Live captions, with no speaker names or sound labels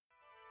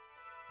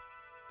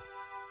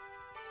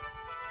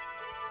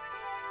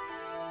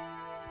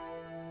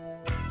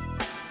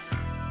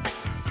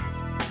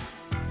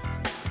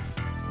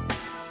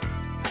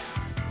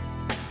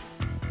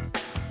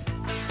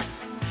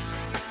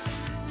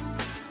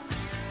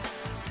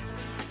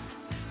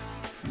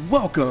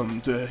Welcome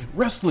to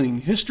Wrestling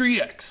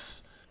History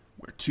X,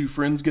 where two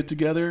friends get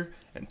together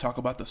and talk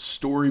about the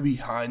story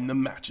behind the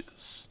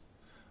matches.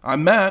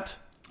 I'm Matt.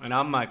 And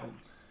I'm Michael.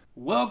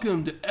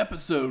 Welcome to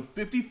episode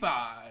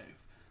 55,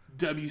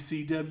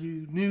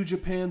 WCW New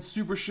Japan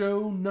Super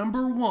Show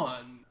number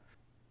 1.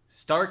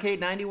 Starrcade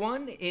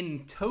 91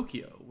 in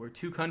Tokyo, where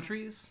two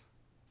countries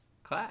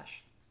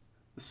clash.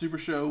 The Super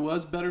Show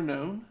was better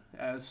known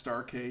as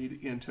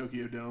Starrcade in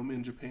Tokyo Dome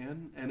in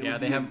Japan. And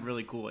they have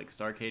really cool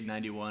Starrcade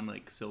 91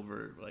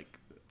 silver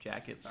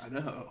jackets. I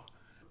know.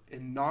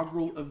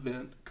 Inaugural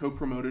event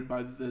co-promoted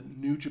by the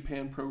New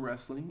Japan Pro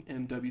Wrestling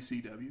and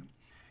WCW.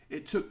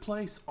 It took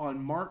place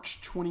on March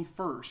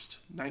 21st,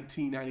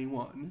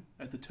 1991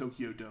 at the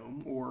Tokyo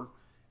Dome, or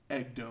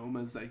Egg Dome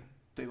as they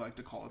like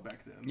to call it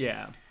back then.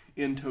 Yeah.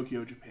 In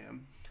Tokyo,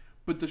 Japan.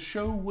 But the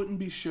show wouldn't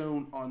be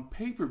shown on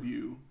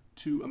pay-per-view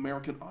to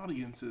American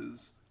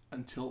audiences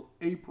until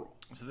April.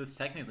 So this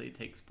technically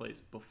takes place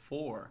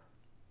before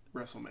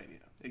WrestleMania.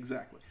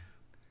 Exactly.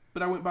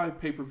 But I went by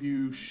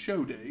pay-per-view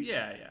show date.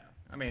 Yeah.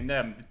 I mean,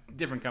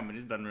 different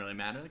companies, doesn't really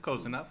matter.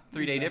 Close enough.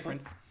 3-day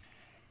difference.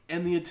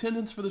 And the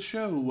attendance for the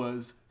show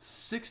was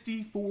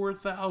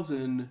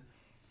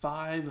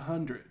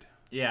 64,500.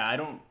 Yeah, I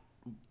don't...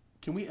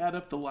 Can we add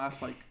up the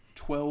last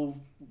 12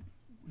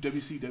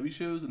 WCW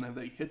shows and have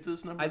they hit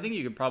this number? I think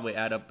you could probably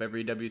add up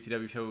every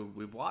WCW show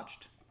we've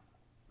watched.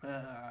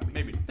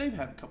 Maybe. They've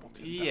had a couple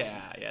 10,000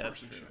 Yeah, that's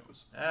true.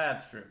 shows.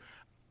 That's true.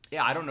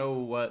 Yeah, I don't know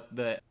what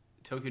the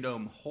Tokyo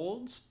Dome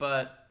holds,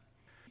 but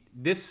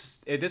at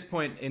this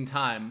point in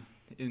time,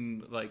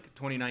 in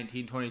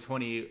 2019,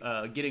 2020,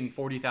 getting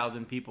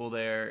 40,000 people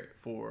there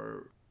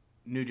for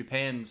New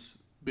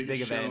Japan's big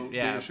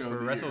event, for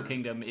Wrestle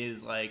Kingdom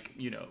is that's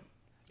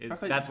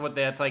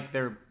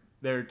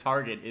their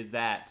target is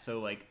that.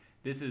 So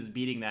this is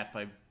beating that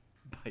by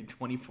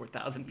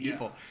 24,000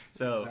 people. Yeah,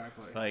 so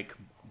exactly.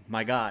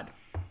 My God.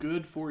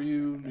 Good for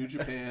you, New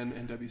Japan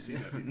and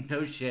WCW.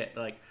 No shit.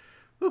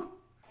 Whew.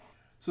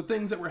 So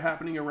things that were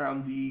happening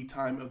around the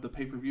time of the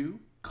pay-per-view,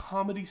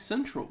 Comedy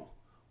Central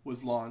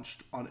was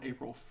launched on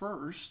April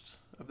 1st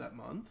of that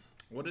month.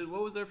 What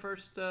was their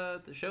first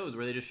shows?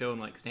 Were they just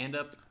showing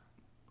stand-up?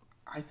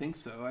 I think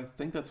so. I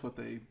think that's what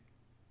they...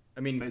 I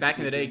mean, back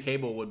in the day,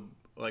 cable would...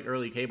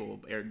 early cable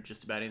aired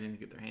just about anything to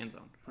get their hands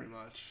on. Pretty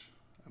much.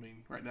 I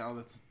mean, right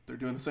now they're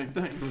doing the same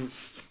thing.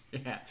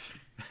 Yeah.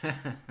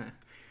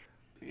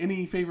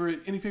 Any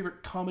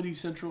favorite Comedy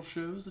Central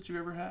shows that you've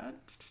ever had?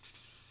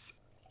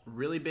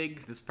 Really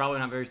big. This is probably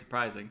not very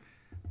surprising,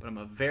 but I'm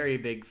a very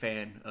big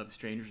fan of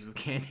Strangers with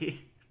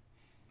Candy.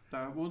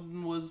 That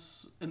one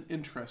was an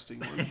interesting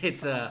one.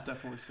 It's I'll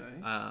definitely say.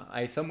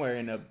 I somewhere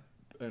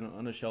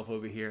on a shelf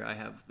over here, I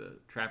have the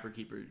Trapper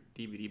Keeper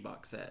DVD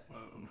box set.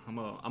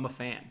 Whoa. I'm a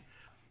fan.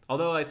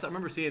 Although I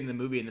remember seeing the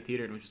movie in the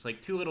theater and it was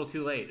just too little,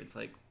 too late. It's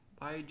why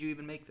did you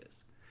even make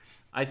this?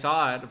 I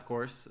saw it, of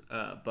course,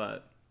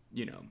 but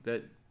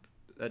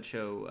that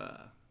show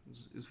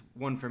is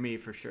one for me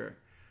for sure.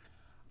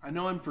 I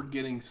know I'm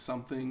forgetting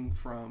something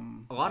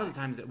from... A lot of the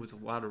times it was a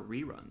lot of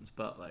reruns,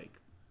 but I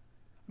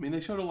mean, they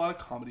showed a lot of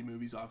comedy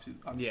movies,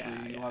 obviously.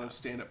 Yeah. A lot of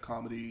stand-up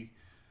comedy.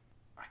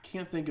 I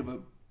can't think of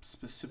a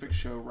specific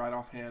show right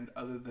offhand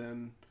other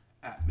than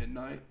At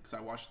Midnight, because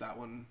I watched that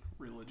one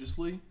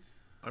religiously.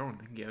 I don't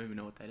think I even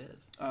know what that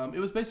is. It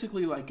was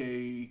basically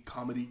a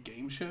comedy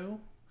game show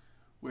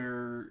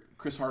where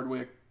Chris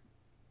Hardwick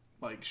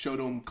showed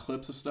them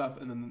clips of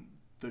stuff, and then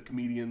the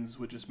comedians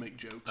would just make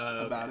jokes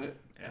about it.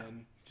 Yeah.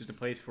 And just a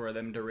place for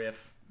them to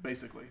riff.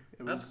 Basically.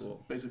 That's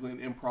cool. Basically an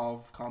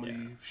improv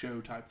comedy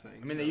show type thing.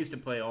 I mean, they used to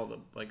play all the,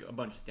 a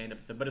bunch of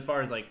stand-up stuff. But as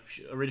far as,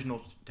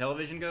 original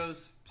television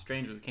goes,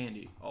 Stranger with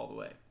Candy all the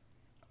way.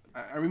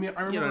 I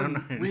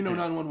remember Reno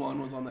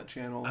 911 was on that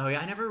channel. Oh,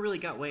 yeah. I never really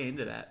got way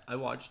into that. I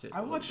watched it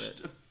a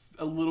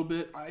little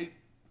bit. I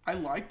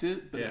liked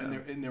it, but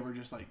it never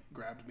just,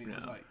 grabbed me. No. It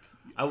was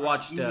I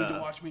watched... You need to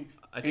watch me.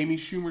 Amy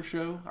Schumer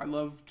show. I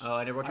loved... Oh,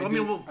 I never watched it.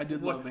 I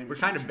did love Amy Schumer. We're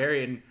kind of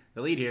burying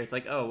the lead here. It's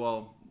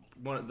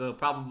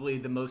probably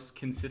the most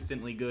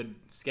consistently good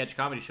sketch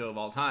comedy show of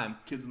all time.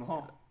 Kids in the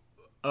Hall.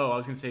 Oh, I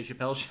was going to say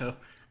Chappelle's Show.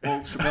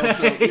 Well, Chappelle's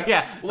Show. Yeah.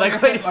 Yeah. Well, Wait a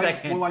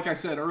second. Like I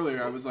said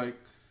earlier, I was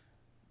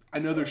I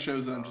know there's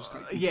shows that I'm just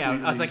yeah,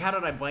 I was how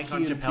did I blank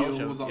on Chappelle's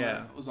Show? Was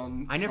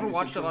on I never Comedy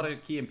watched Central. a lot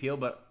of Key and Peele,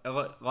 but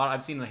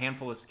I've seen a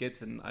handful of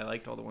skits, and I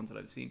liked all the ones that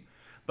I've seen.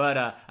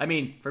 But, I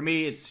mean, for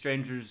me, it's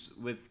Strangers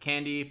with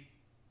Candy.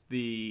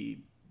 The,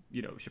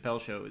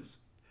 Chappelle's Show is...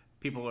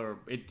 People are...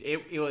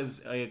 It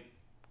was a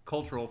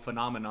cultural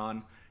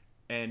phenomenon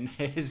and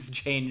has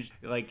changed.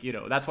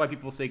 That's why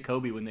people say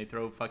Kobe when they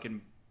throw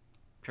fucking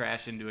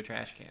trash into a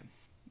trash can.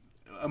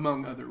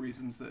 Among other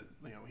reasons that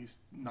he's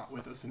not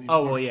with us anymore.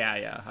 Oh well,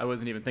 yeah. I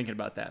wasn't even thinking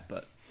about that,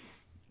 but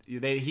the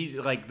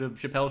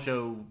Chappelle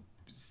Show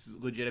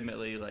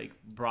legitimately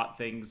brought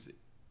things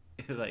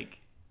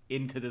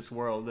into this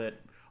world that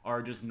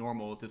are just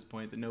normal at this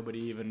point that nobody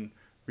even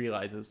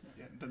realizes.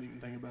 Yeah, don't even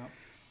think about.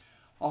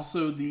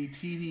 Also, the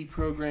TV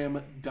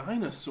program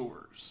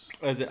Dinosaurs.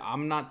 Is it?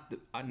 I'm not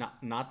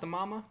the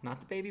mama,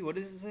 not the baby. What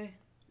does it say?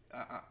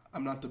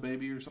 I'm Not the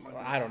Baby or something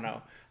like that. I don't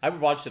know. I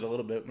watched it a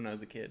little bit when I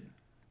was a kid.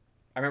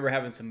 I remember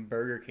having some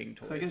Burger King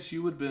toys. So I guess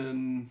you would have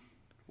been,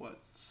 what,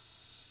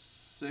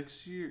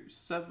 6 years,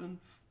 7?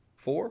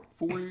 4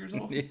 years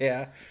old?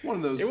 Yeah. One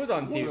of those. It was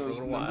on TV for a those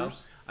little while.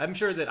 numbers. I'm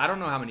sure that I don't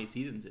know how many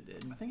seasons it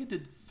did. I think it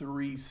did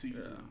 3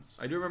 seasons.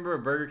 I do remember a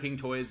Burger King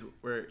toys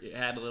where it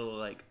had a little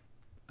like,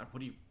 what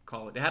do you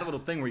call it? It had a little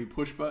thing where you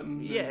Push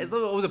button. Yeah, it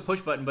was a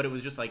push button, but it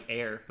was just like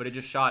air. But it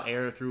just shot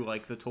air through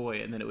like the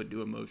toy, and then it would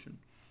do a motion.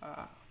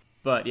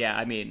 But yeah,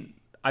 I mean,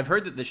 I've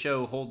heard that the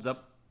show holds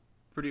up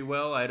pretty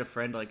well. I had a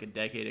friend like a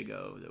decade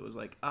ago that was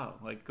like, oh,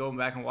 like going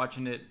back and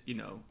watching it,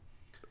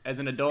 as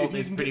an adult,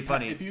 it's pretty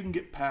funny. If you can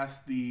get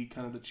past the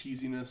kind of the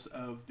cheesiness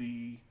of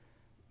the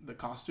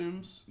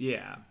costumes,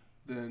 yeah,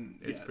 then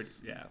it's yes. pretty.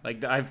 Yeah,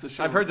 like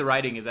I've heard the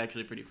writing is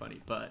actually pretty funny,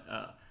 but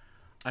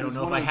I don't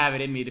know if I have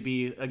it in me to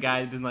be a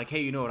guy that's been like,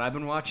 hey, you know what I've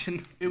been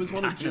watching? It was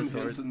one of Jim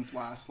Henson's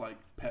last like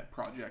pet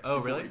projects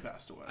before he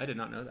passed away. I did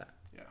not know that.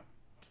 Yeah.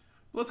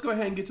 Let's go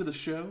ahead and get to the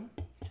show.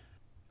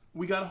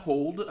 We got a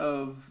hold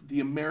of the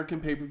American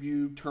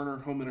pay-per-view Turner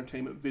Home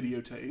Entertainment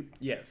videotape.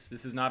 Yes,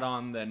 this is not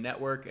on the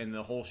network, and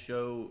the whole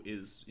show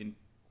is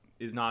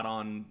not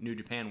on New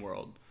Japan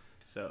World.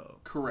 So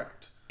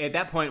correct. At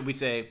that point, we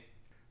say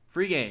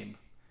free game,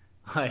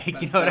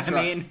 like you know what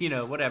I mean.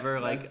 Whatever.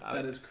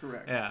 That is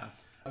correct. Yeah.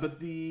 But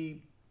the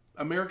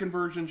American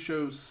version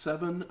shows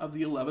 7 of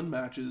the 11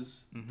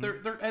 matches.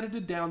 Mm-hmm. They're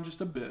edited down just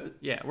a bit.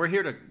 Yeah, we're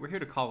here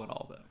to call it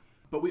all though.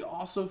 But we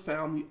also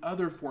found the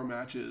other 4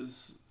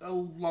 matches,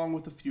 along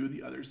with a few of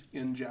the others,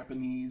 in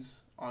Japanese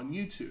on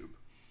YouTube.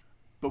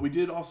 But we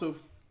did also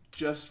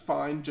just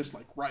find, just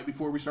right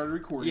before we started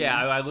recording. Yeah,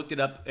 I looked it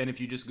up, and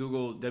if you just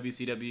Google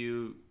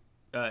WCW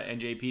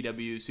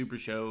NJPW Super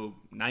Show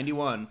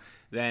 91,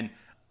 then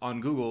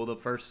on Google, the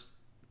first,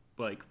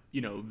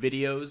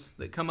 videos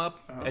that come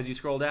up as you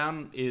scroll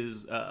down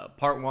is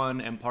part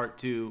 1 and part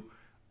 2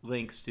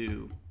 links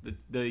to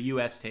the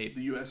US tape.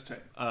 The US tape.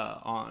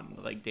 On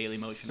Daily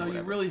Motion or whatever.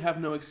 So you really have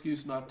no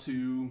excuse not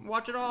to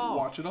watch it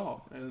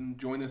all and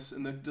join us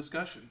in the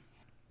discussion.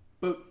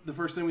 But the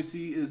first thing we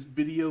see is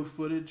video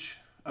footage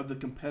of the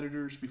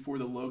competitors before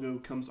the logo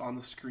comes on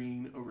the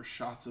screen over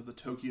shots of the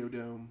Tokyo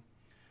Dome.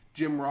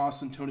 Jim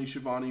Ross and Tony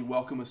Schiavone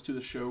welcome us to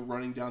the show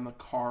running down the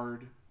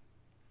card.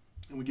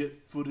 And we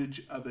get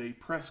footage of a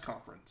press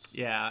conference.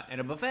 Yeah, and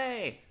a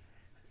buffet.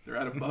 They're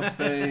at a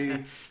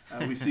buffet.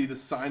 We see the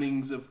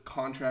signings of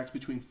contracts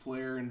between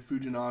Flair and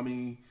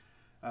Fujinami,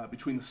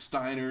 between the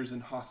Steiners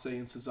and Hase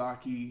and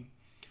Sasaki.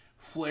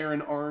 Flair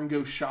and Arn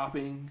go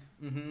shopping.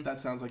 Mm-hmm. That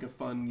sounds like a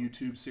fun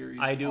YouTube series.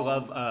 I do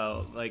love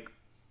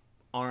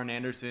Arn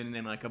Anderson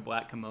in a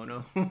black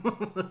kimono,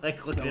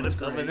 looking at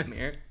himself in the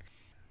mirror.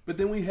 But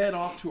then we head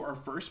off to our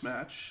first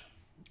match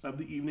of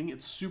the evening.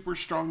 It's Super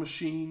Strong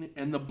Machine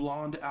and the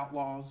Blonde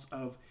Outlaws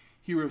of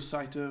Hiro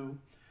Saito,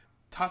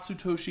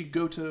 Tatsutoshi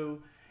Goto,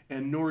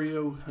 and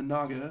Norio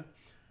Hanaga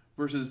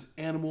versus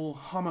Animal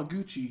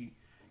Hamaguchi,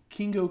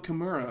 Kingo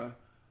Kimura,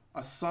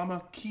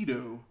 Asama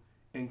Kido,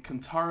 and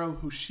Kentaro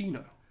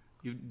Hoshino.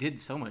 You did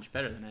so much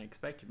better than I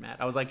expected, Matt.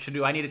 I was like,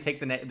 do I need to take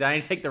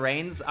the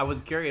reins? I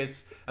was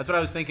curious. That's what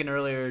I was thinking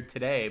earlier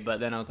today, but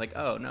then I was like,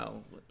 oh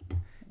no.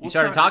 You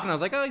started talking, I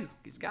was like, oh,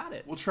 he's got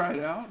it. We'll try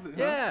it out.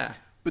 Yeah.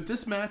 But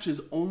this match is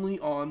only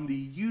on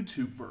the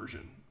YouTube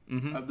version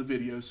of the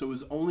video, so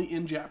it's only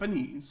in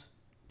Japanese.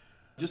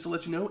 Just to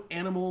let you know,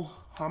 Animal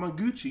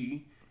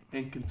Hamaguchi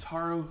and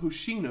Kentaro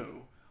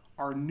Hoshino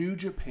are New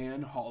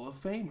Japan Hall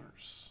of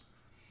Famers.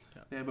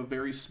 Yeah. They have a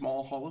very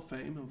small Hall of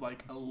Fame of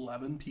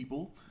 11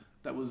 people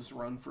that was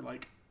run for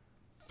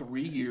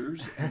 3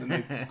 years, and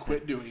then they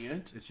quit doing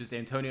it. It's just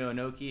Antonio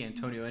Inoki.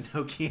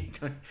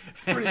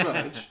 Pretty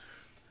much.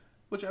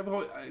 Which I've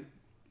always,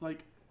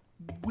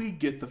 we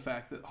get the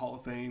fact that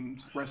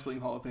wrestling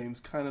Hall of Fames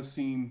kind of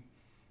seem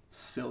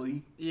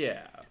silly.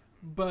 Yeah.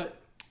 But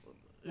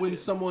when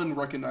someone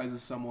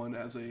recognizes someone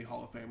as a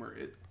Hall of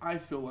Famer, I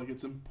feel like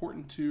it's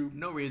important to...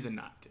 No reason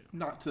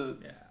not to.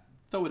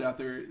 Throw it out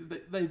there.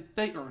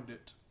 They earned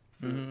it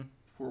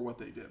for what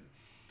they did.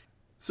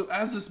 So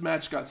as this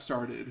match got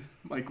started,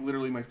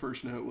 literally my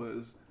first note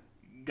was,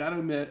 gotta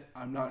admit,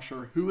 I'm not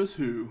sure who is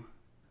who,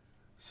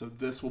 so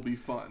this will be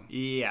fun.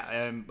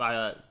 Yeah,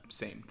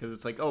 same. Because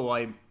it's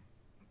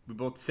we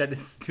both said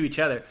this to each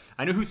other.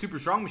 I knew who Super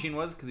Strong Machine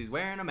was because he's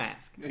wearing a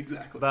mask.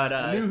 Exactly. But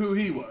I knew who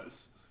he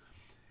was.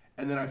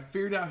 And then I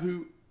figured out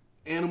who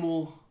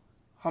Animal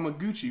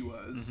Hamaguchi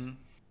was. Mm-hmm.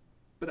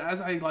 But as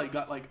I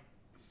got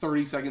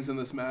 30 seconds in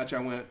this match, I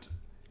went,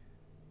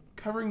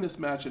 covering this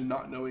match and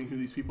not knowing who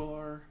these people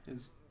are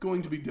is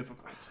going to be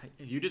difficult.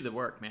 You did the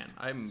work, man.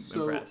 I'm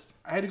impressed.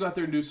 I had to go out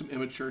there and do some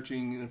image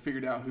searching and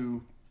figured out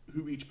who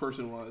each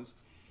person was.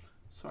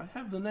 So I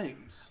have the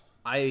names.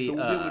 So we'll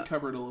be able to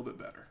cover it a little bit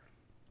better.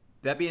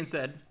 That being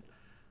said,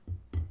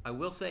 I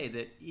will say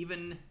that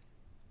even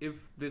if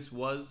this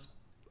was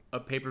a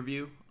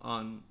pay-per-view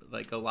on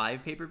a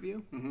live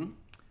pay-per-view,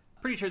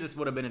 pretty sure this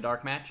would have been a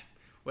dark match,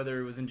 whether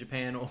it was in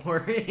Japan or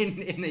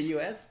in the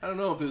U.S. I don't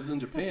know if it was in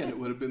Japan. It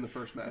would have been the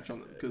first match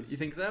on because you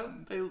think so?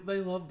 They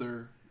love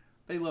their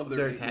They love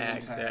their 8-man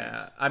tags.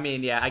 Yeah. I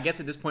mean, yeah. I guess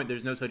at this point,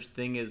 there's no such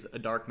thing as a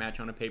dark match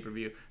on a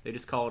pay-per-view. They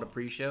just call it a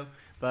pre-show.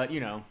 But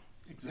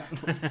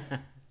Exactly.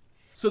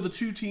 So the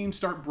two teams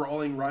start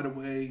brawling right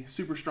away.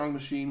 Super Strong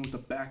Machine with a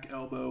back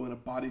elbow and a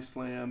body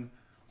slam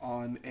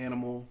on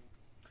Animal.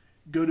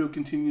 Goto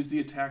continues the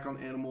attack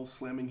on Animal,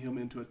 slamming him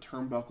into a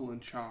turnbuckle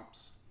and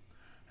chops.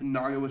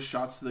 Hanaga with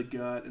shots to the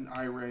gut, an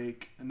eye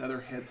rake,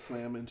 another head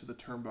slam into the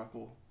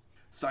turnbuckle.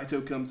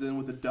 Saito comes in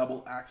with a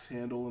double axe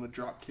handle and a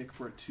drop kick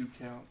for a 2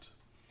 count.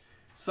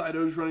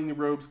 Saito's running the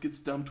ropes, gets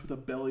dumped with a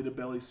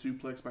belly-to-belly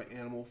suplex by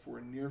Animal for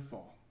a near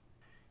fall.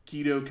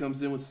 Kido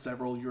comes in with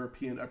several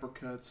European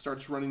uppercuts,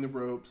 starts running the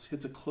ropes,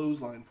 hits a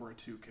clothesline for a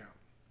 2 count.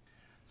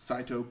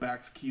 Saito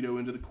backs Kido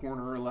into the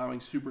corner,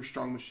 allowing Super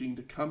Strong Machine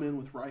to come in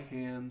with right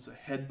hands, a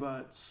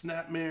headbutt,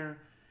 snapmare,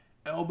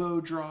 elbow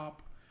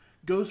drop,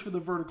 goes for the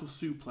vertical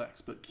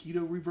suplex, but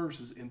Kido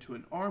reverses into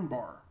an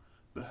armbar,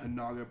 but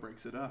Hanaga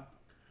breaks it up.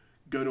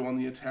 Goto on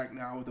the attack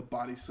now with a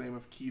body slam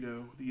of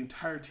Kido. The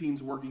entire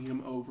team's working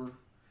him over.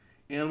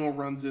 Animal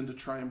runs in to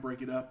try and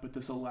break it up, but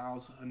this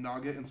allows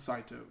Hanaga and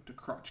Saito to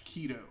crotch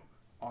Kido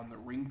on the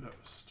ring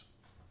post.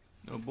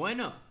 No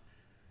bueno.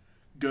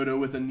 Goto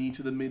with a knee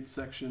to the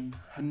midsection,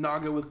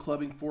 Hanaga with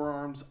clubbing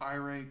forearms, eye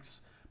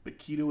rakes, but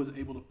Kido was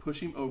able to push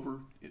him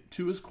over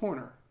to his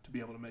corner to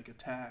be able to make a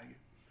tag.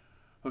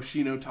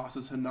 Hoshino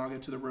tosses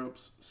Hanaga to the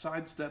ropes,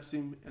 sidesteps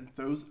him, and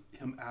throws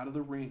him out of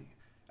the ring.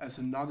 As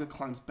Hanaga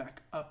climbs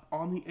back up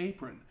on the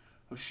apron,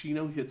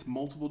 Hoshino hits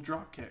multiple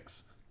drop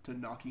kicks to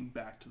knock him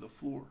back to the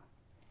floor.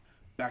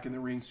 Back in the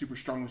ring, Super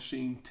Strong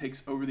Machine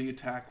takes over the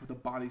attack with a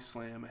body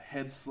slam, a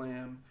head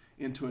slam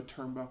into a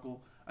turnbuckle,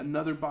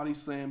 another body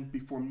slam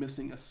before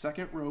missing a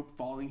second rope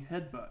falling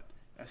headbutt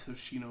as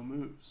Hoshino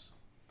moves.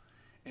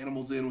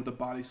 Animal's in with a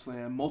body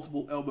slam,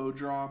 multiple elbow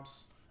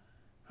drops.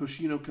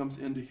 Hoshino comes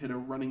in to hit a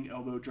running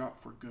elbow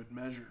drop for good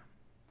measure.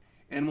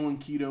 Animal and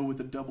Kido with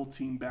a double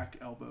team back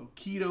elbow.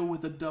 Kido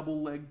with a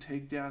double leg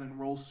takedown and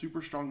rolls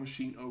Super Strong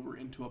Machine over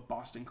into a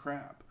Boston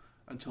Crab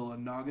until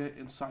Hanaga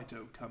and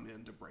Saito come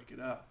in to break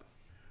it up.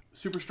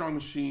 Super Strong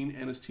Machine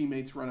and his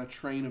teammates run a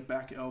train of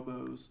back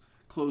elbows,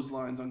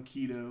 clotheslines on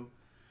Kido.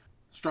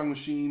 Strong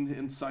Machine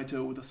and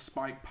Saito with a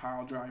spike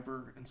pile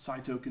driver, and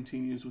Saito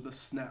continues with a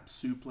snap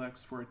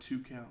suplex for a 2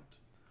 count.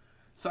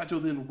 Saito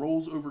then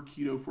rolls over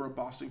Kido for a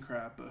Boston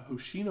Crab, but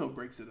Hoshino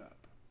breaks it up.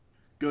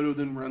 Goto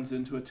then runs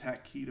in to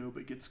attack Kido,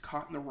 but gets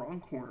caught in the wrong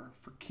corner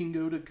for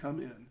Kingo to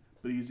come in,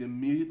 but he's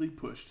immediately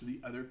pushed to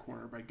the other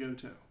corner by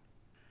Goto.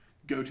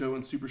 Goto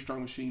and Super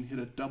Strong Machine hit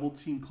a double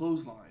team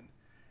clothesline,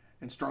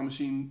 and Strong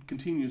Machine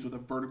continues with a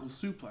vertical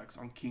suplex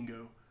on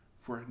Kingo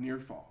for a near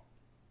fall.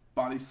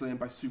 Body slam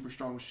by Super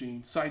Strong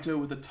Machine. Saito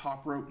with a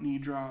top rope knee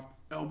drop,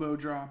 elbow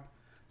drop.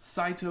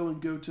 Saito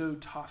and Goto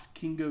toss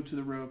Kingo to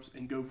the ropes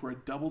and go for a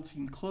double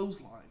team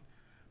clothesline,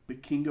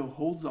 but Kingo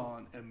holds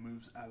on and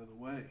moves out of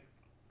the way.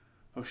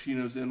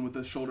 Hoshino's in with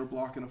a shoulder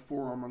block and a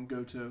forearm on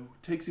Goto,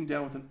 takes him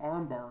down with an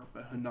armbar,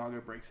 but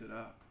Hanaga breaks it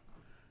up.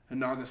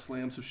 Hanaga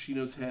slams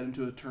Hoshino's head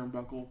into a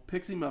turnbuckle,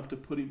 picks him up to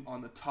put him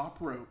on the top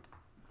rope,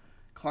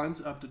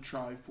 climbs up to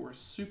try for a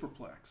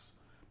superplex,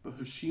 but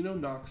Hoshino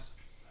knocks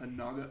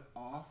Hanaga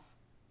off,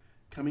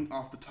 coming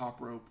off the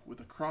top rope with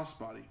a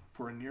crossbody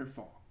for a near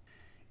fall.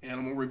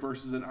 Animal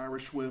reverses an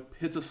Irish whip,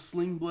 hits a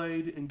sling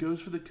blade, and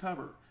goes for the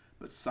cover,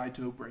 but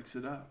Saito breaks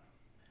it up.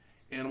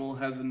 Animal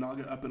has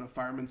Hanaga up in a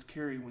fireman's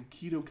carry when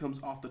Kido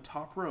comes off the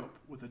top rope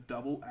with a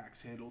double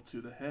axe handle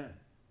to the head.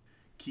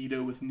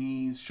 Kido with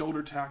knees,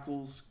 shoulder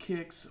tackles,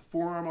 kicks,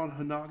 forearm on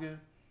Hanaga.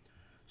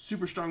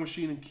 Super Strong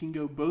Machine and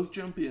Kingo both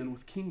jump in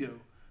with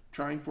Kingo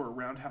trying for a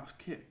roundhouse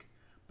kick,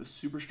 but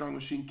Super Strong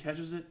Machine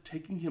catches it,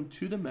 taking him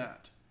to the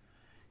mat,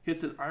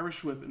 hits an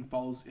Irish whip, and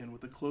follows in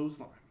with a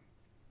clothesline.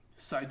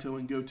 Saito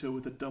and Goto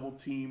with a double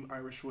team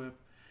Irish whip.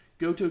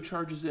 Goto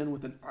charges in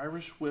with an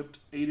Irish whipped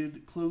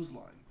aided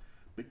clothesline,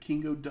 but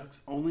Kingo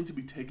ducks only to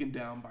be taken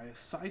down by a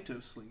Saito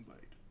sling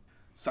blade.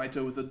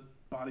 Saito with a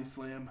body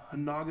slam,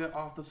 Hanaga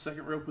off the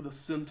second rope with a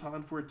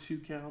senton for a 2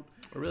 count.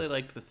 I really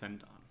liked the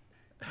senton.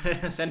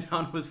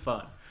 Senton was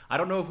fun. I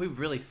don't know if we've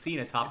really seen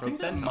a top rope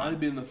senton. I think that might have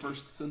been the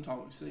first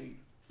senton we've seen.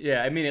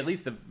 Yeah, I mean, at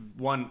least the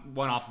one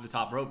off of the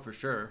top rope for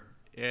sure.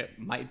 It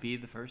might be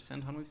the first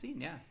senton we've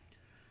seen, yeah.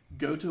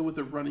 Goto with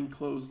a running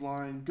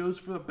clothesline goes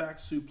for the back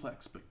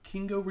suplex, but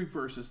Kingo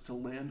reverses to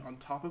land on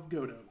top of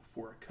Goto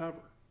for a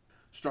cover.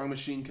 Strong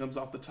Machine comes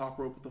off the top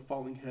rope with a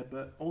falling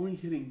headbutt, only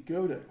hitting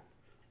Goto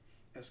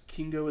as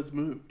Kingo is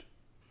moved.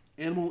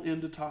 Animal in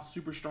to toss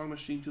Super Strong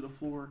Machine to the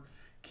floor.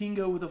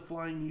 Kingo with a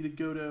flying knee to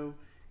Goto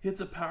hits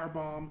a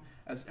powerbomb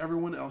as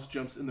everyone else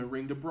jumps in the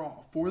ring to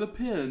brawl for the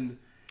pin,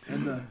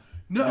 and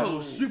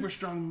the Super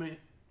Strong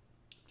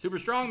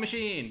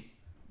Machine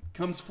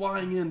comes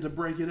flying in to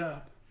break it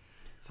up.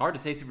 It's hard to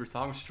say Super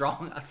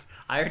Strong.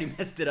 I already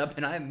messed it up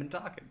and I haven't been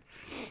talking.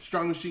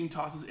 Strong Machine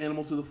tosses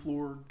Animal to the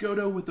floor.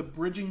 Goto with the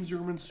bridging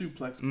German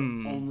suplex,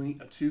 but only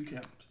a 2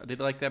 count. I did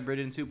like that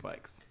bridging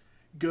suplex.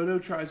 Goto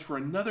tries for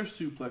another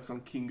suplex on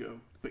Kingo,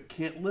 but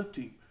can't lift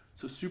him,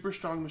 so Super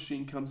Strong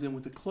Machine comes in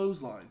with a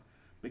clothesline,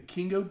 but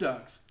Kingo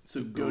ducks,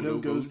 so Goto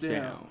goes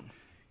down.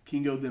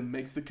 Kingo then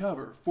makes the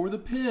cover for the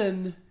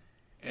pin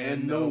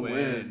and the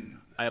win.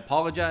 I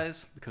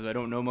apologize because I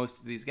don't know most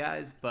of these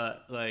guys,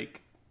 but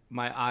like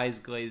my eyes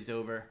glazed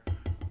over.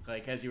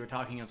 Like as you were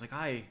talking, I was like,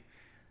 I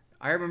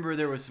remember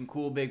there was some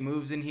cool big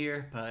moves in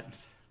here, but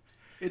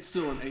it's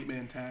still an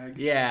 8-man tag.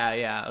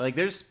 Yeah. Like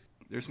there's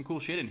some cool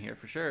shit in here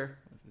for sure.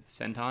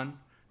 Senton,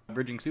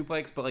 bridging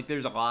suplex, but like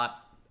there's a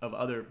lot of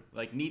other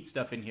like neat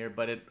stuff in here,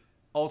 but it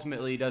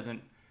ultimately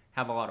doesn't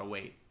have a lot of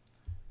weight.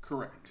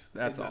 Correct.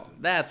 That's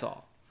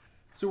all.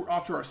 So we're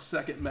off to our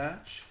second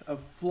match of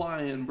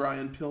Flying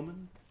Brian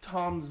Pillman,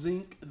 Tom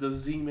Zink, the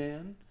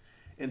Z-Man,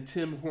 and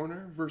Tim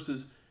Horner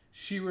versus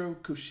Shiro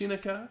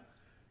Koshinaka,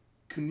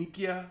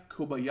 Kunikia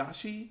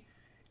Kobayashi,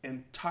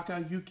 and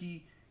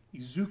Takayuki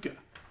Iizuka.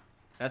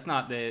 That's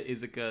not the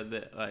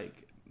Iizuka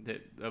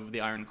of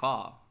the Iron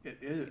Claw. It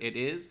is. It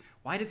is?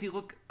 Why does he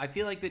look... I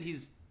feel like that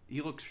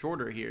he looks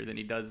shorter here than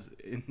he does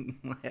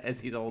as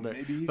he's older.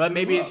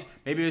 Maybe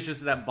it's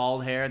just that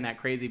bald hair and that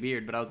crazy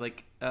beard. But I was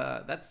like,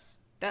 it's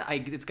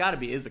got to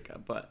be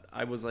Iizuka. But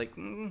I was like,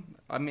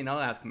 I'll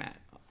ask Matt.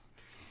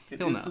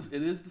 It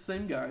is the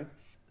same guy.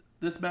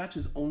 This match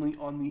is only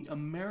on the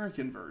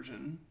American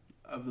version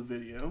of the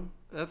video.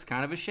 That's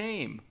kind of a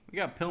shame. We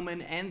got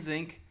Pillman and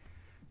Zink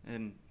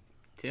and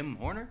Tim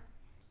Horner.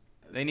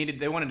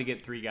 They wanted to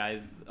get 3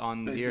 guys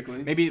on basically.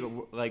 Here. Maybe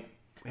like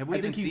have we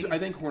even seen? I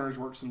think Horner's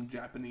worked some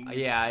Japanese.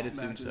 Yeah, I'd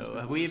assume so. Before,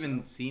 have we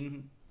even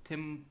seen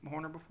Tim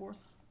Horner before?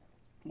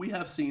 We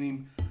have seen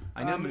him.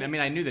 I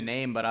knew the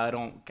name, but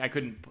I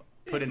couldn't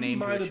put a name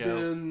to a show. It might have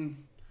been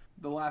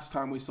the last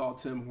time we saw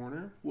Tim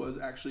Horner was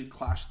actually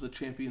Clash of the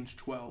Champions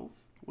 12,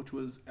 which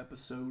was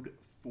episode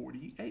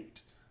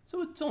 48.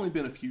 So it's only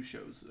been a few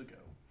shows ago.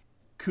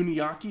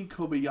 Kuniaki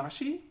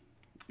Kobayashi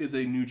is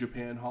a New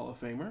Japan Hall of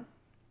Famer.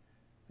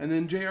 And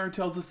then JR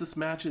tells us this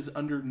match is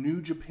under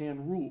New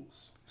Japan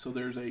rules. So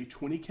there's a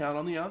 20 count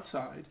on the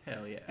outside.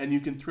 Hell yeah. And you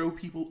can throw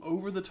people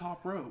over the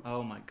top rope.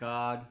 Oh my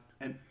God.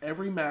 And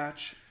every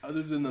match,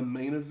 other than the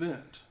main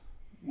event,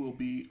 will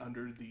be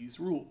under these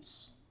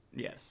rules.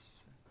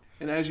 Yes.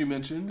 And as you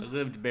mentioned... I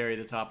live to bury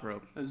the top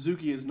rope.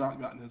 Iizuka has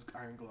not gotten his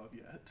Iron Glove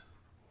yet.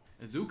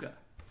 Iizuka.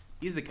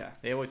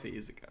 They always say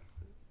Iizuka.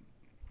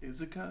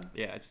 Iizuka?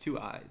 Yeah, it's 2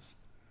 eyes.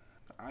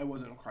 I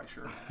wasn't quite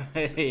sure.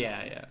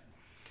 Yeah.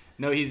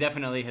 No, he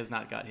definitely has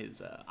not got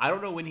his... I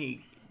don't know when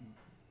he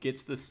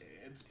gets this...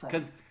 It's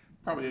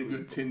probably a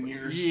good 10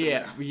 years.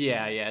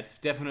 Yeah. It's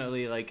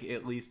definitely like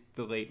at least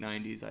the late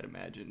 90s, I'd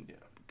imagine. Yeah.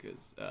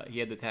 Because he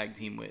had the tag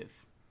team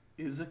with...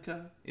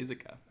 Iizuka.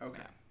 Okay.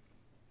 Yeah.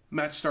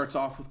 Match starts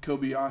off with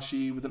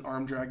Kobayashi with an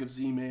arm drag of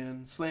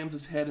Z-Man, slams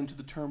his head into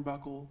the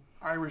turnbuckle,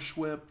 Irish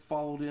whip,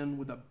 followed in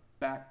with a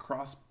back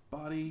cross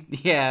body.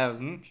 Yeah,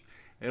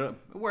 it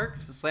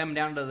works. Slam him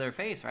down to their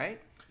face, right?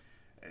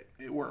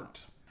 It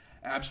worked.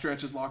 Ab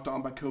stretch is locked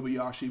on by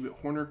Kobayashi, but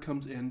Horner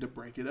comes in to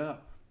break it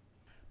up.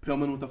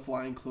 Pillman with a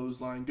flying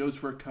clothesline goes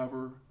for a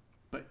cover,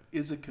 but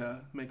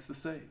Iizuka makes the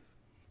save.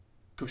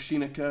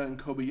 Koshinaka and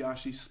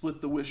Kobayashi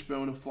split the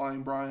wishbone of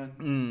Flying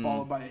Brian,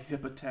 followed by a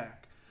hip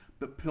attack,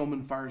 but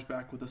Pillman fires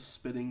back with a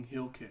spinning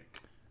heel kick.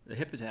 The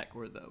hip attack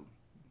or the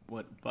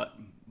butt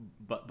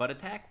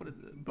attack?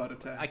 Butt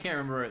attack. I can't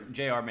remember.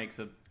 JR makes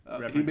a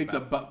reference. He makes a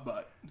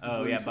butt.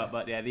 Oh yeah,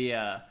 butt.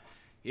 Yeah,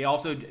 he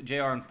also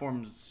JR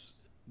informs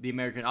the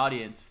American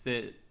audience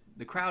that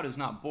the crowd is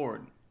not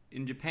bored.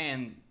 In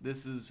Japan,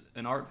 this is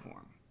an art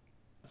form,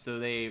 so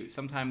they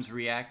sometimes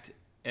react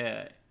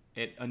at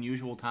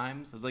unusual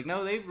times. I was like,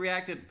 no, they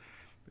react at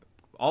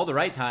all the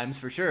right times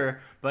for sure,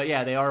 but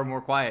yeah, they are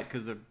more quiet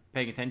because they're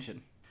paying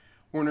attention.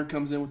 Horner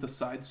comes in with a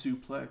side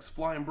suplex,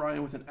 Flying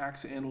Brian with an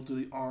axe handle to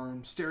the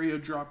arm, stereo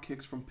drop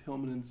kicks from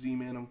Pillman and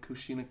Z-Man on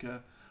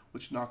Koshinaka,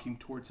 which knock him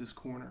towards his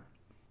corner.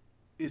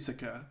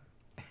 Iizuka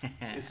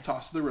is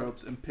tossed to the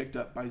ropes and picked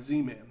up by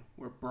Z-Man,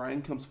 where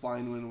Brian comes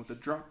flying in with a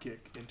drop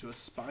kick into a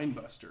spine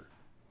buster.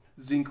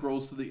 Zink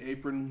rolls to the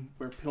apron,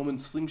 where Pillman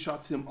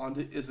slingshots him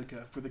onto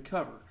Iizuka for the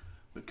cover,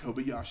 but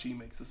Kobayashi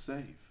makes the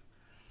save.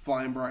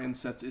 Flying Brian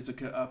sets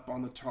Iizuka up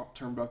on the top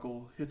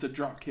turnbuckle, hits a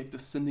drop kick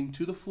descending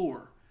to the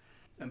floor,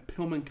 and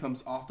Pillman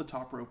comes off the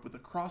top rope with a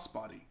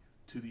crossbody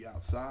to the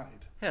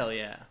outside. Hell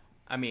yeah.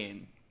 I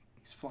mean...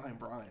 He's Flying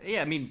Brian.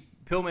 Yeah, I mean,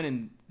 Pillman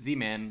and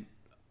Z-Man,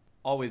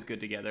 always good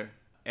together.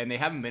 And they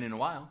haven't been in a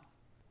while.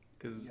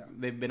 Because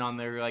they've been on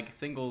their like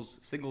singles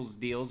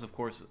deals. Of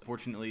course,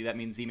 fortunately, that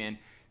means Z-Man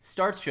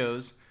starts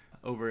shows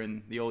over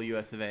in the old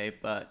US of A,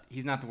 but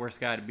he's not the worst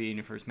guy to be in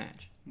your first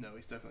match. No,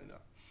 he's definitely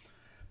not.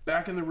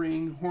 Back in the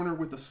ring, Horner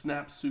with a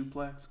snap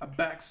suplex, a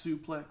back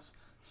suplex,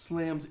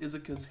 slams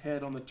Iizuka's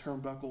head on the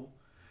turnbuckle.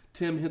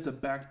 Tim hits a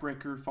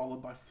backbreaker,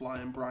 followed by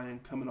Flying Brian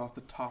coming off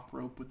the top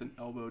rope with an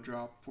elbow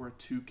drop for a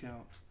 2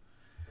 count.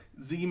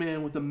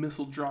 Z-Man with a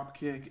missile drop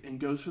kick and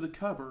goes for the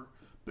cover,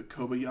 but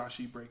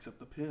Kobayashi breaks up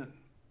the pin.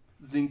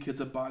 Zink hits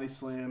a body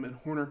slam, and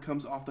Horner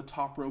comes off the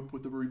top rope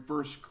with a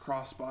reverse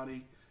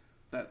crossbody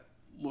that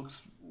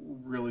looks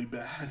really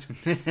bad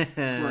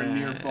for a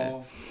near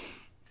fall.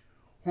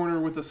 Horner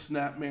with a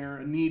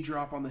snapmare, a knee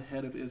drop on the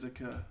head of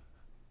Iizuka.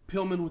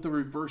 Pillman with a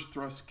reverse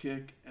thrust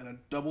kick and a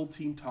double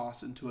team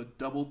toss into a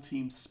double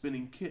team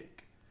spinning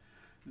kick.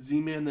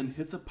 Z-Man then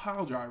hits a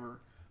pile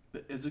driver,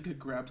 but Iizuka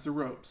grabs the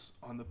ropes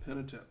on the pin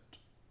attempt.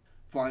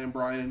 Flying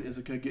Brian and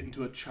Iizuka get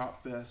into a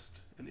chop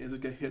fest, and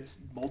Iizuka hits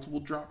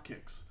multiple drop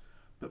kicks,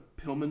 but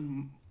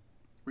Pillman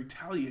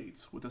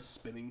retaliates with a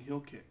spinning heel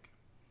kick.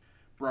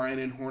 Brian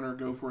and Horner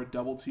go for a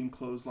double team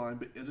clothesline,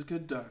 but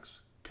Iizuka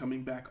ducks,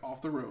 coming back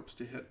off the ropes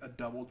to hit a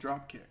double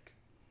drop kick.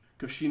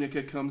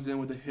 Koshinika comes in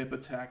with a hip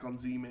attack on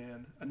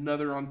Z-Man,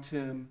 another on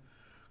Tim.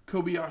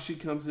 Kobayashi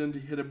comes in to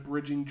hit a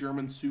bridging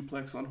German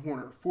suplex on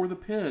Horner for the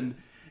pin,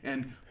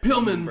 and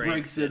Pillman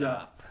breaks it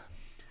up.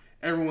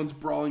 Everyone's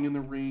brawling in the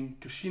ring.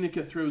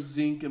 Koshinika throws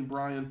Zink and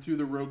Brian through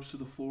the ropes to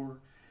the floor.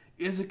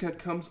 Iizuka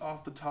comes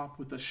off the top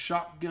with a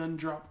shotgun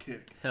drop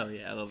kick. Hell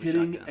yeah, I love a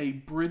hitting shotgun. a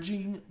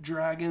bridging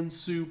dragon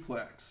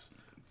suplex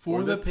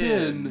for the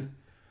pin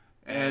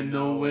and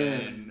the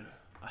win.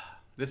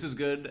 This is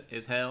good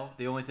as hell.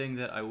 The only thing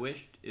that I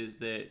wished is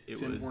that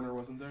Tim Horner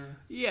wasn't there.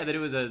 Yeah, that it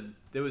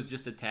was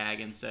just a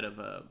tag instead of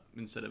a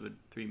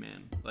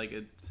 3-man, like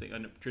a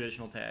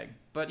traditional tag.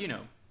 But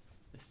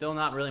it's still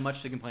not really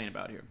much to complain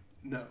about here.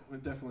 No,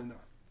 definitely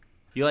not.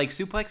 You like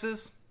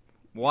suplexes?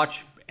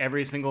 Watch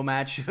every single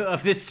match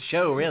of this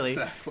show, really.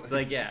 Exactly. It's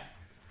like, yeah.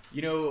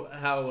 You know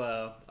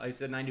how I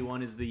said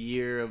 91 is the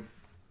year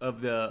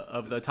of the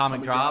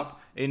atomic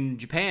drop? In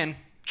Japan,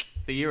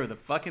 it's the year of the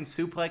fucking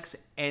suplex,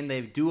 and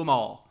they do them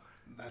all.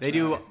 They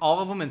do all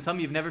of them, and some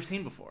you've never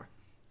seen before.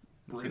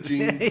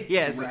 Bridging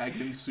yes.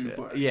 dragon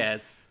suplex.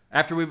 Yes.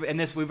 After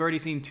we've already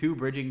seen 2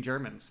 bridging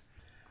Germans.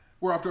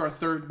 We're off to our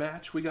third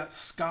match. We got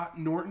Scott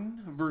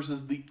Norton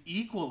versus the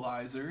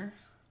Equalizer.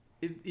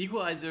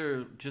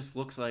 Equalizer just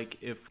looks like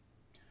if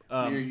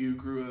Near you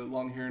grew a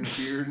long hair and a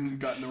beard and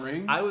got in the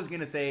ring. I was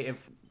gonna say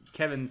if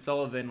Kevin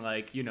Sullivan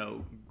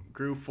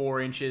grew 4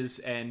 inches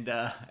and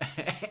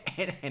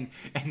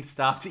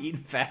stopped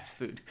eating fast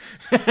food.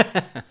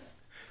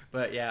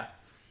 But yeah.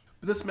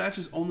 But this match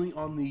is only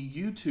on the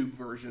YouTube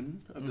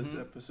version of this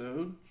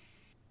episode.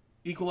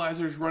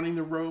 Equalizer's running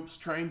the ropes,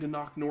 trying to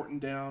knock Norton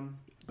down.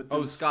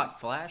 But Scott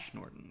Flash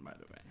Norton, by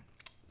the way.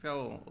 He's got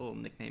a little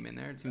nickname in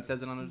there. It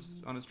says it on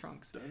his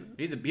trunks.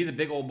 He's a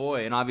big old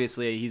boy, and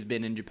obviously he's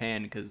been in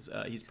Japan because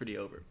he's pretty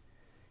over.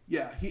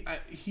 Yeah,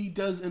 he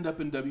does end up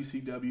in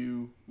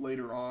WCW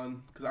later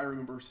on because I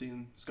remember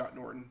seeing Scott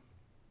Norton,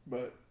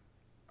 but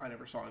I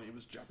never saw any of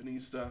his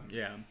Japanese stuff.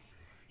 Yeah,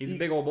 he's a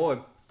big old boy.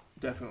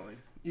 Definitely.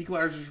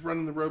 Equalizer's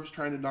running the ropes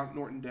trying to knock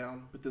Norton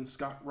down, but then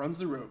Scott runs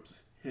the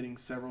ropes, hitting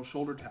several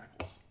shoulder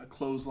tackles, a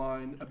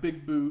clothesline, a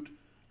big boot,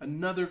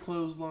 another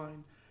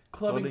clothesline,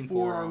 clubbing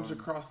forearms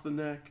across the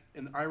neck,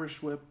 an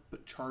Irish whip,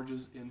 but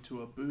charges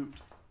into a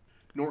boot.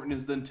 Norton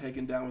is then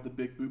taken down with a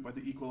big boot by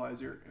the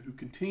Equalizer, who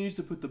continues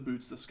to put the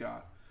boots to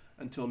Scott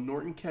until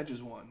Norton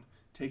catches one,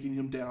 taking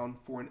him down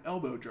for an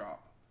elbow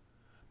drop.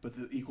 But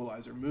the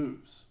Equalizer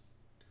moves.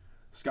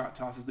 Scott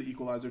tosses the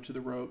Equalizer to the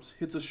ropes,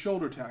 hits a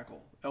shoulder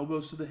tackle,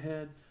 elbows to the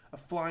head, a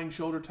flying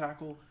shoulder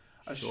tackle,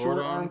 a short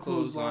arm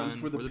clothesline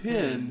for the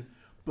pin,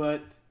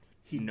 but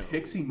he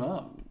picks him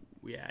up.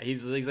 Yeah,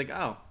 he's like,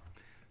 oh,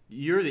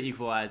 you're the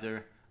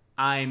Equalizer,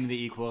 I'm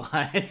the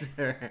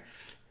Equalizer.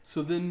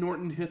 So then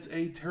Norton hits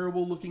a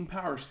terrible-looking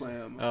power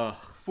slam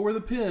for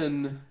the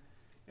pin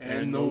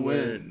and the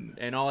win.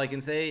 And all I can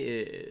say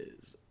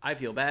is I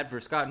feel bad for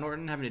Scott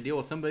Norton having to deal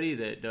with somebody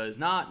that does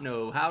not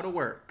know how to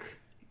work.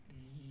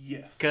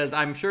 Yes. Because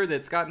I'm sure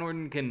that Scott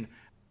Norton can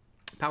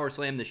power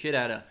slam the shit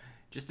out of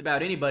just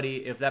about anybody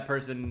if that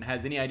person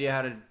has any idea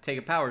how to take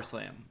a power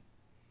slam.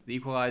 The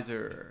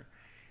Equalizer.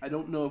 I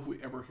don't know if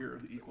we ever hear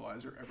of the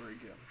Equalizer ever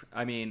again.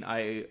 I mean,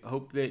 I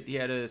hope that he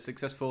had a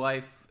successful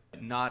life,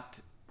 not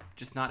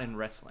in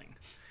wrestling.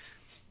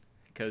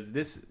 Because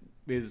this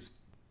is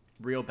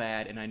real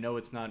bad, and I know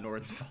it's not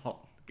Norton's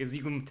fault. Because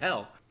you can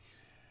tell.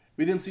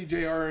 We then see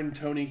JR and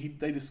Tony.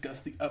 They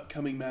discuss the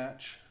upcoming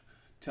match,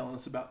 telling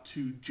us about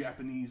 2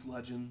 Japanese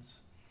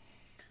legends.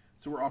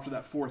 So we're off to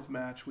that 4th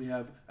match. We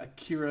have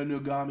Akira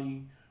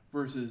Nogami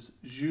versus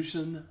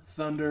Jushin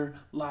Thunder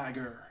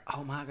Liger.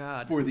 Oh my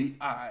god. For the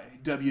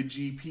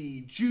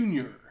IWGP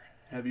Junior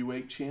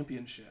Heavyweight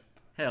Championship.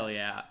 Hell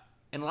yeah.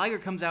 And Liger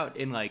comes out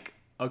in like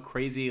a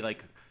crazy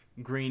like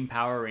green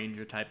Power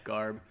Ranger type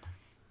garb.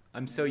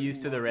 I'm so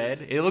used to the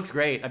red. It looks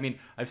great. I mean,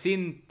 I've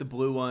seen the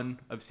blue one.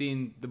 I've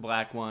seen the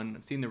black one.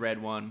 I've seen the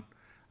red one.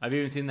 I've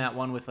even seen that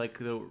one with like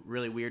the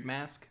really weird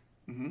mask.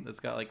 That's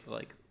got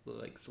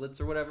like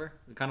slits or whatever.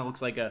 It kind of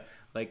looks like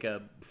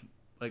a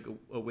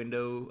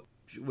window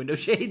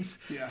shades.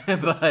 Yeah.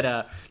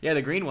 But yeah,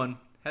 the green one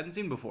hadn't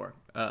seen before.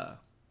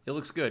 It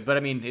looks good, but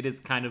I mean, it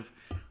is kind of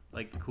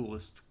like the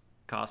coolest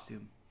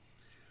costume.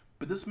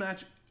 But this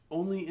match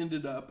only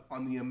ended up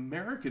on the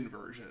American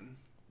version.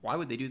 Why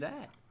would they do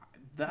that?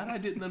 That I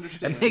didn't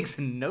understand. That makes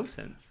no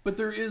sense. But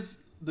the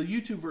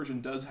YouTube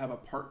version does have a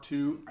part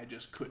 2. I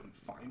just couldn't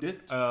find it.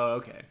 Oh,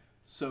 okay.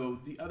 So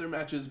the other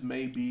matches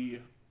may be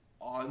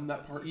on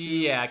that part 2.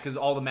 Yeah, because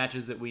all the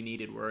matches that we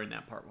needed were in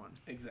that part 1.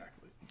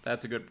 Exactly.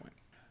 That's a good point.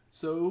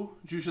 So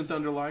Jushin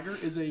Thunder Liger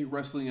is a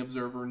Wrestling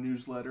Observer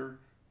newsletter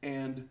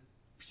and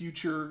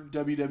future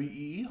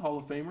WWE Hall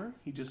of Famer.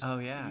 He just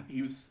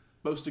he was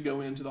supposed to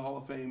go into the Hall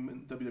of Fame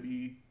in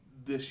WWE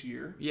this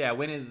year. Yeah,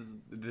 when is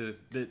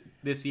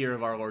this year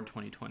of our Lord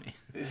 2020?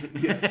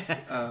 Yes.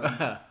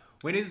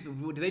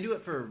 Do they do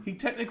it for? He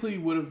technically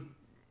would have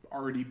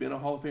already been a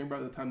Hall of Famer by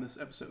the time this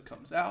episode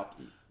comes out.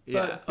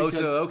 Yeah. But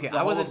okay. The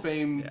Hall of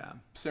Fame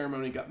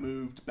ceremony got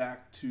moved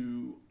back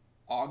to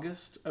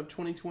August of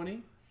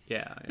 2020.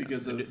 Yeah.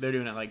 Because they're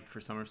doing it like for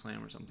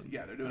SummerSlam or something.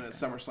 Yeah, they're doing it at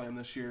SummerSlam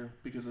this year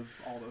because of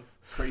all the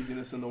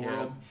craziness in the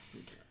world.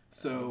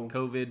 So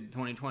COVID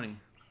 2020.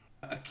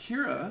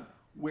 Akira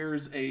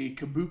wears a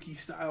kabuki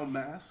style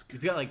mask.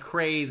 He's got like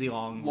crazy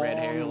long red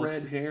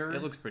hair.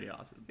 It looks pretty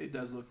awesome. It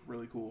does look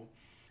really cool.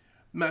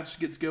 Match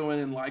gets going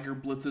and Liger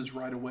blitzes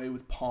right away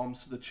with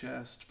palms to the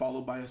chest,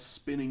 followed by a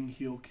spinning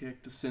heel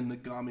kick to send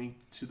Nagami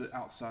to the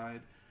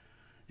outside.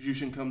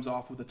 Jushin comes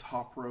off with a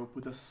top rope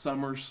with a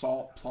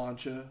somersault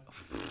plancha.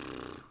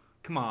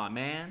 Come on,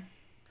 man.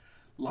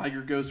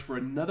 Liger goes for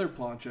another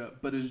plancha,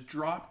 but is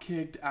drop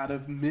kicked out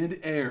of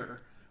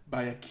midair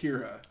by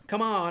Akira.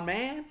 Come on,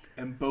 man.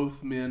 And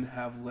both men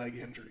have leg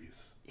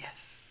injuries.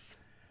 Yes.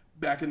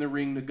 Back in the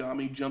ring,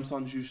 Nagami jumps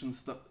on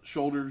Jushin's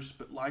shoulders,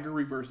 but Liger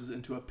reverses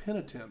into a pin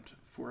attempt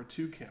for a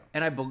 2 count.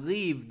 And I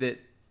believe that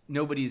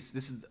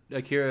this is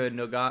Akira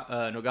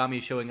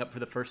Nogami showing up for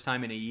the first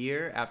time in a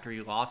year after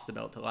he lost the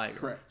belt to Liger.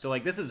 Correct. So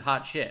like this is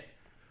hot shit.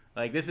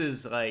 Like this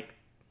is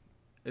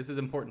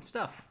important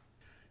stuff.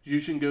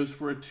 Jushin goes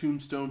for a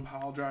tombstone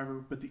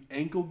piledriver, but the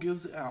ankle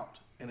gives out,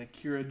 and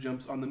Akira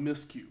jumps on the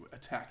miscue,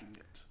 attacking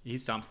it. He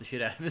stomps the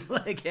shit out of his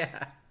leg,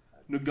 yeah.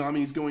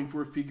 Nogami's going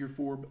for a figure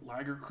 4, but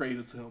Liger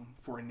cradles him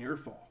for a near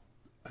fall.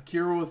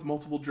 Akira, with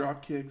multiple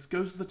drop kicks,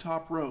 goes to the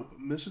top rope,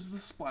 misses the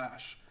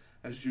splash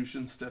as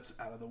Jushin steps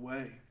out of the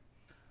way.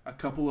 A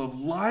couple of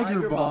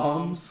Liger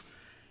bombs.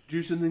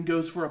 Jushin then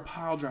goes for a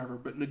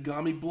piledriver, but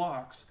Nagami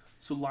blocks,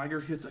 so Liger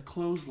hits a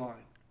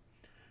clothesline.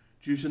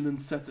 Jushin then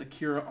sets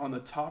Akira on the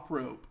top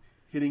rope,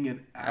 hitting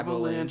an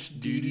avalanche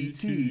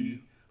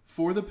DDT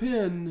for the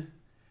pin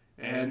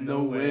and the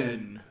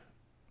win.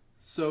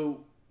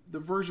 So the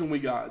version we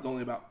got is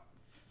only about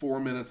 4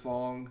 minutes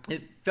long.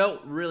 It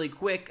felt really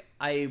quick.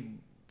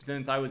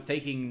 Since I was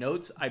taking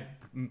notes, I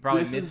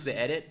probably missed the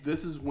edit.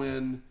 This is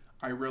when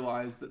I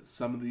realized that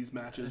some of these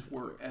matches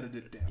were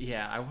edited down.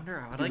 Yeah, I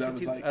wonder.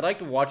 I'd like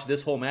to watch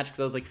this whole match because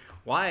I was like,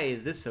 why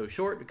is this so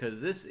short? Because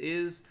this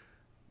is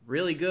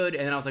really good.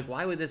 And then I was like,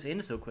 why would this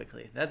end so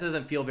quickly? That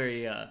doesn't feel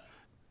very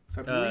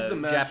So I believe the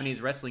match,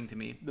 Japanese wrestling to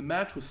me. The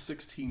match was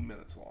 16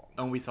 minutes long.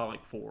 And we saw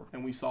like 4.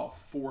 And we saw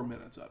 4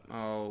 minutes of it.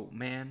 Oh,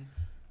 man.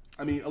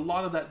 I mean, a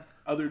lot of that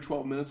other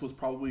 12 minutes was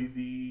probably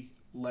the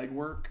leg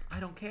work. I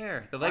don't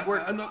care. The leg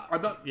work. I'm not.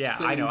 Yeah,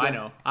 I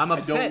know. I'm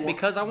upset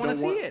because I want to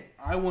see it.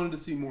 I wanted to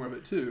see more of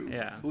it too.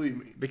 Yeah, believe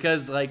me.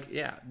 Because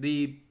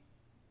the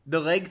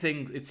leg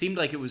thing. It seemed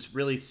like it was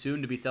really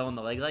soon to be selling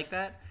the leg like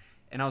that,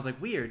 and I was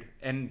like, weird.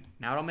 And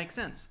now it all makes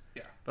sense.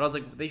 Yeah. But I was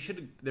like, there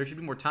should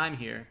be more time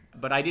here.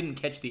 But I didn't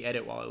catch the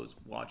edit while I was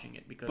watching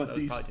it because I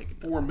was probably taking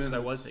notes. 4 minutes. I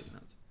was taking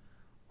notes.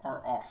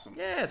 Are awesome.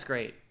 Yeah, it's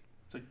great.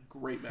 It's a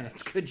great match.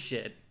 It's good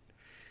shit.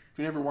 If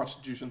you never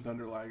watched Jushin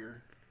Thunder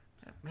Liger,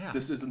 yeah.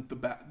 This isn't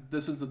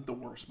the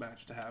worst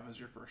match to have as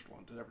your first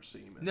one to ever see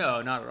him in.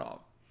 No, not at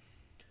all.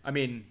 I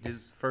mean,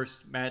 his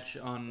first match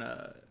on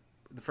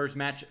the first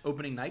match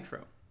opening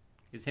Nitro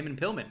is him and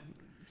Pillman.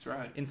 That's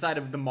right. Inside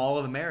of the Mall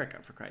of America,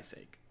 for Christ's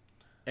sake,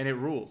 and it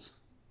rules.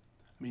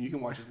 I mean, you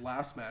can watch his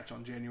last match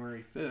on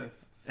January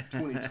 5th,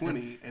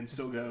 2020, and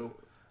still go.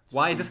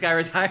 Why is this guy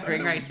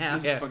retiring right now?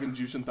 This is fucking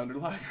Jushin Thunder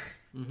Liger.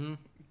 Mm-hmm.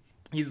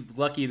 He's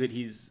lucky that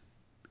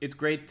It's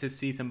great to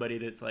see somebody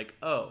that's like,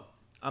 oh,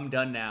 I'm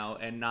done now,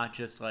 and not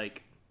just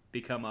like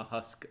become a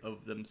husk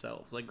of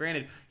themselves. Like,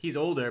 granted, he's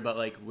older, but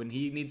like when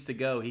he needs to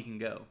go, he can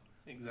go.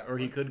 Exactly. Or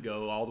he could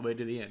go all the way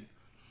to the end.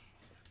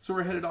 So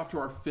we're headed off to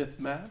our 5th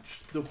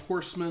match: the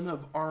Horsemen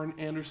of Arn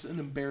Anderson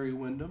and Barry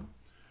Windham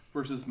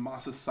versus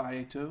Masa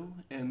Saito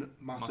and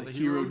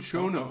Masahiro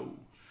Chono.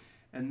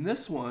 And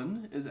this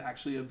one is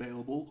actually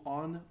available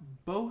on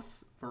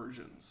both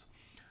versions.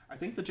 I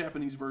think the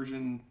Japanese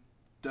version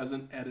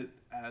doesn't edit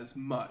as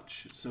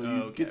much, so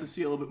you get to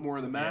see a little bit more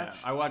of the match.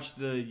 Yeah, I watched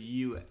the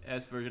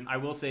U.S. version. I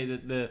will say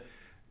that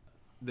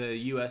the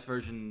U.S.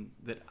 version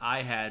that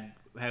I had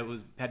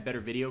better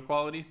video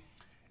quality.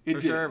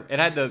 Sure. It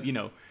had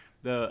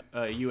the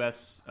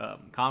U.S.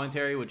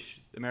 commentary,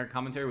 American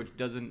commentary, which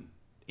doesn't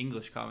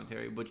English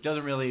commentary, which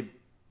doesn't really.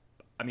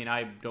 I mean,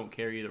 I don't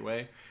care either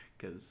way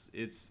because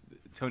it's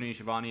Tony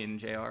Schiavone and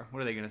JR.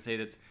 What are they going to say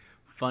that's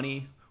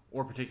funny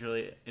or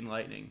particularly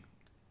enlightening?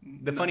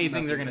 The funny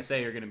things they're going to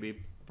say are going to be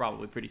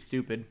probably pretty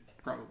stupid.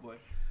 Probably.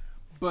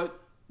 But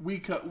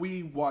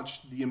we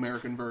watched the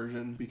American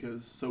version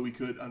so we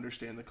could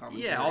understand the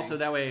commentary. Yeah, also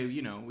that way,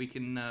 we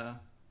can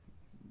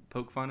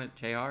poke fun at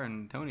JR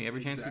and Tony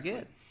every chance we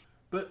get.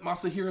 But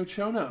Masahiro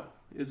Chono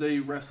is a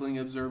Wrestling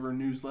Observer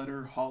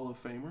newsletter Hall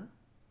of Famer.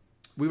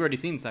 We've already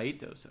seen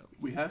Saito, so.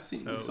 We have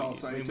seen. We saw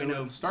Saito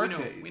at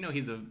Starrcade. We know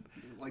he's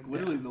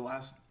literally the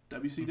last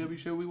WCW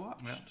show we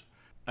watched. Yeah.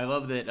 I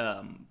love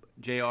that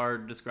JR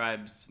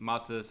describes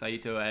Masa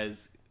Saito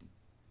as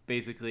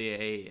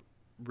basically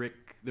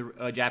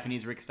a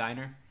Japanese Rick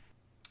Steiner,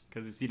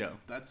 because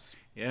That's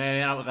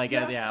I was like,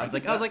 Yeah, I was I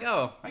like, get that.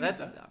 oh, I get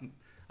that's that.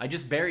 I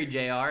just buried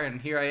JR,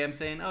 and here I am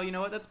saying, oh, you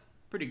know what, that's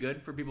pretty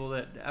good for people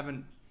that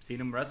haven't seen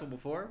him wrestle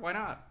before. Why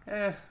not?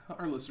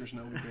 our listeners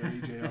know we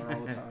bury JR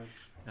all the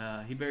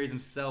time. He buries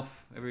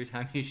himself every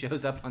time he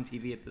shows up on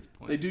TV at this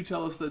point. They do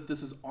tell us that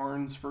this is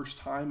Arn's first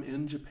time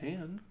in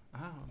Japan.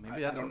 Oh,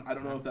 maybe that's I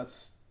don't know if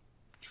that's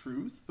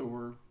truth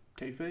or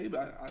kayfabe.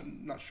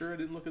 I'm not sure. I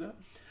didn't look it up.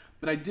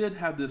 But I did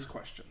have this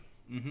question.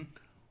 Mm-hmm.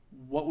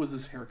 What was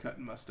this haircut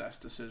and mustache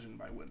decision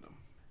by Wyndham?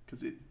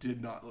 Because it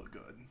did not look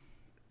good.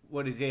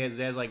 What is he has?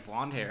 He has like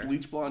blonde hair,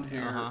 Bleach blonde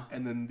hair, Uh-huh.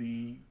 and then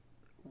the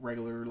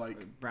regular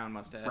brown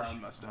mustache.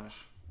 brown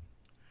mustache.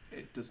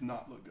 It does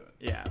not look good.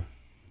 Yeah.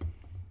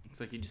 Looks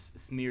like he just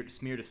smeared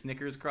a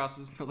Snickers across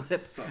his lip.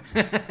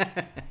 Something.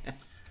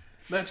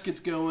 Match gets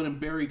going, and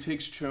Barry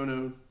takes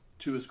Chono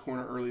to his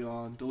corner early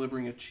on,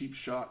 delivering a cheap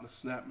shot and a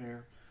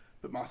snapmare.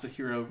 But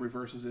Masahiro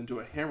reverses into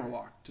a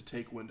hammerlock to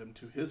take Wyndham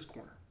to his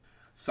corner.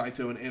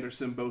 Saito and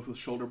Anderson both with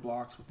shoulder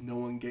blocks, with no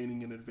one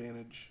gaining an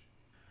advantage.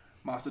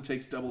 Masa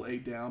takes Double A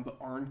down, but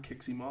Arn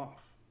kicks him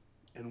off.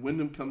 And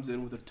Wyndham comes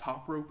in with a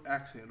top rope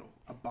axe handle,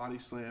 a body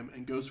slam,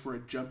 and goes for a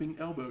jumping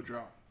elbow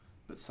drop,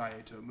 but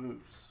Saito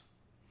moves.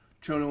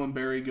 Chono and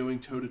Barry going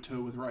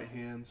toe-to-toe with right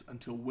hands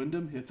until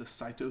Wyndham hits a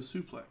Saito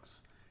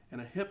suplex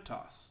and a hip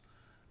toss,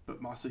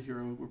 but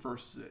Masahiro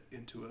reverses it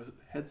into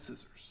a head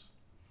scissors.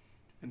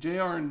 And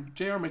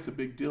JR makes a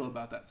big deal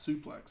about that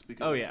suplex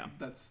because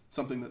that's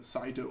something that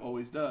Saito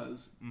always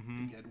does. Mm-hmm.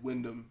 And you had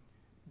Wyndham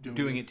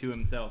doing it to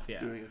himself,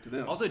 yeah. Doing it to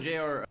them. Also,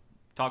 JR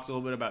talks a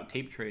little bit about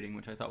tape trading,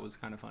 which I thought was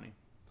kind of funny.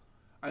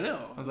 I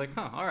know. I was like,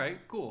 all right,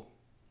 cool.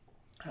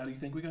 How do you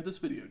think we got this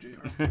video,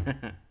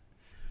 JR?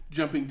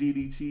 Jumping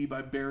DDT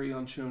by Barry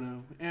on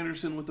Chono.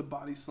 Anderson with the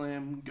body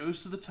slam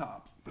goes to the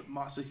top, but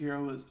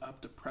Masahiro is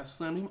up to press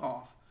slam him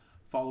off,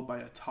 followed by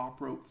a top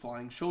rope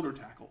flying shoulder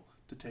tackle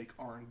to take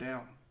Arn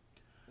down.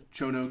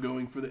 Chono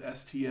going for the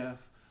STF,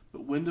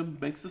 but Wyndham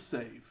makes the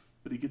save,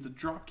 but he gets a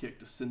drop kick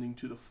to send him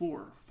to the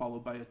floor,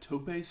 followed by a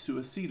tope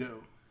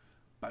suicido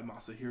by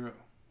Masahiro.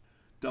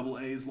 Double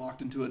A is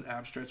locked into an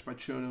ab stretch by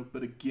Chono,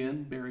 but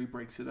again Barry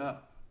breaks it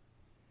up.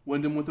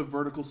 Wyndham with a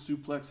vertical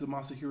suplex of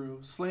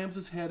Masahiro slams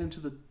his head into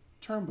the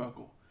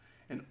turnbuckle,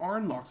 and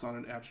Arn locks on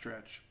an ab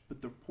stretch,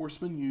 but the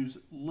horsemen use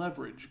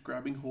leverage,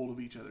 grabbing hold of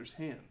each other's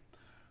hand,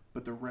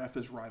 but the ref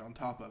is right on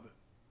top of it.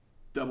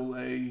 Double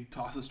A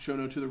tosses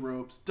Chono to the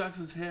ropes, ducks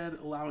his head,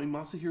 allowing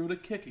Masahiro to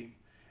kick him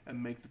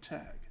and make the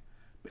tag.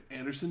 But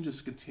Anderson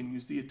just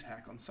continues the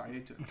attack on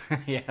Saito.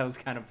 Yeah, it was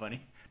kind of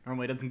funny.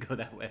 Normally it doesn't go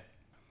that way.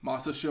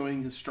 Masa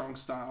showing his strong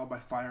style by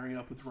firing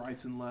up with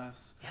rights and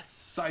lefts. Yes.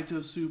 Saito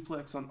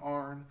suplex on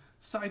Arn.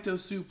 Saito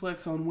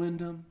suplex on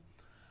Wyndham.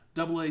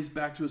 Double A's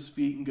back to his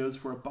feet and goes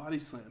for a body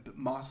slam, but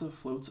Masa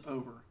floats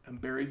over, and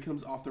Barry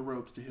comes off the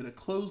ropes to hit a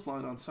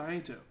clothesline on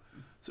Saito.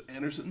 So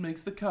Anderson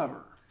makes the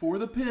cover for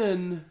the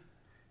pin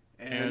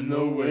and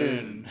the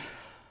win.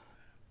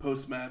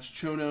 Post-match,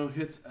 Chono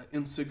hits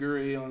an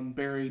Enziguri on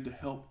Barry to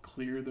help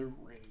clear the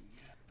ring.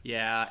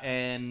 Yeah,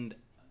 and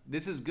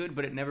this is good,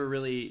 but it never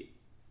really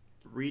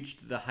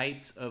reached the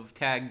heights of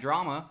tag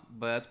drama,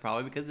 but that's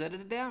probably because it's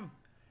edited down.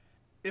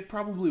 It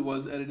probably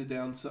was edited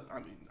down.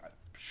 I'm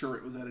sure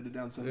it was edited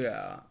down some.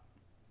 Yeah.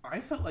 I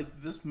felt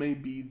like this may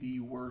be the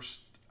worst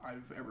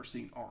I've ever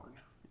seen Arn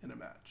in a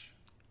match.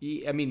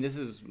 I mean, this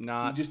is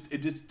not... It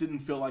just didn't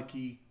feel like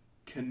he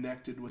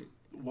connected with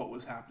what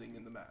was happening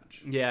in the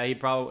match. Yeah, he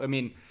probably... I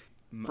mean...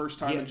 First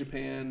time in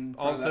Japan,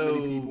 also,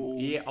 that many people.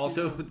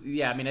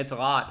 Yeah, I mean, it's a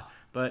lot,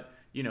 but,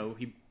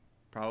 he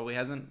probably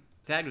hasn't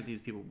tagged with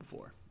these people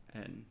before.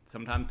 And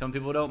sometimes some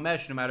people don't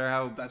mesh no matter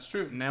how... That's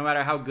true. No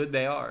matter how good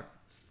they are.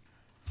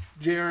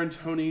 JR and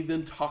Tony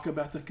then talk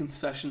about the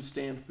concession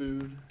stand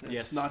food.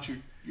 It's not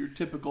your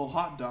typical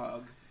hot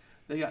dog.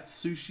 They got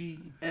sushi,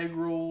 egg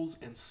rolls,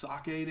 and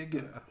sake to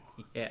go.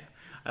 Yeah.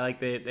 I like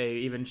they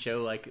even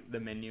show, the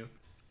menu.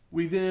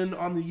 We then,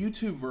 on the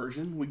YouTube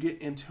version, we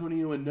get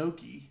Antonio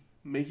Inoki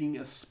making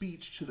a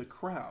speech to the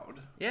crowd.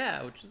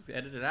 Yeah, which is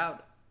edited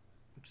out,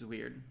 which is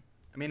weird.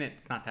 I mean,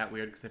 it's not that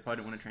weird because they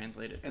probably don't want to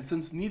translate it. And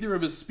since neither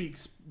of us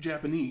speaks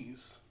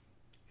Japanese,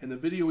 and the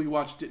video we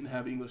watched didn't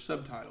have English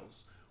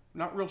subtitles, we're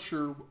not real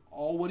sure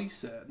all what he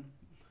said.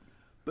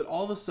 But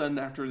all of a sudden,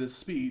 after this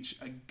speech,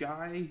 a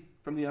guy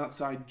from the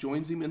outside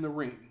joins him in the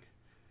ring.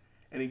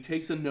 And he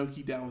takes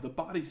Inoki down with a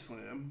body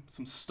slam,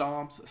 some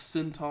stomps, a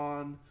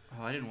senton.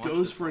 Oh, I didn't watch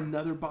Goes this for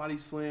another body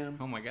slam.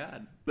 Oh my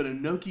god. But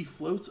Inoki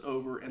floats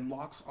over and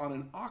locks on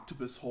an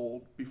octopus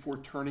hold before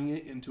turning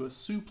it into a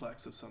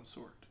suplex of some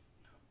sort.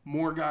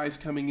 More guys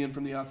coming in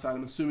from the outside.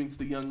 I'm assuming it's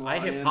the Young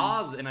Lions. I hit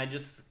pause and I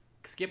just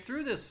skipped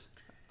through this.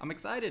 I'm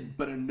excited.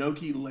 But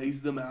Inoki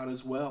lays them out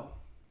as well.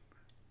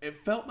 It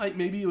felt like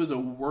maybe it was a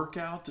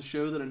workout to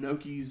show that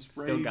Inoki's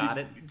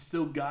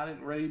Still got it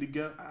and ready to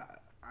go.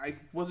 I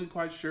wasn't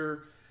quite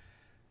sure,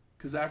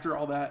 because after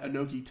all that,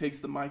 Inoki takes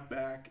the mic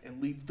back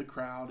and leads the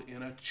crowd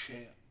in a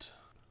chant.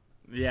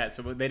 Yeah,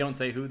 so they don't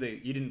say who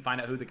you didn't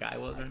find out who the guy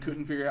was? Or I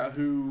couldn't figure out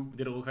who.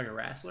 Did it look like a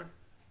wrestler?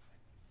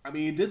 I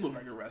mean, it did look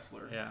like a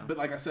wrestler. Yeah. But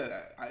like I said,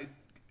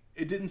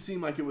 it didn't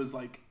seem like it was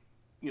like,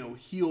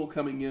 heel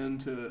coming in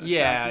to attack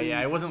Yeah, him.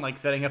 yeah. It wasn't like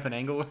setting up an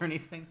angle or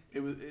anything.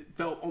 It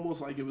felt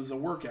almost like it was a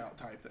workout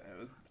type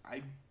thing.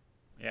 I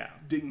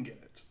didn't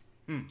get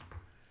it.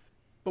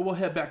 But we'll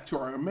head back to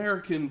our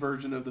American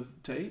version of the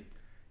tape.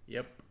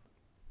 Yep.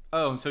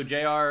 Oh, so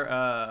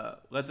JR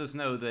lets us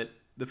know that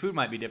the food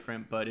might be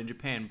different, but in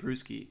Japan,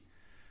 brewski,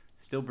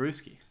 still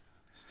brewski.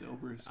 Still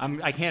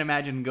brewski. I can't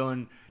imagine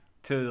going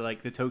to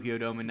like the Tokyo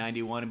Dome in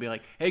 '91 and be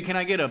like, "Hey, can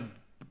I get a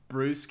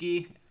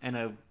brewski and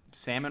a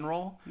salmon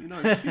roll?" You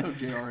know,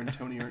 JR and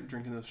Tony aren't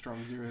drinking those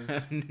strong zeros.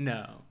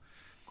 No,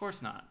 of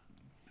course not.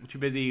 I'm too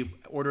busy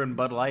ordering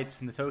Bud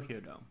Lights in the Tokyo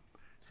Dome.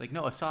 It's like,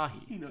 no,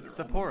 Asahi, You know they're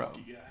Sapporo. all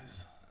Milwaukee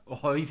guys.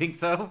 Oh, you think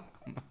so?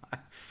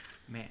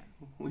 Man,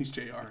 At least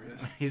JR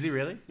is. is he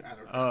really? I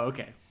don't know. Oh,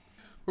 okay.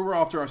 But we're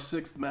off to our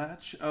 6th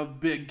match of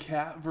Big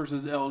Cat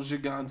versus El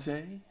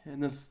Gigante,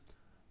 and this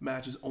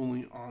match is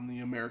only on the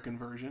American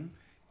version.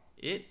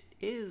 It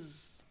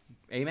is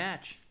a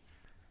match.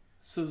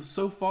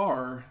 So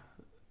far,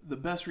 the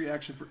best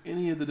reaction for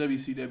any of the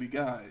WCW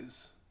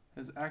guys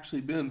has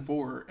actually been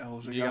for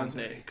El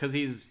Gigante. Because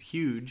he's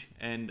huge,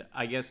 and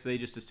I guess they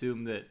just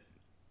assume that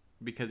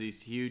because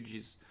he's huge,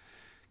 he's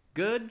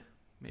good.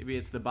 Maybe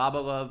it's the Baba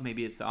love,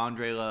 maybe it's the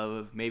Andre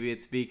love, maybe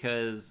it's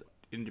because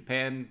in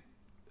Japan,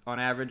 on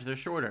average, they're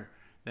shorter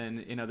than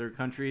in other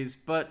countries,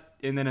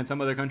 and then in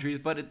some other countries,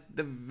 but at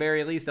the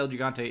very least, El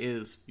Gigante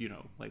is,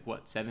 like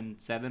what,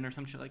 7'7" or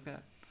some shit like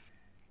that.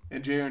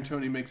 And JR and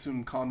Tony make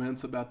some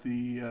comments about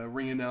the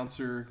ring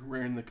announcer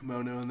wearing the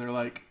kimono, and they're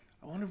like,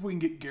 I wonder if we can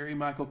get Gary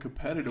Michael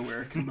Capetta to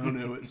wear a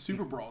kimono at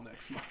Super Brawl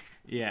next month.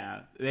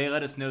 Yeah, they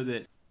let us know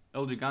that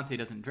El Gigante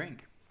doesn't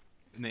drink.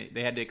 And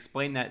they had to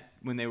explain that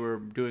when they were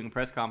doing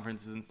press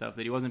conferences and stuff,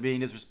 that he wasn't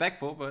being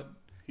disrespectful, but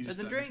He just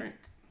doesn't doesn't drink.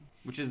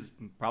 Which is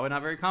probably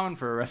not very common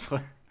for a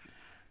wrestler.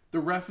 The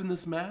ref in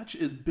this match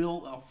is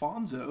Bill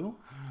Alfonso,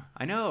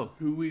 I know.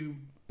 who we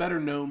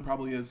better known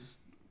probably as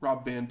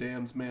Rob Van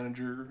Dam's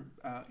manager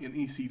in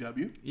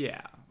ECW.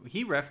 Yeah,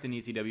 he reffed in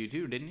ECW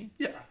too, didn't he?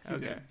 Yeah, he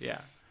Okay, did.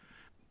 yeah.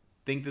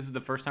 Think this is the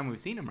first time we've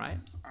seen him, right?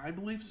 I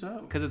believe so.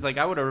 Because it's like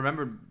I would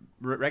have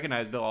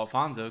recognized Bill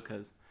Alfonso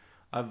because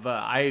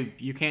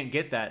you can't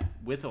get that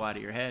whistle out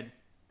of your head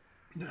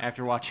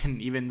after watching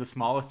even the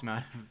smallest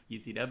amount of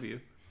ECW.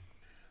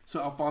 So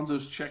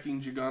Alfonso's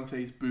checking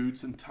Gigante's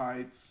boots and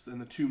tights,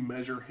 and the two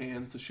measure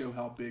hands to show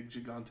how big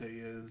Gigante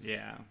is.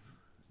 Yeah.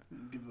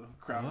 Give the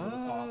crowd a little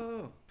pop.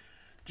 Oh.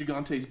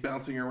 Gigante's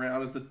bouncing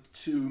around as the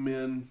two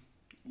men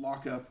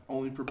lock up,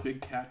 only for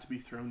Big Cat to be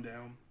thrown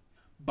down.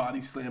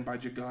 Body slammed by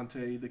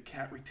Gigante, the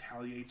Cat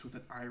retaliates with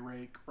an eye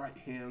rake, right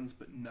hands,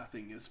 but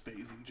nothing is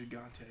phasing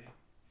Gigante.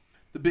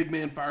 The big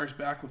man fires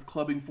back with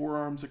clubbing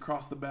forearms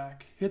across the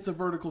back, hits a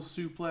vertical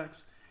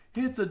suplex,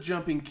 hits a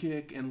jumping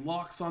kick, and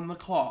locks on the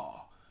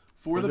claw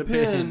for the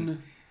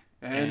pin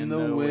and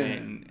the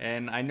win.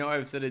 And I know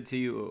I've said it to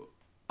you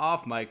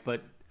off mic,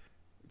 but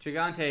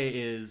Gigante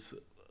is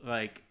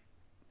like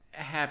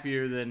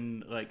happier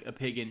than like a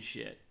pig in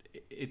shit.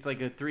 It's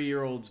like a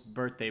 3-year-old's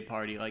birthday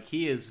party. Like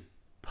he is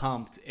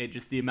pumped at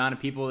just the amount of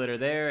people that are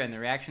there and the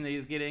reaction that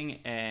he's getting,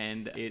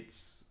 and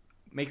it's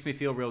makes me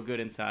feel real good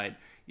inside,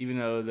 even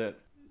though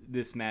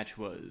this match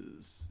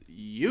was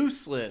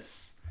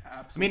useless.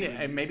 Absolutely.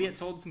 I mean, maybe it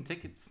sold some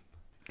tickets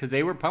because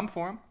they were pumped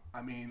for him.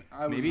 I mean,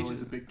 I was Maybe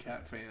always a Big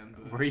Cat fan.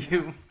 But Were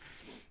you?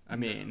 I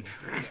mean,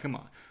 come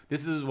on.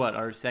 This is what,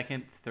 our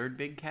third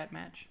Big Cat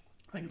match?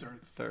 I think it's our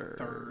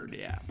Third,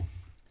 yeah.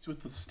 He's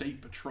with the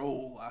State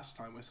Patrol last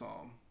time we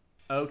saw him.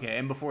 Okay,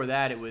 and before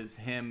that, it was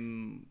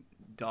him,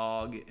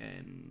 Dog,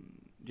 and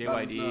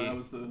JYD.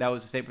 No, that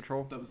was the State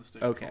Patrol? That was the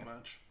State Patrol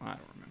match. I don't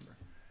remember.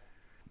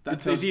 That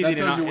tells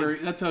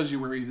you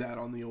where he's at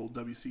on the old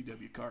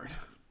WCW card.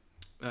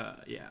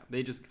 Yeah,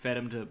 they just fed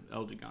him to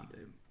El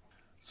Gigante.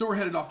 So we're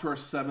headed off to our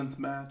 7th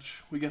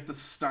match. We get the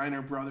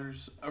Steiner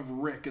brothers of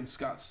Rick and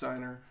Scott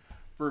Steiner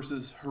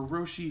versus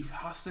Hiroshi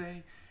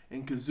Hase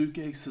and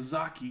Kazuki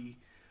Sasaki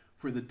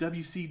for the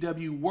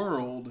WCW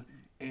World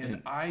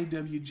and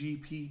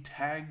IWGP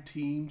Tag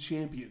Team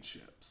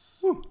Championships.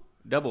 Whew.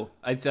 Double.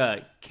 It's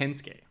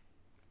Kensuke.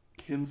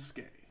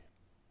 Kensuke.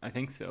 I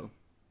think so.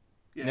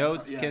 Yeah, no,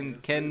 it's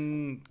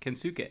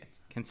Kensuke.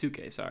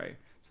 Kensuke, sorry.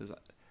 Says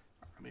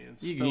I mean,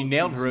 it's you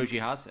nailed Hiroshi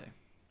Hase.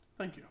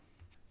 Thank you.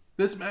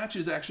 This match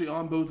is actually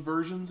on both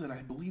versions, and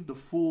I believe the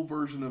full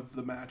version of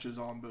the match is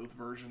on both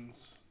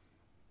versions.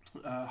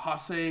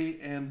 Hase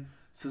and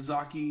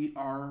Sasaki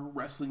are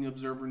Wrestling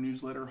Observer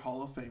Newsletter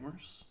Hall of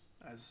Famers,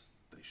 as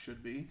they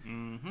should be.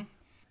 Mm-hmm.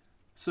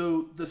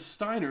 So the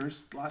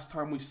Steiners, last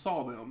time we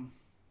saw them,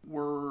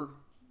 were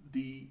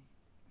the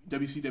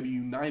WCW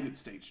United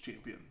States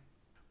champion.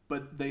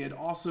 But they had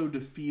also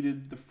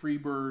defeated the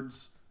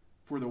Freebirds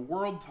for the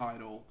world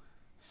title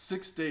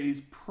 6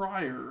 days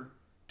prior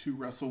to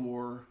Wrestle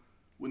War,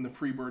 when the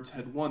Freebirds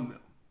had won them.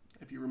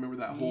 If you remember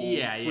that whole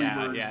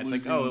Freebirds It's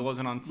losing, like, it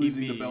wasn't on TV.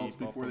 losing the belts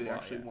before they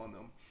actually won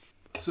them.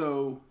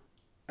 So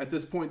At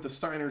this point, the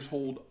Steiners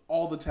hold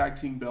all the tag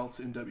team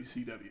belts in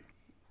WCW.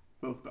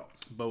 Both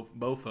belts. Both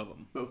of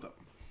them. Both of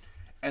them.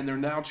 And they're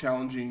now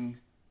challenging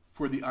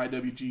for the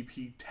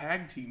IWGP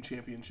Tag Team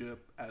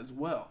Championship as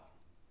well.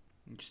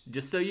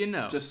 Just so you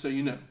know. Just so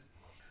you know.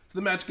 So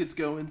the match gets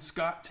going.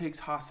 Scott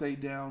takes Hase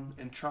down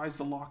and tries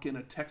to lock in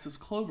a Texas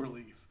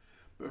Cloverleaf,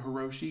 but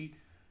Hiroshi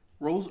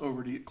rolls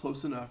over to get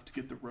close enough to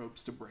get the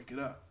ropes to break it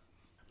up.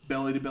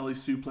 Belly-to-belly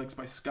suplex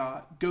by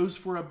Scott, goes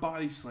for a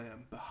body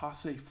slam, but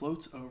Hase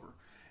floats over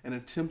and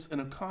attempts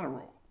an O'Connor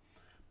roll.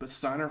 But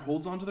Steiner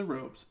holds onto the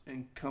ropes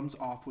and comes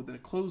off with a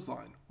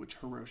clothesline, which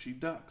Hiroshi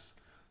ducks.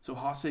 So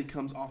Hase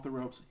comes off the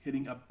ropes,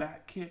 hitting a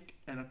back kick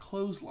and a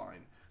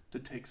clothesline to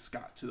take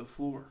Scott to the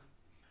floor.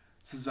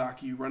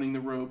 Sasaki running the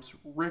ropes,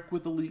 Rick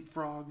with the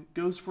leapfrog,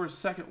 goes for a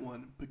second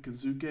one, but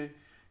Kazuke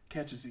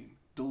catches him,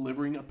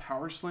 delivering a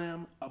power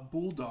slam, a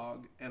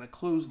bulldog, and a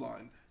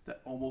clothesline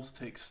that almost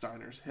takes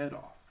Steiner's head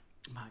off.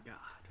 My God.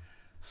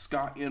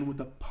 Scott in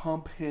with a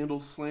pump handle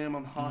slam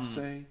on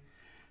Hase,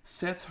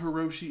 sets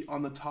Hiroshi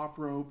on the top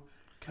rope,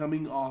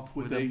 coming off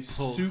with a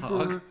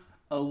super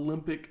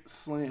Olympic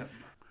slam.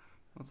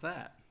 What's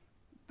that?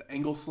 The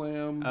angle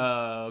slam.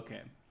 Oh,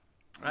 okay.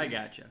 I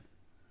gotcha.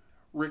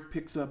 Rick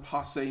picks up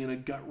Hase in a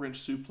gut wrench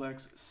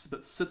suplex,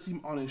 but sits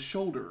him on his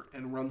shoulder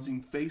and runs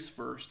him face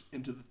first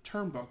into the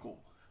turnbuckle,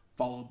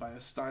 followed by a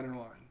Steiner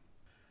line.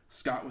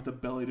 Scott with a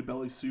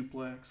belly-to-belly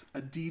suplex,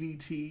 a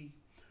DDT.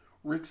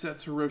 Rick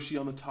sets Hiroshi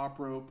on the top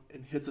rope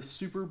and hits a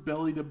super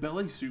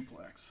belly-to-belly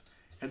suplex,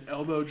 an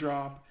elbow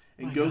drop,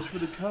 and goes for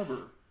the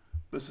cover,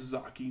 but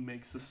Sasaki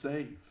makes the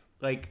save.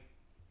 Like,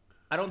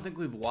 I don't think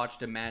we've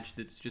watched a match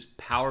that's just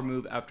power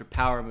move after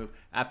power move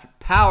after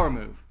power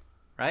move,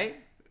 right?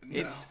 No.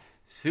 It's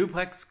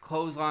suplex,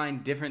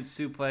 clothesline, different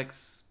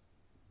suplex,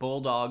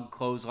 bulldog,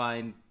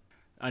 clothesline,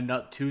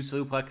 two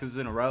suplexes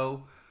in a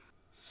row.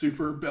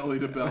 Super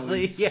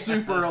belly-to-belly, Yeah.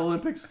 super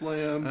Olympic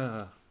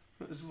slam.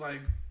 It's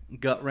like...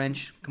 Gut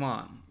wrench. Come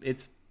on.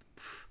 It's...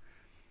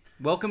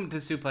 Welcome to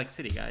Suplex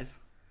City, guys.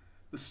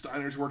 The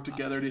Steiners work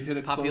together to hit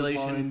a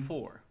Population clothesline.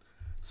 4.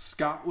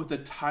 Scott with a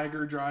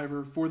tiger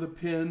driver for the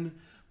pin,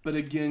 but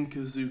again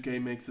Kazuke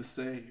makes a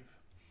save.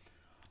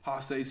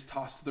 Hase's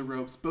tossed to the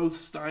ropes. Both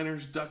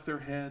Steiners duck their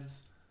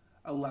heads,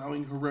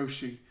 allowing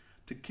Hiroshi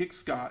to kick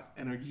Scott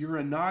and a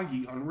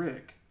Uranagi on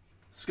Rick.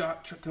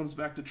 Scott comes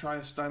back to try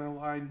a Steiner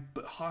line,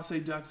 but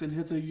Hase ducks and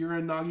hits a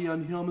Uranagi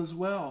on him as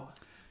well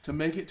to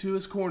make it to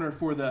his corner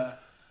for the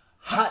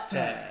hot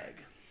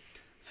tag.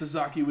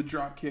 Sasaki with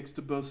drop kicks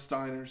to both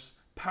Steiners.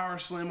 Power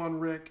slam on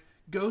Rick,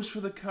 goes for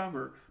the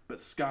cover,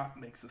 but Scott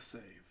makes a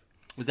save.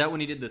 Was that when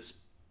he did the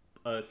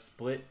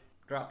split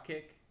drop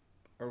kick?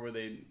 Or were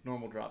they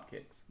normal drop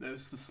kicks? That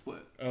was the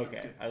split.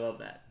 Okay, I love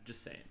that.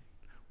 Just saying.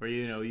 Where,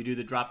 you do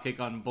the drop kick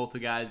on both the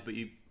guys, but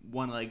you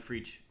one leg for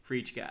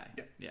each guy.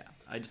 Yeah.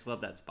 I just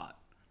love that spot.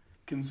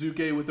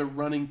 Kenzuke with a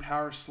running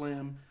power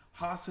slam.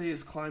 Hase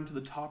has climbed to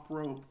the top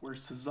rope where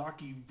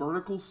Sasaki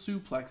vertical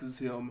suplexes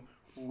him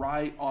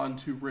right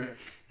onto Rick.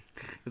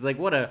 It's like,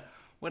 what a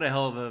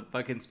hell of a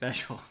fucking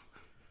special.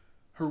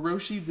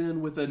 Hiroshi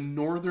then with a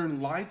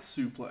Northern Lights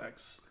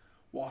suplex,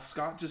 while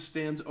Scott just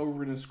stands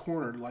over in his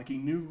corner like he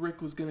knew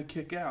Rick was going to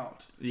kick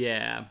out.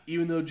 Yeah.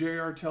 Even though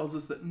JR tells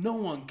us that no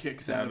one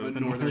kicks out of a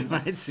Northern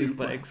Lights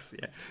suplex.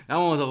 Yeah. That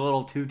one was a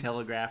little too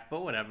telegraphed,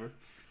 but whatever.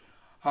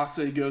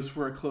 Hase goes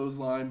for a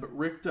clothesline, but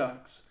Rick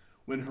ducks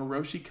when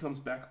Hiroshi comes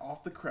back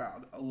off the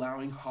crowd,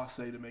 allowing Hase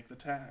to make the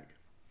tag.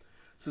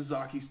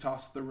 Sasaki's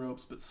tossed to the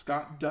ropes, but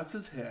Scott ducks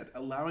his head,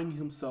 allowing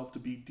himself to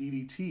be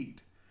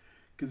DDT'd.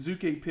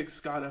 Kazuke picks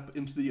Scott up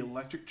into the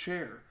electric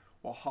chair,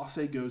 while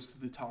Hase goes to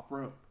the top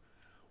rope.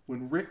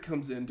 When Rick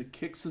comes in to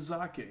kick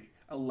Sasaki,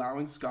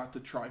 allowing Scott to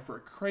try for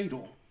a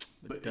cradle,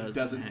 but he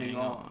doesn't hang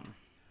on.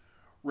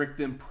 Rick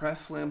then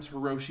press slams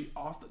Hiroshi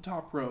off the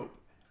top rope.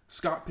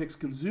 Scott picks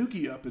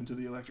Kenzuke up into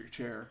the electric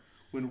chair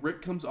when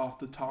Rick comes off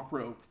the top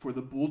rope for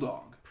the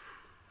bulldog.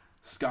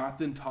 Scott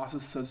then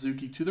tosses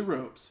Suzuki to the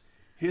ropes,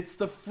 hits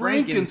the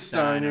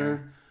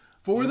Frankensteiner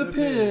for the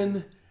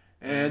pin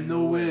and the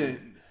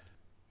win.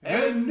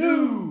 And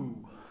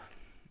new!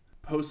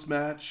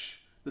 Post-match,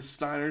 the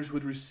Steiners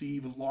would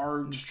receive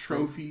large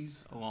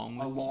trophies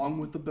along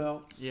with the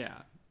belts. Yeah.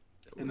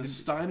 And the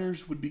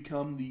Steiners would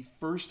become the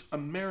first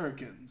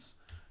Americans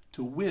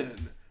to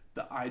win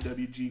the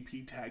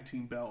IWGP Tag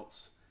Team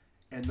belts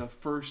and the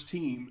first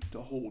team to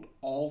hold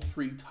all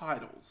 3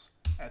 titles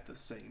at the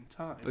same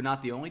time. But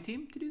not the only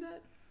team to do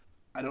that?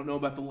 I don't know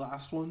about the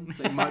last one.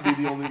 They might be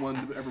the only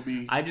one to ever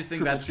be. I just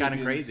think that's kind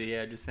of crazy.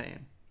 Yeah, just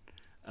saying.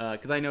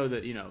 Because I know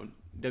that,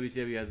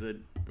 WCW has a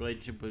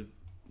relationship with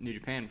New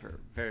Japan for a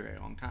very, very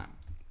long time.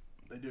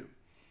 They do.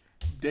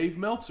 Dave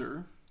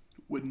Meltzer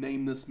would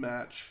name this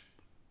match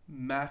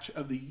Match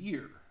of the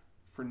Year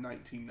for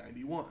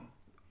 1991.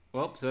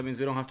 Well, so that means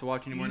we don't have to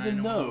watch any more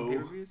Even 911 though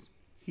pay-per-views?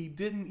 he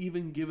didn't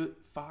even give it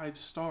 5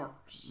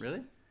 stars. Really?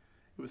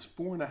 It was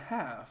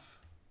 4.5,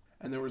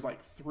 and there was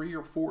like 3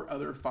 or 4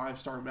 other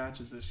 5-star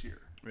matches this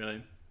year.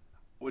 Really?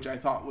 Which I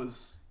thought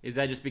was... Is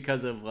that just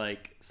because of,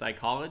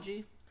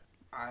 psychology?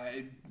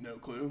 No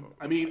clue.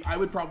 I mean, I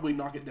would probably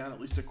knock it down at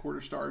least a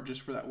quarter star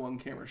just for that one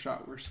camera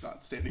shot where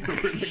Scott's standing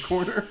over in the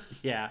corner.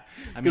 Yeah.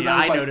 I mean,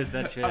 I noticed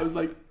that shit. I was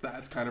like,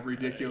 that's kind of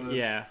ridiculous.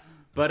 Yeah.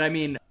 But I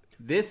mean,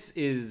 this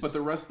is... But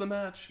the rest of the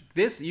match?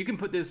 You can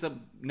put this up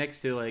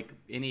next to like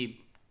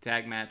any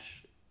tag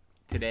match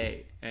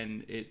today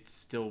and it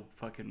still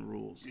fucking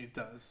rules. It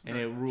does. And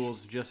it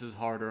rules just as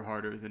hard or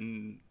harder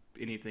than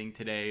anything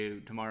today,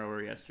 tomorrow,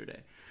 or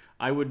yesterday.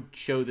 I would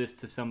show this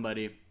to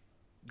somebody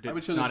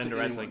that's not into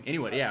wrestling.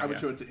 Anyone, yeah. I would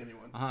show it to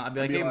anyone. I'd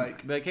be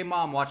like, hey,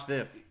 Mom, watch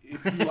this.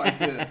 If you like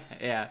this.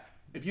 Yeah.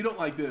 If you don't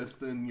like this,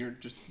 then you're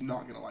just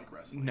not going to like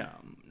wrestling. No.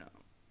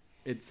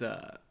 It's,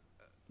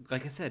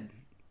 like I said,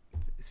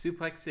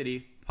 Suplex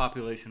City,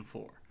 population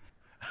 4.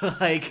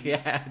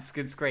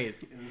 It's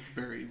crazy. It is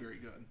very, very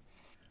good.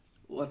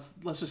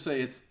 Let's just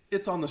say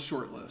it's on the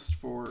short list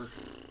for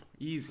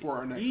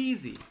our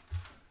next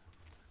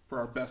for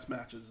our best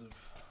matches of.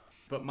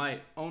 But my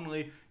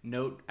only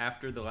note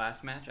after the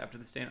last match, after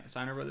the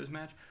Steiner Brothers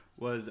match,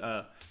 was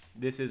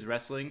this is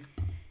wrestling.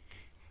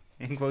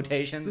 In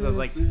quotations, I was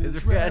like, "This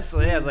is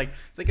wrestling." Yeah, I was like,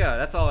 "It's like, oh,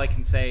 that's all I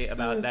can say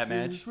about that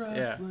match."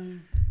 Yeah,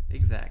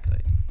 exactly.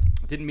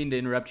 Didn't mean to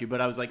interrupt you, but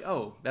I was like,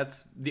 "Oh,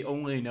 that's the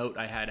only note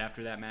I had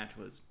after that match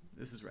was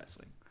this is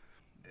wrestling."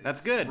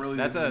 That's good. Really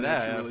that's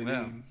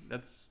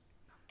that's.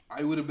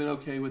 I would have been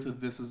okay with a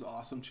 "This is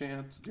awesome"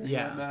 chant during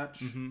that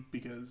match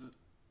because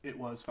it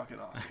was fucking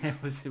awesome.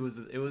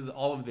 It was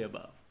all of the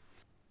above.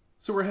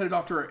 So we're headed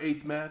off to our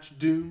 8th match,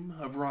 Doom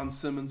of Ron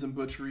Simmons and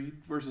Butch Reed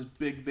versus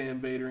Big Van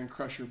Vader and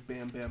Crusher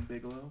Bam Bam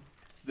Bigelow.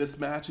 This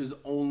match is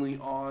only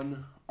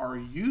on our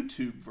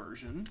YouTube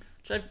version.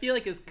 Which I feel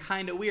like is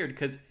kind of weird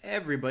because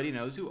everybody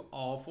knows who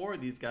all 4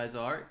 of these guys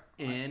are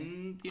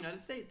in the United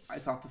States. I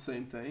thought the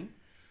same thing.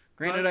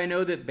 Granted, I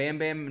know that Bam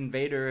Bam and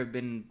Vader have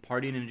been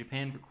partying in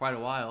Japan for quite a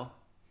while,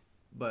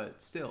 but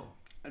still.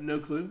 No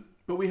clue.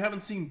 But we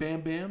haven't seen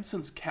Bam Bam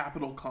since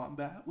Capital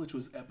Combat, which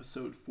was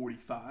episode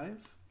 45.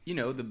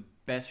 The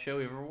best show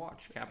we ever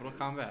watched, Capital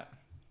Combat.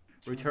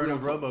 Return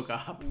of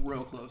RoboCop.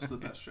 Real close to the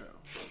best show.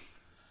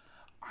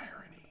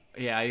 Irony.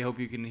 Yeah, I hope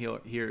you can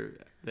hear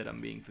that I'm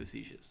being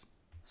facetious.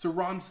 So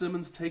Ron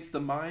Simmons takes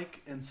the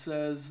mic and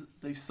says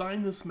they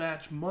signed this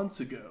match months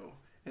ago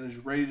and is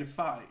ready to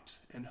fight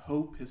and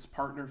hope his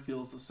partner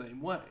feels the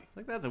same way. It's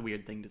like, that's a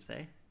weird thing to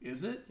say.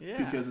 Is it? Yeah.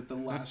 Because at the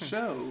last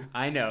show,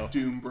 I know.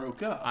 Doom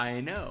broke up.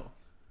 I know.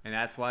 And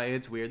that's why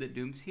it's weird that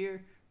Doom's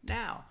here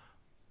now.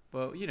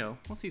 But,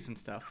 we'll see some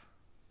stuff.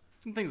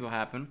 Some things will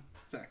happen.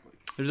 Exactly.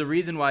 There's a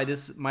reason why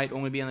this might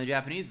only be on the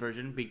Japanese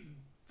version.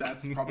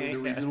 That's probably the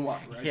reason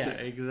why, right? Yeah, there.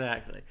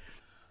 Exactly.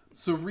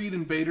 So Reed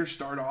and Vader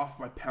start off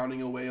by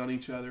pounding away on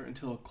each other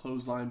until a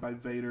clothesline by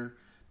Vader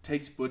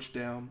takes Butch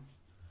down.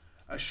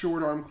 A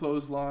short arm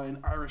clothesline,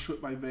 Irish whip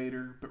by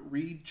Vader, but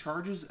Reed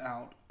charges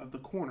out of the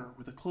corner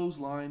with a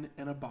clothesline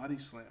and a body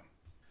slam.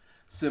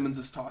 Simmons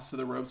is tossed to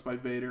the ropes by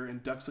Vader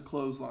and ducks a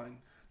clothesline,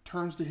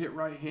 turns to hit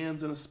right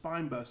hands and a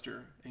spine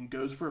buster, and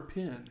goes for a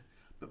pin,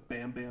 but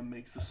Bam Bam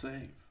makes the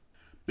save.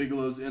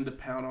 Bigelow's in to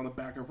pound on the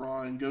back of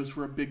Ron and goes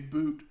for a big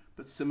boot,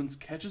 but Simmons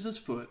catches his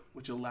foot,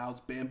 which allows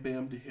Bam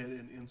Bam to hit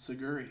an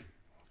enziguri.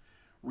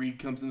 Reed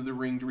comes into the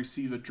ring to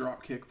receive a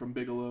drop kick from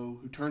Bigelow,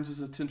 who turns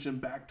his attention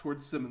back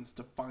towards Simmons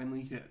to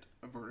finally hit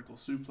a vertical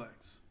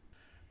suplex.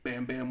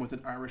 Bam Bam with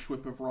an Irish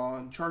whip of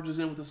Ron charges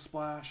in with a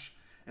splash,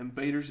 and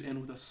Vader's in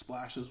with a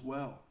splash as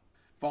well.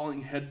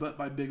 Falling headbutt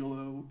by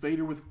Bigelow,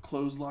 Vader with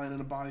clothesline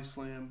and a body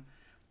slam,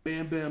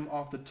 Bam Bam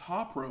off the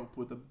top rope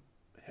with a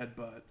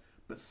headbutt,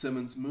 but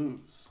Simmons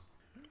moves.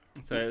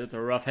 So it's a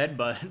rough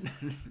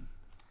headbutt.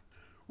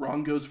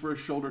 Ron goes for a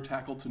shoulder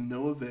tackle to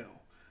no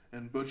avail,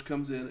 and Butch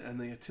comes in and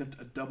they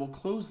attempt a double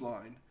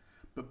clothesline,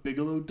 but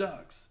Bigelow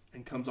ducks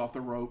and comes off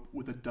the rope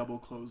with a double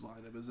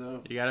clothesline of his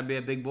own. You gotta be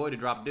a big boy to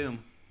drop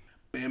Doom.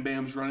 Bam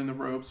Bam's running the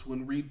ropes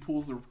when Reed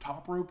pulls the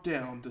top rope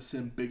down to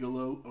send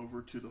Bigelow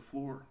over to the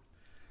floor.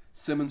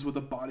 Simmons with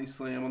a body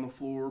slam on the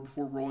floor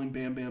before rolling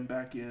Bam Bam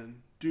back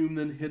in. Doom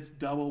then hits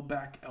double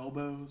back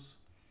elbows.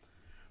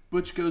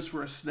 Butch goes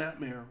for a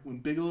snapmare when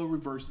Bigelow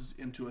reverses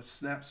into a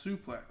snap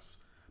suplex,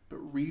 but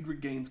Reed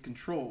regains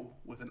control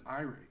with an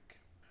eye rake.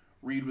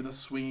 Reed with a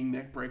swinging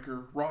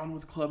neckbreaker, Ron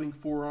with clubbing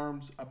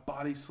forearms, a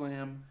body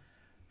slam,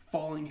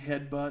 falling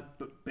headbutt,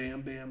 but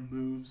Bam Bam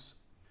moves.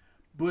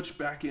 Butch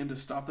back in to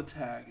stop the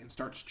tag and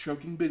starts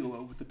choking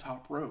Bigelow with the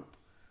top rope.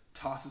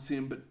 Tosses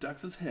him but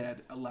ducks his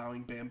head,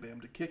 allowing Bam Bam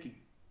to kick him.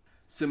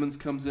 Simmons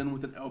comes in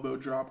with an elbow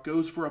drop,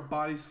 goes for a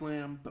body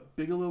slam, but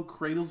Bigelow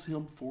cradles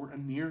him for a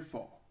near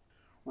fall.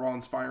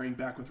 Ron's firing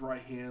back with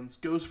right hands,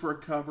 goes for a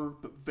cover,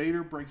 but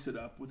Vader breaks it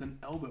up with an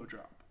elbow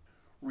drop.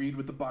 Reed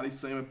with the body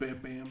slam of Bam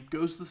Bam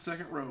goes to the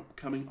second rope,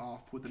 coming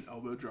off with an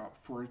elbow drop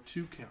for a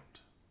 2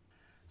 count.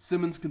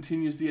 Simmons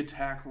continues the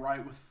attack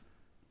right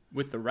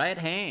with the right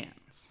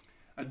hands.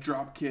 A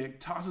drop kick,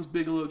 tosses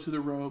Bigelow to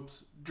the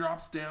ropes,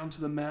 drops down to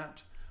the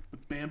mat,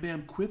 but Bam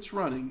Bam quits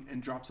running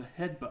and drops a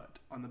headbutt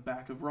on the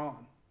back of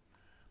Ron.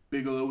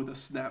 Bigelow with a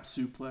snap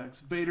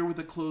suplex, Vader with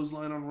a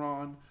clothesline on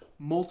Ron,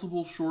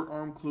 multiple short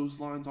arm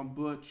clotheslines on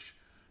Butch,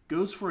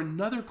 goes for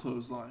another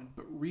clothesline,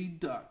 but Reed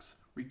ducks,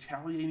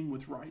 retaliating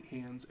with right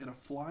hands and a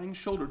flying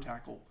shoulder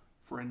tackle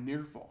for a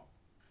near fall.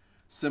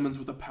 Simmons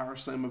with a power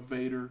slam of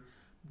Vader.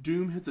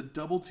 Doom hits a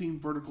double-team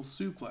vertical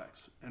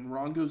suplex, and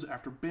Ron goes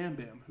after Bam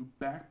Bam, who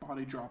back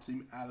body drops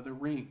him out of the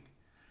ring.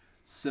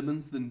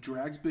 Simmons then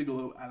drags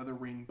Bigelow out of the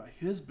ring by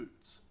his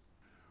boots.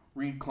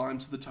 Reed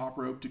climbs to the top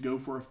rope to go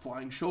for a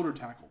flying shoulder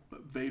tackle,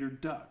 but Vader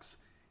ducks,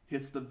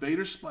 hits the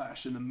Vader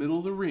splash in the middle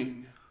of the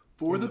ring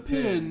for the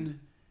pin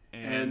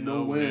and the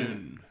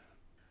win.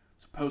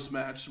 So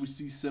post-match, we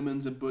see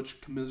Simmons and Butch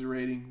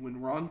commiserating.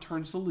 When Ron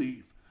turns to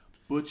leave,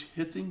 Butch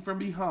hits him from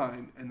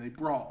behind, and they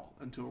brawl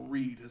until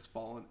Reed has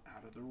fallen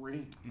out of the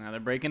ring. Now they're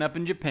breaking up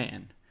in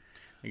Japan.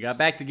 They got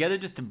back together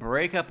just to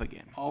break up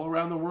again. All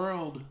around the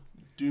world,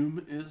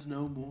 Doom is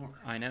no more.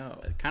 I know.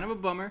 Kind of a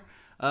bummer.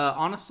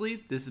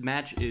 Honestly, this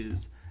match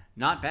is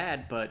not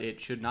bad, but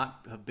it should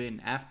not have been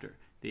after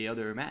the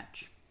other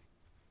match.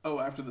 Oh,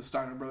 after the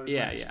Steiner Brothers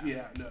Yeah, match? yeah.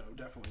 Yeah, no,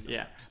 definitely not.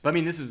 Yeah. But I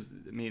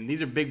mean,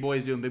 these are big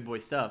boys doing big boy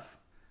stuff.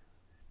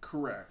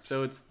 Correct.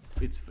 So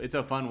it's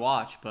a fun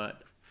watch,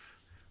 but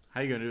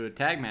how are you going to do a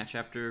tag match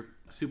after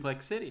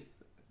Suplex City?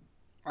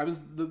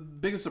 The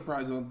biggest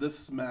surprise on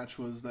this match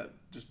was that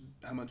just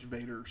how much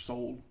Vader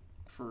sold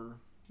for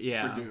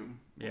Doom.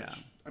 Yeah.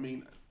 Which, I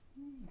mean,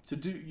 to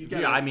do you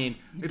got. Yeah, I mean,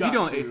 if you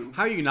don't,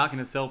 how are you not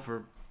going to sell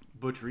for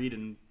Butch Reed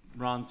and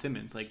Ron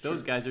Simmons? Like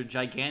those guys are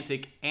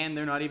gigantic, and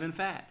they're not even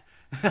fat.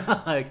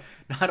 Like,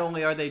 not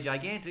only are they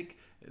gigantic,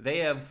 they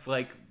have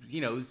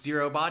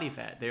zero body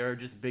fat. They are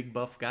just big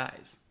buff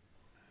guys.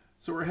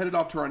 So we're headed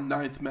off to our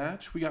 9th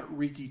match. We got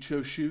Riki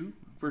Choshu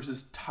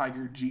versus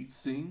Tiger Jeet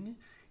Singh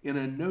in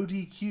a no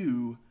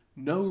DQ,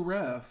 no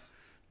ref,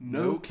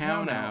 no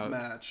count out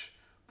match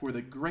for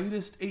the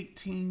Greatest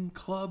 18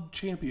 Club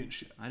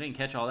Championship. I didn't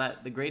catch all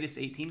that. The Greatest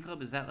 18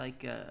 Club, is that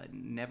like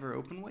never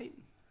open weight?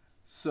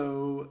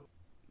 So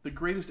the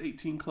Greatest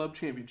 18 Club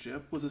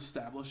Championship was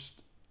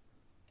established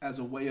as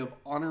a way of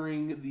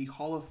honoring the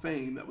Hall of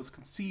Fame that was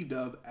conceived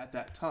of at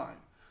that time.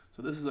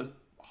 So this is a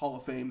Hall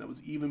of Fame that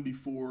was even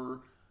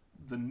before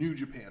the New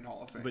Japan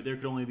Hall of Fame. But there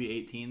could only be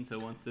 18, so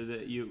once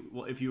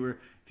if you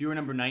were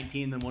number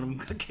 19, then one of them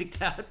got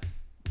kicked out.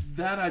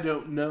 That I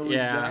don't know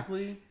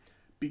exactly,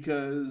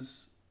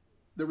 because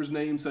there was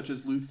names such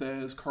as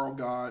Luthez, Karl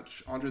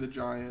Gotch, Andre the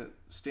Giant,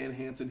 Stan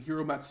Hansen,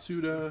 Hiro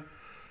Matsuda,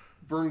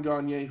 Vern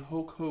Gagne,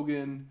 Hulk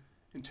Hogan,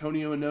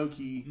 Antonio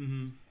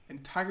Inoki,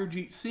 and Tiger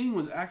Jeet Singh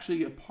was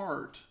actually a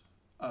part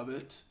of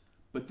it,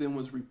 but then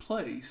was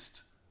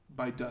replaced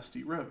by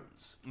Dusty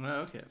Rhodes.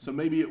 Oh, okay. So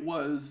maybe it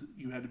was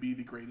you had to be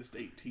the Greatest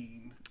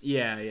 18.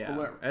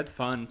 Yeah. That's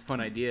fun. It's a fun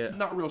idea.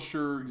 Not real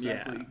sure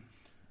exactly. Yeah.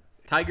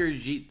 Tiger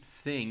Jeet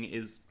Singh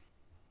is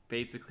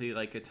basically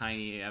like a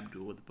tiny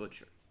Abdul the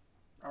Butcher.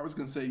 I was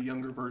going to say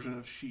younger version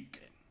of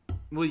Sheik.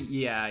 Well,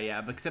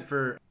 yeah, but except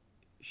for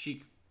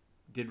Sheik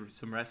did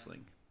some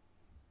wrestling.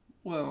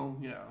 Well,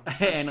 yeah.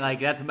 And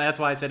that's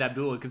why I said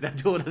Abdullah, because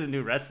Abdullah doesn't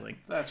do wrestling.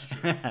 That's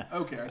true.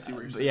 Okay, I see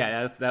what you're saying.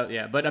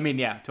 Yeah, but I mean,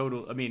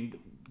 total. I mean,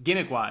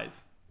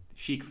 gimmick-wise,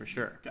 Sheik for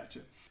sure. Gotcha.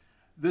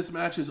 This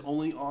match is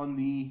only on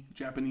the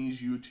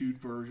Japanese YouTube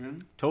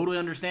version. Totally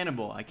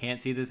understandable. I can't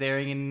see this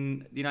airing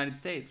in the United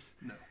States.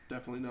 No,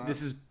 definitely not.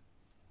 This is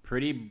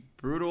pretty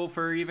brutal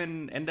for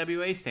even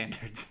NWA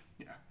standards.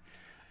 Yeah.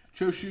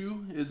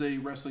 Choshu is a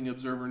Wrestling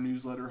Observer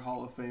newsletter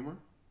Hall of Famer.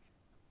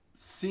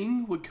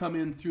 Singh would come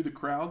in through the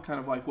crowd, kind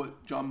of like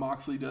what John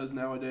Moxley does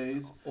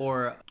nowadays.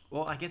 Or,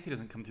 well, I guess he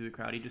doesn't come through the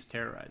crowd. He just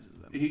terrorizes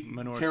them.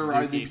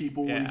 Terrorizing Suzuki.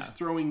 people. Yeah. He's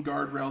throwing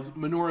guardrails.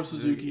 Minoru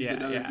Suzuki's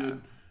another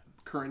good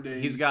current day.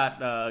 He's got,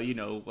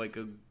 like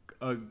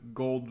a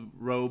gold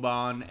robe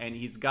on, and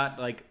he's got,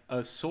 like,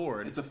 a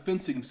sword. It's a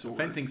fencing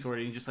sword.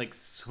 And he's just, like,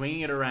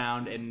 swinging it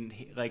around, and,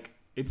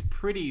 it's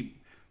pretty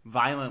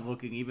violent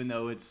looking, even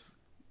though it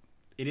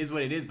is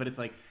what it is, but it's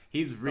like,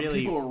 he's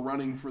really... People are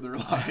running for their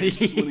lives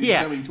when he's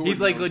coming towards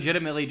he's like them.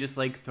 legitimately just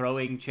like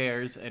throwing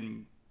chairs,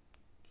 and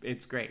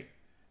it's great.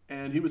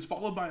 And he was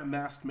followed by a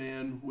masked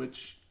man,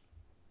 which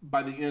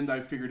by the end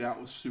I figured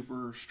out was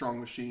Super Strong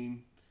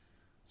Machine.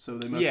 So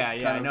they must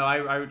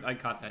I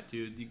caught that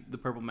too. The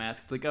purple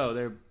mask. It's like, oh,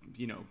 they're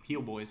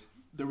heel boys.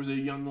 There was a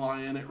young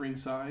lion at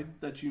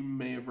ringside that you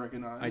may have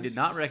recognized. I did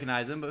not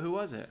recognize him, but who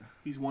was it?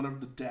 He's one of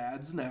the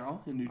dads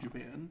now in New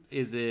Japan.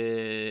 Is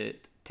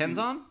it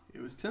Tenzan?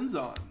 It was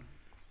Tenzan.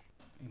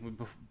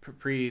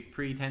 Pre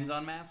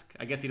Tenzan mask?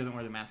 I guess he doesn't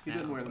wear the mask now. He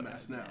didn't wear the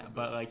mask now. Yeah,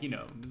 but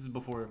this is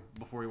before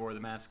he wore the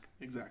mask.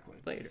 Exactly.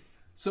 Later.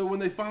 So when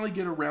they finally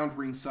get around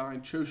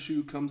ringside,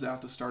 Choshu comes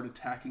out to start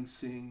attacking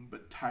Singh,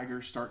 but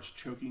Tiger starts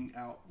choking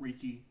out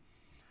Riki.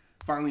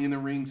 Finally in the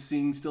ring,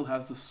 Singh still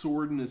has the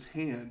sword in his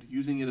hand,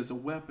 using it as a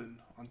weapon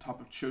on top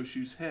of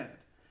Choshu's head.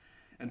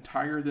 And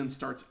Tiger then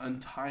starts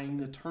untying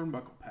the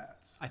turnbuckle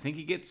pads. I think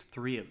he gets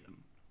 3 of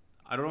them.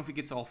 I don't know if he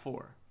gets all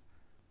 4.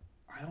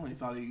 I only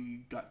thought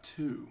he got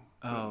 2.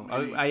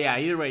 Yeah.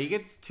 Either way, he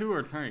gets 2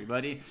 or 3,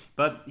 but it's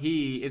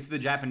the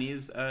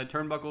Japanese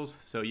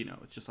turnbuckles, so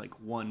it's just like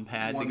one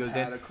pad that goes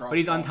in. But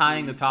he's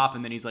untying the top,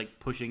 and then he's like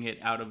pushing it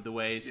out of the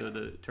way so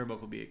the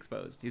turnbuckle will be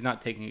exposed. He's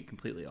not taking it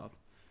completely off.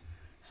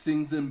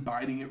 Sting's then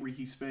biting at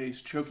Ricky's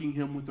face, choking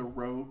him with a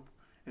rope,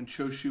 and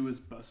Choshu is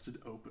busted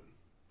open.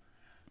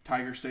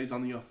 Tiger stays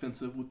on the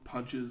offensive with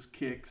punches,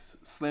 kicks,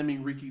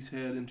 slamming Ricky's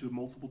head into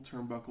multiple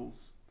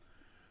turnbuckles.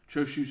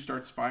 Choshu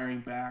starts firing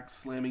back,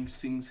 slamming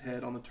Sting's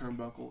head on the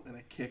turnbuckle and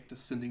a kick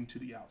descending to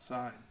the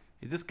outside.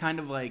 Is this kind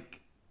of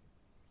like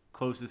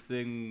closest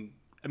thing?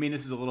 I mean,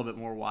 this is a little bit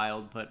more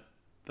wild, but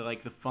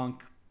the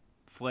Funk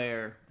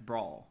Flair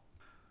brawl.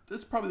 This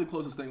is probably the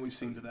closest thing we've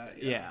seen to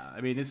that. Yeah,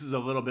 I mean, this is a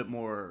little bit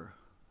more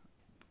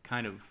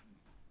kind of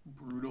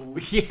brutal.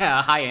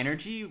 Yeah, high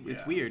energy.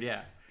 It's weird.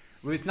 Yeah,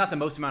 well, it's not the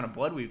most amount of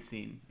blood we've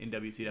seen in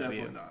WCW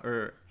Definitely not.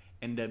 or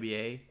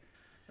NWA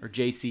or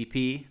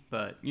JCP,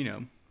 but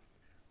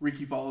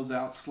Ricky follows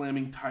out,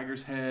 slamming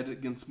Tiger's head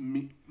against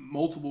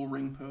multiple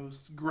ring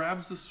posts,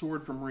 grabs the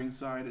sword from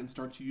ringside and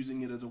starts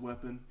using it as a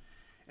weapon,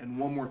 and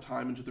one more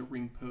time into the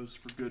ring post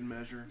for good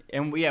measure.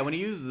 And yeah, when he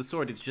uses the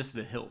sword, it's just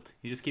the hilt.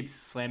 He just keeps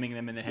slamming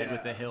them in the head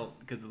with the hilt,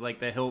 because it's like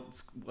the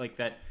hilt's like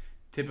that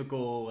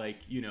typical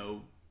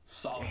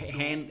solid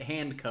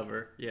hand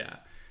cover. Yeah,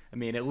 I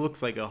mean, it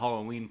looks like a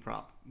Halloween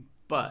prop,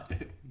 but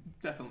it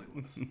definitely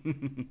was.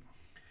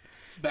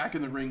 Back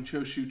in the ring,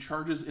 Choshu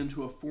charges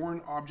into a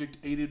foreign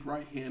object-aided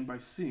right hand by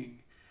Sting,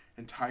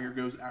 and Tiger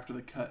goes after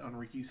the cut on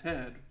Ricky's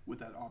head with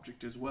that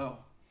object as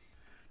well.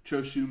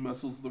 Choshu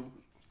muscles the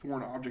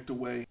foreign object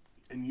away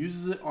and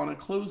uses it on a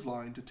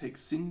clothesline to take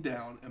Sting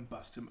down and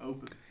bust him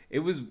open. It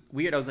was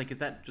weird. I was like, is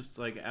that just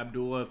like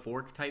Abdullah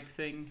fork type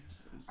thing?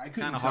 It was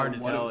kind of hard to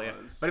tell. Yeah.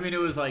 But I mean,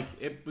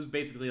 it was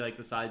basically like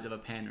the size of a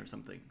pen or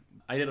something.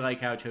 I did like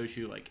how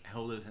Choshu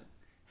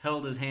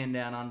held his hand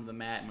down onto the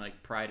mat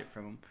and pried it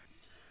from him.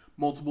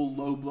 Multiple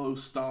low blow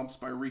stomps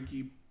by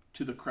Ricky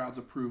to the crowd's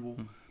approval,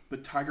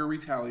 but Tiger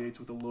retaliates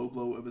with a low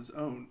blow of his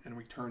own and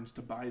returns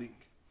to biting.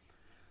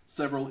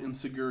 Several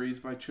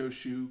enziguris by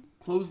Choshu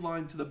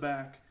clothesline to the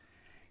back,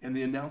 and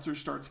the announcer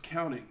starts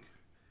counting.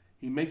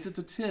 He makes it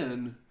to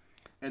 10,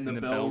 and the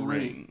bell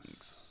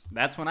rings.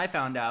 That's when I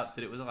found out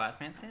that it was a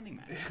last man standing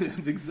match.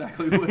 That's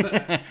exactly what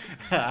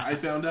I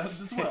found out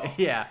as well.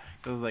 Yeah,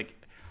 I was like,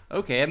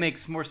 okay, it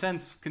makes more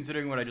sense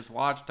considering what I just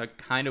watched. I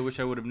kind of wish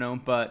I would have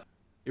known, but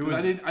it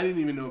was. I didn't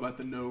even know about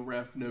the no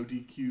ref, no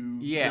DQ,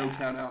 no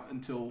count out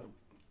until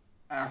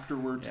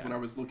afterwards when I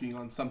was looking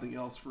on something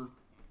else for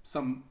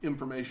some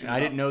information. I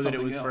didn't know that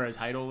it was for a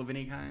title of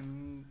any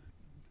kind.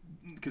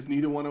 Because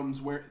neither one of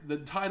them's the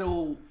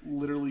title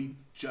literally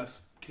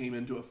just came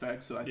into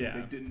effect, so I think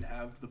they didn't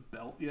have the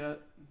belt yet,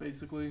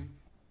 basically.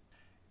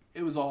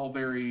 It was all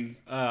very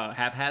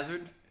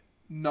haphazard.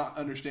 Not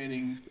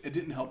understanding. It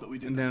didn't help that we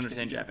didn't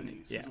understand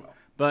Japanese as well.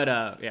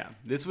 But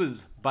this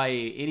was by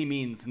any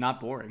means not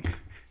boring.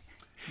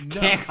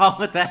 Can't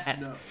call it that.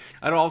 No.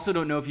 I also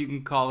don't know if you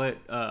can call it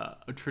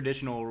a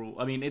traditional rule.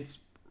 I mean,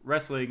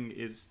 wrestling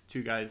is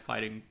two guys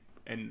fighting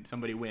and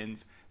somebody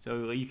wins,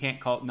 so you can't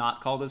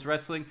not call this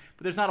wrestling.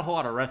 But there's not a whole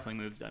lot of wrestling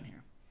moves done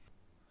here.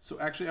 So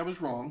actually, I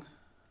was wrong.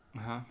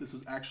 Uh-huh. This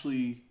was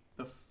actually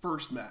the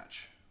first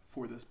match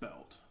for this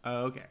belt.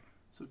 Oh, okay.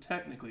 So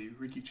technically,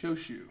 Riki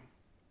Choshu.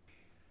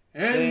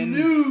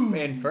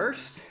 And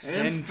first.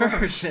 I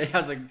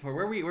was like,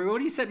 what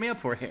do you set me up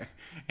for here?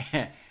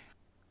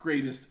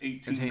 Greatest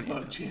 18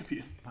 club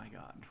champion. My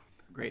God.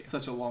 Great. That's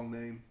such a long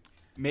name.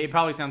 It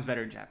probably sounds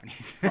better in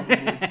Japanese.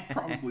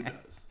 Probably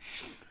does.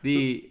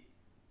 The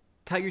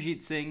Tiger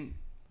Jeet Singh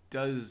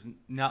does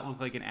not look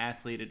like an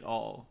athlete at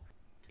all.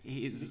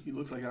 He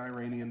looks like an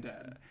Iranian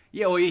dad.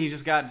 Yeah, well, he's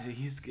just got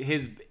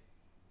his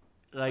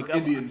like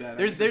Indian dad.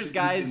 There's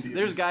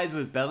guys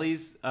with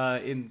bellies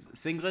in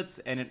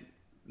singlets, and it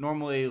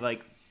normally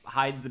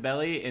hides the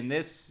belly. In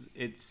this,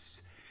 it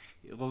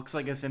looks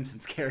like a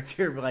Simpsons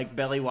character, but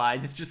belly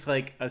wise, it's just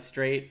a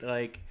straight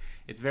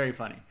it's very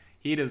funny.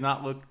 He does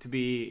not look to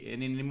be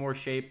in any more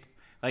shape.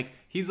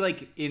 He's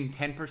in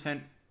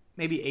 10%,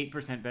 maybe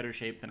 8% better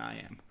shape than I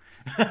am.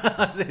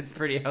 It's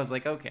pretty. I was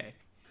like, okay.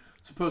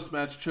 So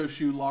post-match,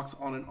 Choshu locks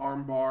on an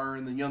armbar,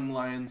 and the Young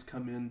Lions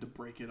come in to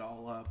break it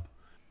all up.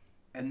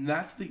 And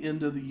that's the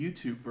end of the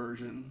YouTube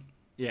version.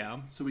 Yeah.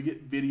 So we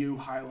get video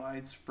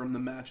highlights from the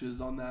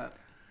matches on that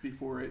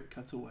before it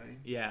cuts away.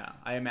 Yeah,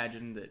 I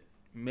imagine that.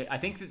 I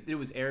think that it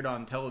was aired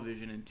on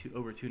television in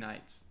over 2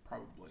 nights.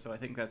 Probably. So I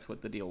think that's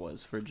what the deal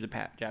was for the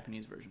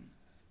Japanese version.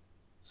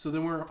 So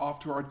then we're off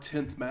to our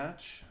 10th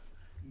match.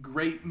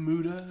 Great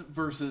Muta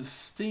versus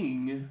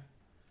Sting.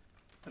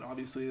 And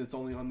obviously it's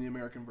only on the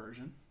American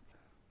version.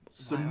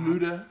 So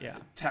Muta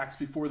attacks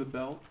before the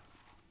bell.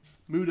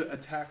 Muta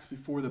attacks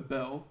before the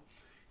bell.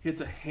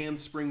 Hits a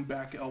handspring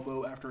back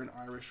elbow after an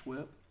Irish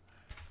whip.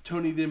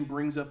 Tony then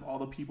brings up all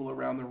the people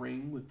around the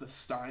ring with the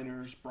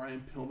Steiners,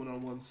 Brian Pillman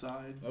on one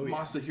side,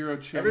 Masahiro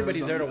Chono's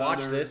everybody's there to watch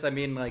other. this. I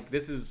mean,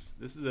 this is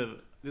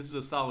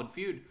a solid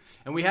feud,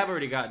 and we have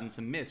already gotten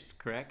some mist,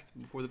 correct,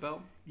 before the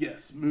bell.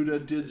 Yes, Muta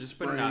did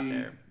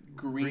spray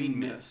green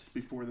mist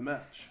before the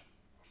match.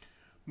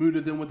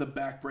 Muta then with a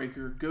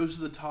backbreaker goes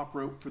to the top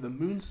rope for the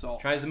moonsault.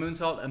 Tries the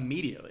moonsault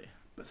immediately,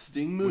 but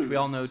Sting moves, which we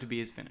all know to be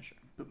his finisher.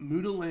 But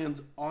Muta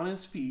lands on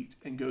his feet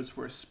and goes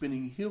for a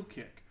spinning heel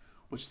kick,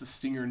 which the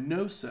Stinger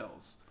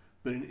no-sells,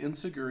 but an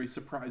enziguri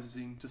surprises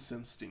him to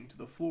send Sting to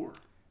the floor.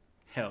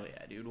 Hell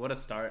yeah, dude. What a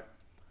start.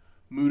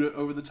 Muta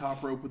over the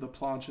top rope with a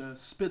plancha,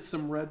 spits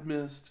some red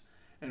mist,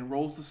 and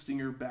rolls the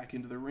Stinger back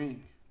into the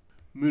ring.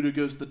 Muta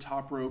goes to the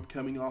top rope,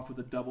 coming off with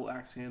a double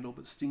axe handle,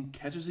 but Sting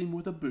catches him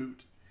with a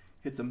boot,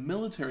 hits a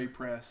military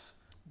press,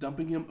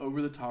 dumping him over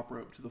the top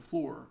rope to the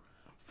floor,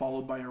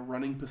 followed by a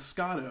running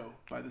pescado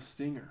by the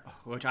Stinger.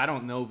 Which I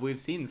don't know if we've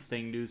seen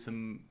Sting do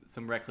some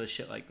reckless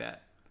shit like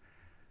that.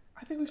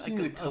 I think we've seen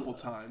it a couple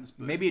times.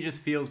 But maybe it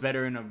just feels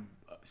better in a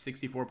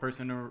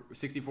 64-person or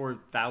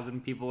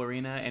 64,000 people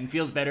arena, and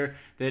feels better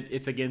that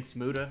it's against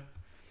Muta.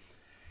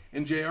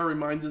 And JR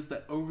reminds us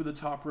that over the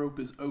top rope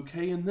is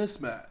okay in this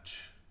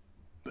match,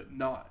 but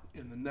not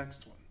in the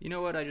next one. You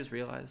know what I just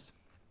realized?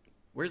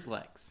 Where's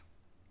Lex?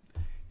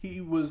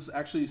 He was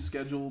actually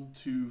scheduled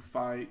to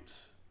fight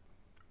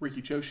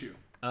Riki Choshu.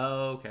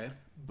 Oh, okay.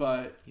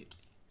 But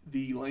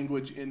the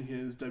language in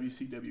his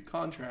WCW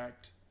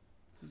contract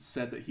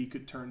said that he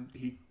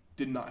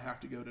did not have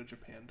to go to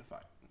Japan to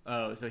fight.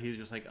 Oh, so he was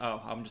just like,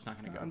 oh, I'm just not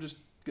going to go. I'm just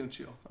going to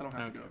chill. I don't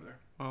have to go over there.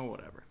 Oh,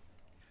 whatever.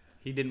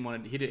 He didn't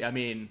want to. I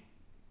mean,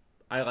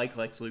 I like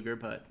Lex Luger,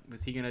 but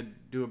was he going to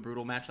do a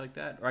brutal match like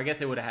that? Or I guess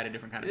they would have had a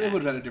different kind of match. It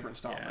would have had a different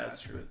style match. That's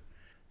true.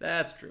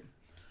 That's true.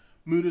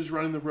 Muta's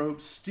running the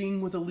ropes,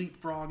 Sting with a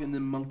leapfrog, and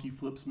then monkey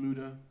flips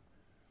Muta.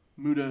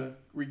 Muta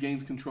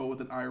regains control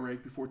with an eye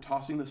rake before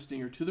tossing the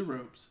Stinger to the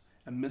ropes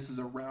and misses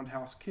a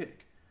roundhouse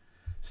kick.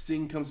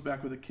 Sting comes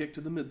back with a kick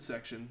to the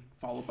midsection,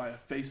 followed by a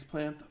face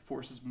plant that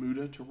forces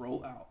Muta to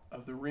roll out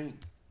of the ring.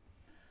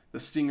 The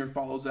Stinger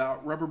follows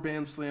out, rubber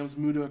band slams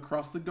Muta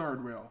across the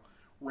guardrail,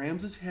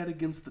 rams his head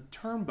against the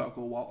turnbuckle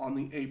while on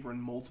the apron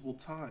multiple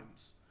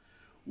times.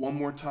 One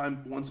more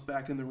time, once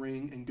back in the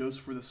ring, and goes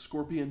for the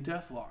Scorpion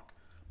Deathlock,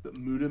 but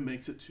Muta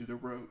makes it to the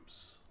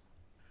ropes.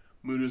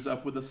 Muta's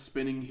up with a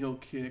spinning heel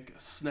kick, a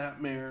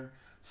snapmare,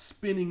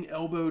 spinning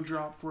elbow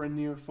drop for a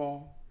near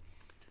fall.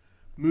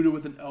 Muta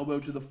with an elbow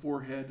to the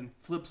forehead and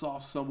flips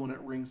off someone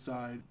at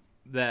ringside.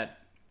 That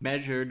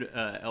measured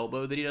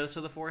elbow that he does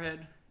to the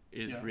forehead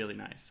is really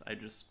nice. I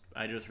just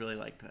really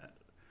like that.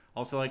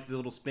 Also like the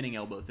little spinning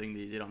elbow thing that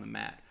he did on the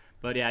mat.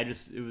 But yeah,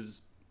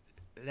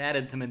 it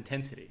added some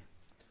intensity.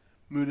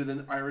 Muta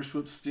then Irish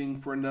whips Sting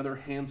for another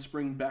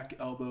handspring back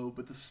elbow,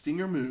 but the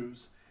Stinger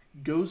moves,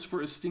 goes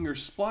for a Stinger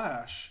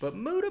splash. But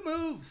Muta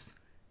moves.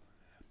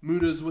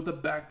 Muta's with a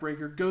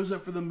backbreaker, goes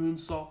up for the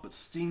moonsault, but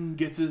Sting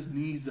gets his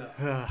knees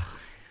up.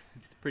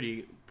 It's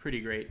pretty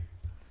great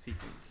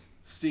sequence.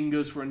 Sting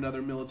goes for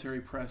another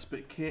military press,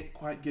 but can't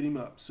quite get him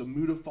up, so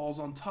Muta falls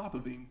on top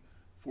of him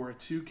for a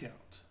 2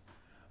 count.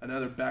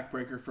 Another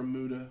backbreaker from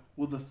Muta.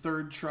 Will the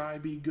third try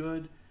be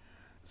good?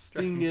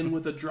 Sting in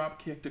with a drop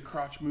kick to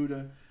crotch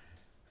Muta.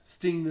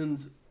 Sting then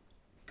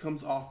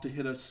comes off to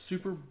hit a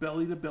super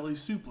belly-to-belly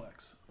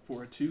suplex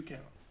for a 2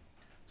 count.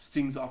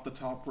 Sting's off the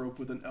top rope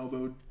with an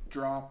elbow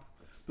drop,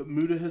 but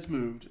Muta has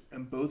moved,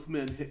 and both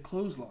men hit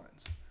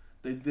clotheslines.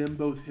 They then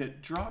both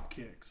hit drop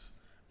kicks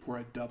for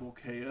a double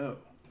KO.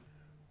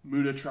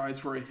 Muta tries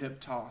for a hip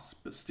toss,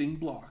 but Sting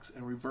blocks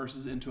and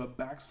reverses into a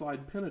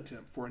backslide pin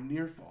attempt for a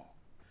near fall.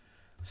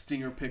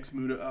 Stinger picks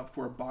Muta up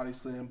for a body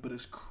slam, but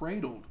is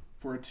cradled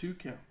for a 2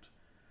 count.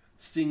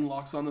 Sting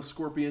locks on the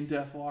Scorpion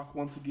Deathlock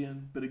once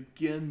again, but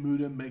again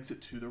Muta makes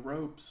it to the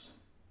ropes.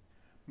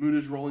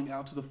 Muta's rolling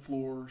out to the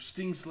floor.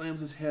 Sting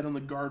slams his head on the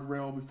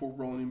guardrail before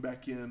rolling him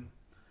back in.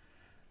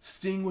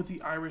 Sting with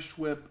the Irish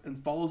whip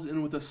and follows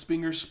in with a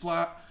Stinger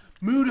splat.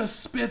 Muta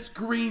spits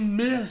green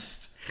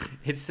mist.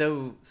 It's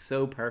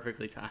so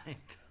perfectly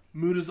timed.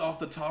 Muta's off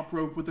the top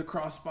rope with the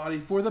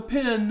crossbody for the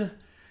pin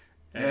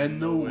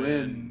and the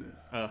win.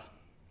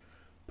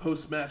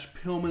 Post-match,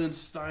 Pillman and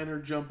Steiner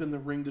jump in the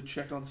ring to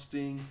check on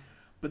Sting,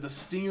 but the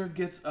Stinger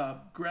gets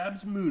up,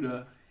 grabs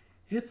Muta,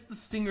 hits the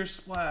Stinger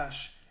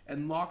splash,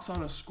 and locks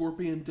on a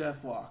Scorpion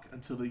Deathlock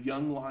until the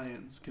Young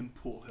Lions can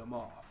pull him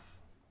off.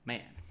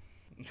 Man.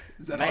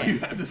 Is that all you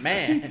have to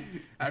say?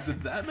 After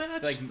that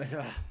match? It's like,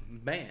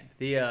 man.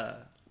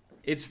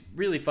 It's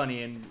really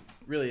funny and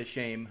really a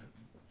shame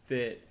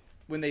that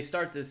when they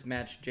start this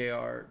match,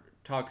 JR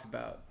talks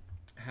about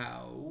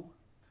how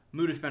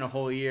Muta spent a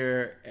whole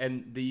year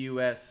in the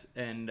U.S.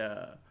 and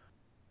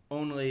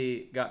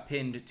only got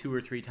pinned 2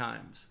 or 3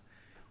 times,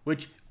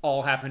 which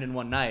all happened in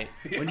one night.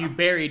 Yeah. When you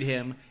buried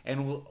him,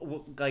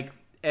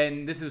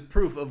 and this is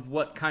proof of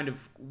what kind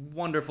of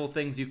wonderful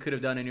things you could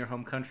have done in your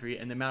home country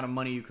and the amount of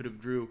money you could have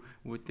drew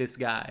with this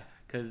guy.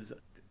 Because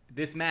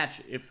this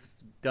match, if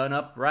done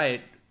up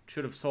right,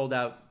 should have sold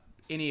out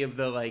any of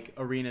the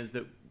arenas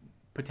that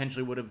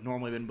potentially would have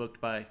normally been booked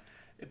by.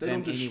 If they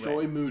don't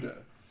destroy Muta,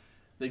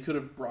 they could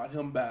have brought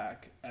him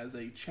back as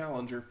a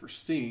challenger for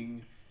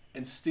Sting,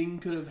 and Sting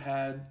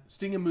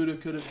and Muta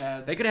could have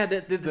had. They could have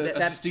had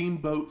that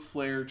Steamboat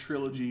Flair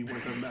trilogy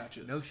worth of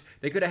matches.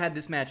 They could have had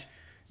this match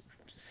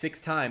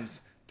 6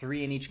 times,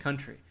 3 in each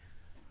country.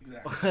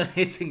 Exactly.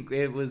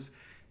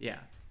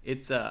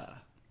 It's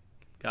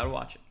gotta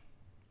watch it.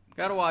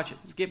 Gotta watch it.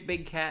 Skip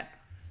Big Cat.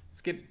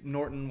 Skip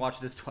Norton.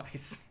 Watch this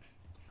twice.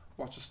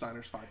 Watch the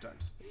Steiners 5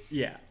 times.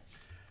 Yeah.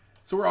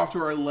 So we're off to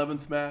our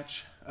 11th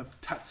match of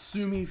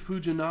Tatsumi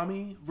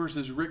Fujinami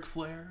versus Ric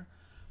Flair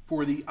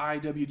for the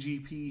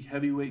IWGP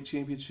Heavyweight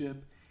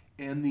Championship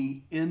and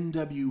the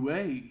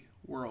NWA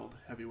World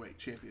Heavyweight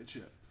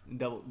Championship.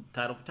 Double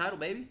title for title,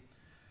 baby.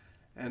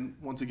 And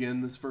once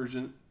again, this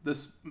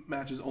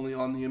match is only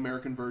on the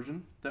American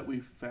version that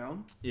we've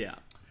found. Yeah.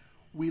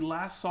 We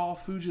last saw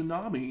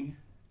Fujinami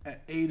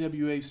at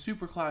AWA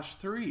Superclash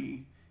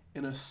 3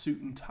 in a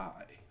suit and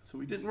tie. So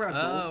he didn't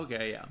wrestle. Oh,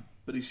 okay, yeah.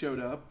 But he showed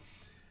up.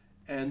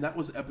 And that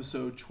was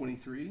episode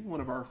 23,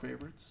 one of our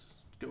favorites.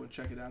 Go and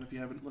check it out if you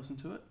haven't listened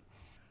to it.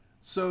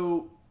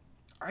 So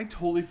I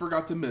totally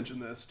forgot to mention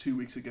this 2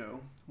 weeks ago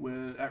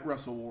at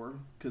Wrestle War,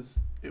 because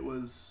it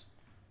was,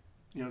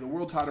 the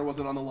world title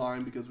wasn't on the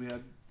line because we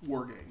had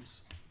War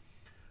Games.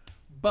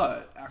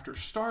 But after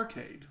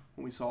Starrcade,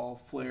 when we saw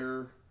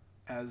Flair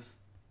as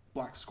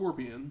Black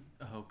Scorpion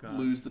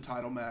lose the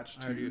title match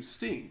to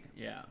Sting.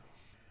 Yeah.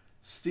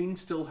 Sting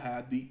still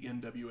had the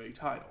NWA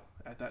title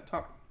at that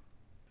time.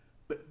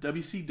 But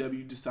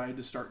WCW decided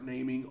to start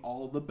naming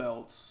all of the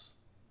belts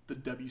the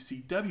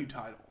WCW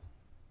title.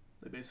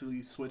 They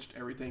basically switched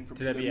everything from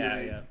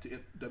NWA to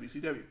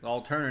WCW. It's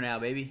all Turner now,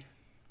 baby.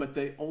 But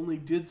they only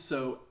did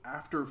so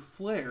after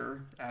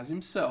Flair, as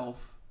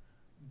himself,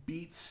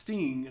 beat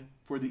Sting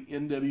for the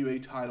NWA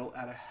title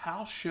at a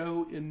house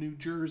show in New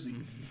Jersey.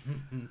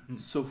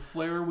 So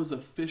Flair was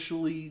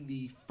officially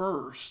the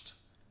first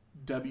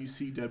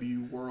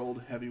WCW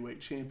World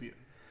Heavyweight Champion.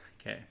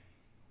 Okay.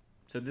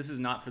 So this is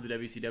not for the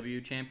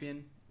WCW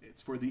champion?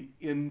 It's for the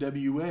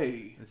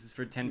NWA. This is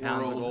for 10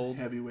 pounds of gold?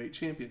 Heavyweight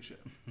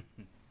Championship.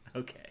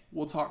 Okay.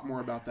 We'll talk more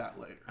about that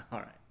later. All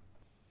right.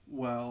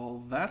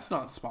 Well, that's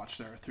not Spotch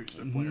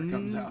Zarathustra Flair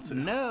comes out to.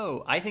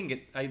 No. I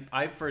think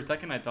I for a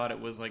second I thought it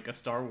was like a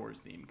Star Wars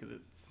theme because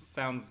it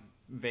sounds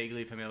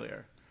vaguely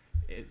familiar.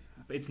 It's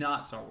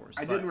not Star Wars.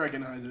 I didn't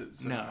recognize it.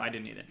 So no, I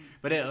didn't either.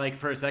 But it,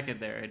 for a second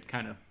there, it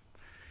kind of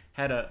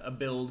had a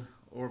build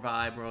or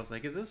vibe where I was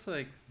like, is this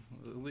like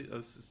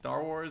a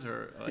Star Wars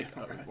or like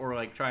or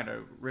like trying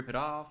to rip it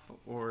off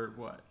or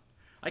what?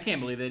 I can't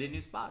believe they didn't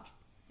use Spotch.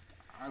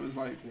 I was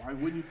like, why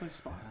wouldn't you play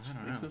Spotch?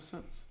 It makes no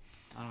sense.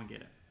 I don't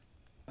get it.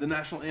 The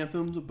national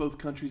anthems of both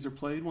countries are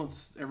played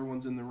once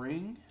everyone's in the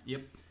ring.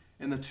 Yep.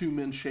 And the two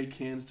men shake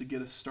hands to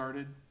get us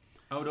started.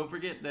 Oh, don't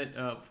forget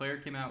that Flair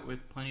came out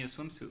with plenty of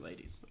swimsuit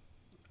ladies.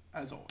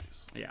 As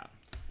always. Yeah.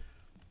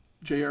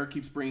 JR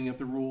keeps bringing up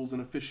the rules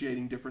and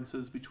officiating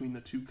differences between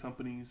the two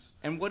companies.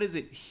 And what is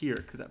it here?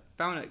 Because I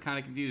found it kind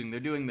of confusing. They're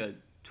doing the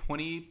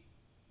 20...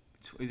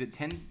 Is it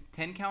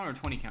 10 count or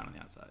 20 count on the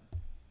outside?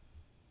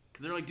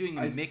 Because they're like doing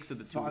a mix of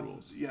the two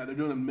rules. Yeah, they're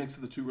doing a mix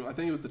of the two rules. I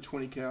think it was the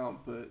 20 count,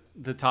 but...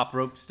 The top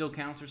rope still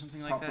counts or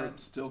something like that? Top rope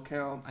still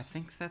counts. I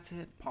think that's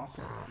it.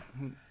 Possibly.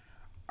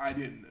 I don't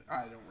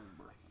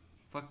remember.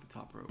 Fuck the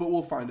top rope. But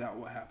we'll find out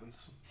what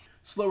happens.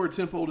 Slower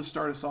tempo to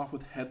start us off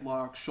with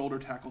headlocks, shoulder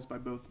tackles by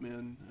both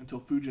men, until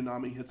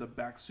Fujinami hits a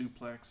back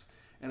suplex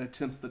and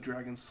attempts the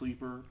Dragon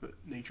Sleeper, but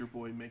Nature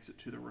Boy makes it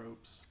to the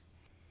ropes.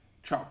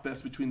 Chop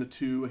fest between the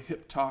two, a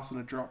hip toss and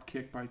a drop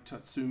kick by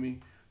Tatsumi,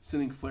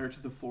 sending Flair to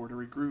the floor to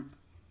regroup.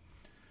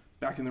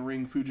 Back in the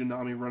ring,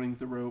 Fujinami running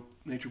the rope.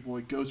 Nature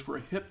Boy goes for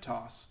a hip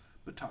toss,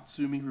 but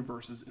Tatsumi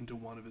reverses into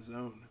one of his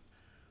own.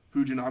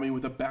 Fujinami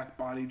with a back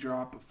body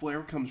drop, but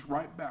Flair comes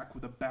right back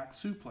with a back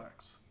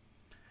suplex.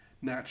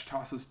 Natch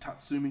tosses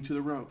Tatsumi to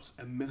the ropes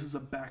and misses a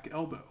back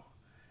elbow,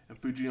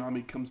 and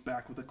Fujinami comes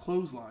back with a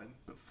clothesline,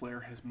 but Flair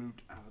has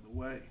moved out of the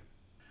way.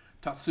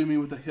 Tatsumi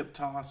with a hip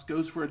toss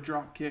goes for a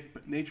drop kick,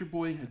 but Nature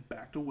Boy had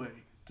backed away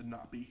to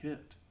not be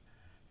hit.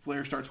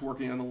 Flair starts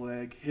working on the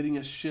leg, hitting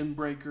a shin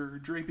breaker,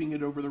 draping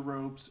it over the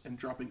ropes, and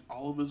dropping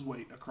all of his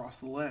weight across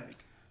the leg.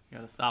 You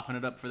gotta soften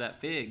it up for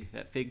that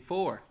Fig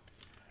 4.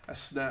 A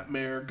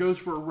snapmare goes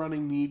for a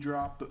running knee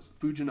drop, but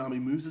Fujinami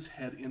moves his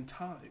head in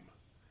time.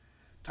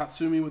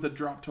 Tatsumi with a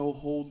drop toe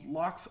hold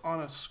locks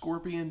on a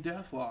scorpion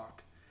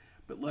deathlock,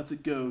 but lets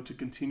it go to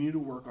continue to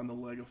work on the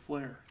leg of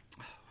Flair.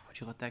 Why'd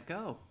you let that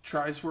go?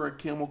 Tries for a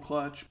camel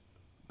clutch,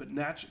 but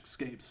Natch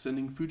escapes,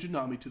 sending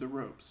Fujinami to the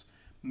ropes,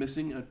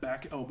 missing a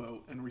back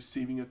elbow and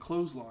receiving a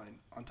clothesline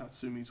on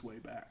Tatsumi's way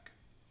back.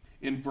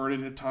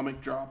 Inverted atomic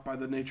drop by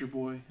the Nature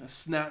Boy, a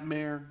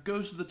snapmare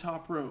goes to the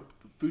top rope,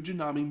 but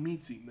Fujinami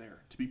meets him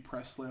there to be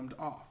press slammed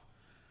off.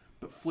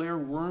 But Flair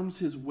worms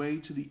his way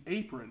to the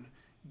apron,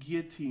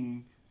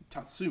 guillotining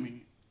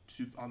Tatsumi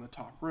on the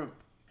top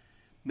rope.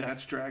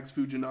 Natch drags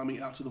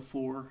Fujinami out to the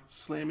floor,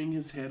 slamming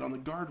his head on the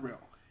guardrail,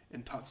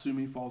 and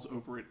Tatsumi falls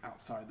over it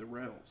outside the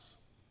rails.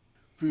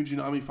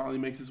 Fujinami finally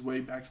makes his way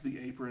back to the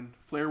apron,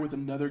 Flair with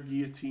another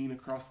guillotine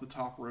across the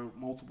top rope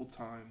multiple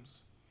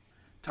times.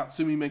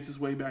 Tatsumi makes his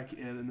way back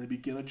in, and they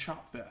begin a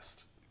chop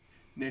fest.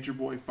 Nature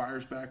Boy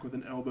fires back with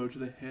an elbow to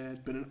the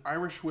head, but an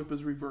Irish whip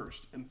is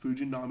reversed, and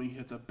Fujinami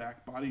hits a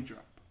back body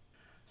drop.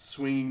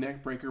 Swinging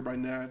neck breaker by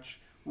Natch,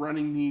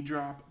 running knee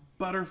drop,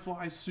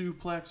 butterfly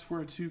suplex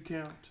for a 2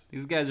 count.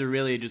 These guys are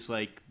really just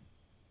like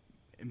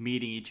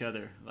meeting each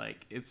other.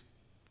 Like it's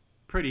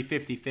pretty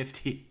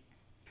 50-50.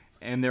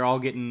 And they're all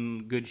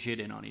getting good shit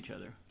in on each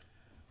other.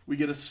 We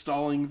get a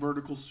stalling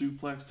vertical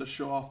suplex to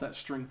show off that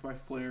strength by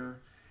Flair.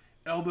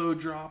 Elbow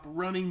drop,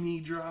 running knee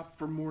drop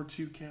for more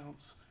 2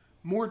 counts.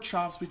 More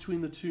chops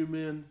between the two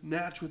men.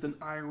 Natch with an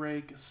eye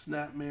rake, a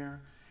snapmare.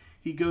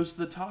 He goes to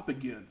the top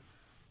again,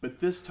 but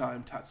this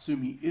time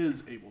Tatsumi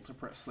is able to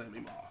press slam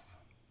him off.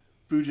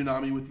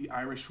 Fujinami with the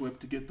Irish whip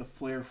to get the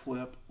Flair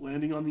flip,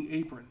 landing on the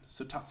apron.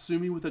 So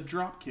Tatsumi with a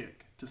drop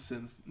kick to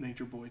send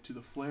Nature Boy to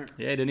the Flair.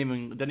 Yeah, didn't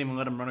even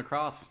let him run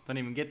across. Didn't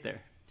even get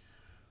there.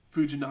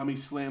 Fujinami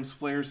slams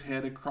Flair's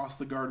head across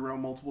the guardrail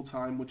multiple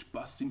times, which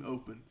busts him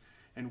open,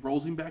 and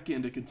rolls him back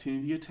in to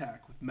continue the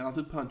attack with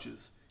mounted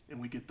punches, and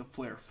we get the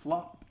Flair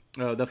flop.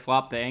 Oh,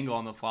 the angle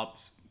on the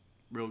flop's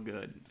real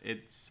good.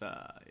 It's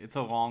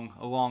a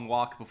long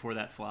walk before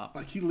that flop.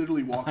 Like, he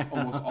literally walks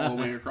almost all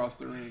the way across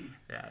the ring.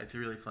 Yeah, it's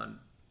really fun.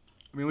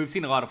 I mean, we've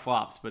seen a lot of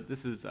flops, but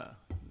this is a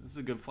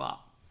good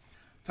flop.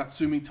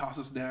 Tatsumi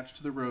tosses Natch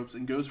to the ropes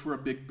and goes for a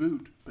big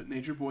boot, but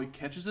Nature Boy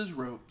catches his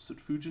rope so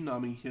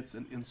Fujinami hits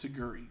an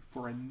enziguri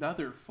for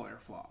another Flair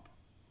flop.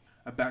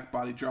 A back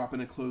body drop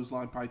and a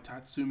clothesline by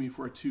Tatsumi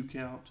for a 2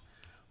 count.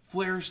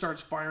 Flair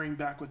starts firing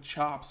back with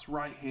chops,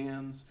 right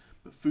hands,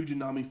 but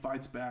Fujinami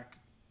fights back,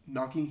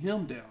 knocking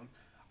him down.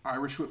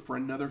 Irish whip for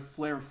another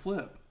Flair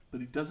flip, but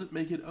he doesn't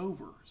make it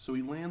over, so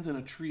he lands in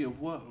a tree of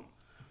woe.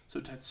 So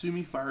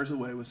Tatsumi fires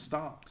away with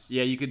stomps.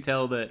 Yeah, you could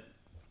tell that,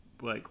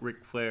 like,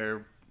 Ric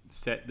Flair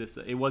set this.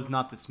 It was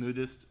not the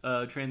smoothest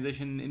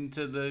transition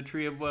into the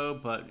tree of woe,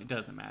 but it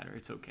doesn't matter.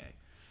 It's okay.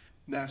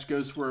 Nash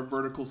goes for a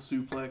vertical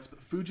suplex, but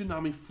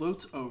Fujinami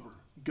floats over,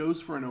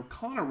 goes for an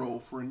O'Connor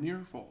roll for a near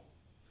fall.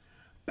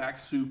 Back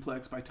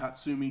suplex by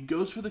Tatsumi,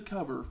 goes for the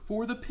cover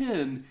for the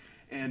pin,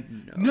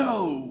 and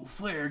no!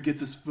 Flair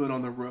gets his foot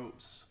on the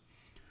ropes.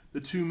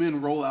 The two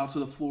men roll out to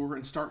the floor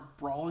and start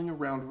brawling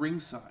around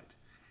ringside.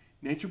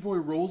 Nature Boy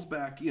rolls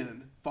back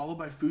in, followed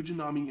by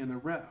Fujinami and the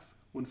ref,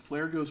 when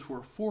Flair goes for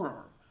a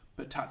forearm,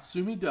 but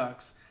Tatsumi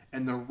ducks,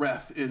 and the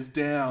ref is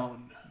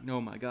down.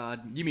 Oh my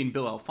god. You mean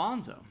Bill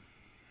Alfonso.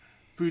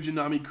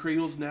 Fujinami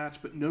cradles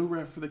Natch, but no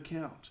ref for the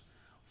count.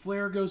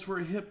 Flair goes for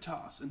a hip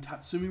toss, and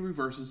Tatsumi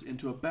reverses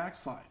into a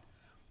backslide,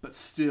 but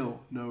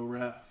still no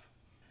ref.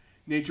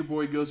 Nature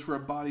Boy goes for a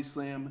body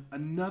slam,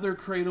 another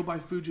cradle by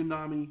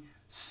Fujinami,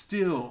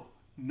 still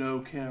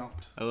no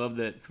count. I love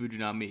that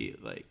Fujinami,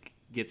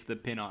 gets the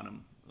pin on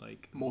him,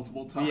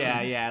 multiple times.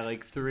 Yeah,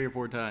 3 or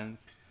 4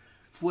 times.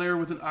 Flair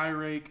with an eye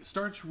rake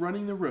starts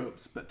running the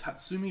ropes, but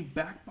Tatsumi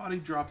back body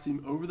drops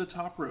him over the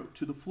top rope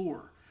to the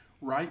floor,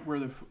 right where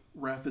the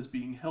ref is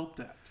being helped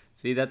at.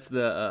 See, that's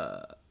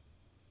the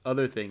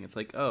other thing. It's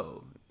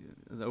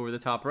over the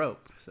top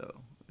rope,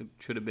 so it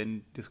should have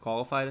been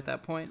disqualified at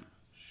that point.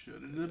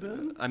 Should it have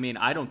been? I mean,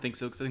 I don't think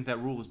so, because I think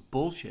that rule is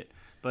bullshit,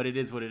 but it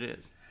is what it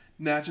is.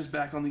 Natch is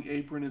back on the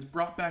apron, is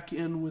brought back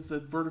in with a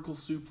vertical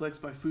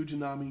suplex by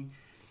Fujinami,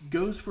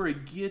 goes for a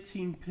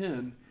guillotine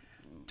pin.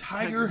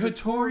 Tiger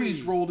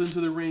Hattori's rolled into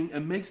the ring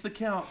and makes the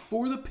count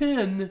for the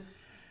pin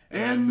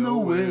and the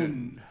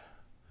win.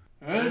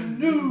 And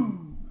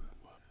new.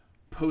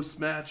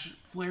 Post-match,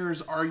 Flair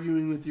is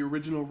arguing with the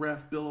original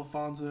ref, Bill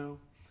Alfonso.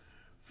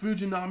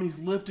 Fujinami's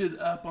lifted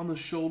up on the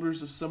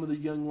shoulders of some of the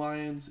young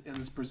lions and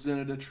is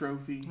presented a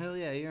trophy. Hell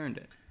yeah, he earned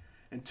it.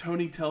 And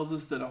Tony tells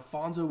us that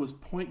Alfonso was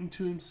pointing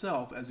to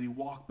himself as he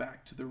walked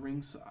back to the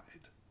ringside.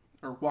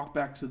 Or walked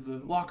back to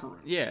the locker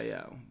room.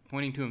 Yeah.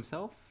 Pointing to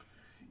himself?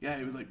 Yeah,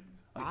 he was like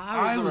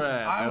I was the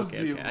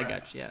ref. I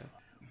got you, yeah.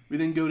 We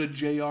then go to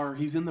JR.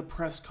 He's in the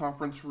press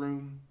conference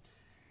room.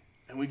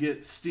 And we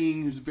get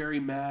Sting, who's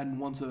very mad and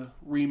wants a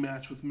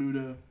rematch with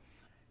Muta.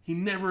 He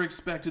never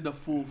expected a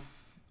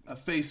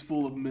face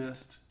full of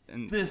mist.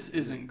 And this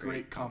isn't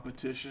great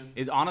competition.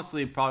 It's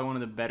honestly probably one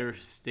of the better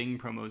Sting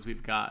promos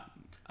we've got.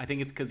 I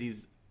think it's because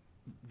he's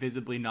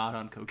visibly not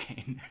on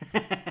cocaine.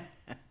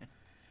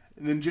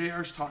 And then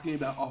JR's talking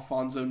about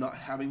Alfonso not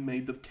having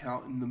made the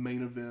count in the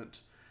main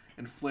event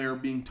and Flair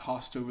being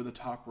tossed over the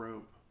top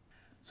rope.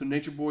 So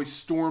Nature Boy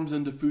storms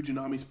into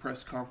Fujinami's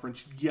press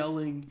conference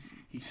yelling.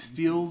 He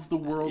steals the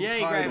world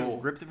title.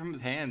 He rips it from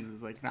his hands.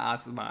 He's like, nah,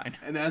 this is mine.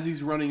 And as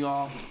he's running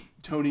off,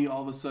 Tony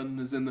all of a sudden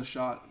is in the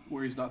shot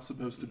where he's not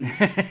supposed to be.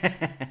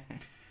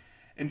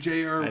 And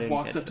JR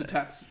walks up to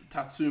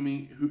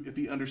Tatsumi, who, if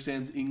he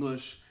understands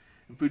English,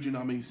 and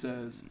Fujinami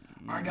says,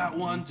 I got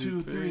 1,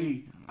 2,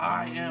 3.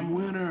 I am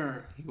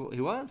winner. He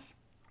was.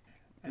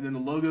 And then the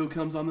logo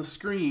comes on the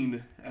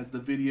screen as the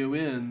video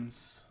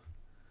ends.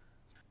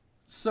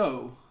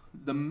 So,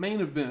 the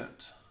main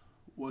event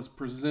was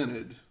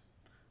presented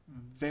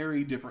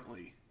very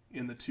differently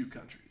in the two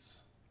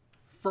countries.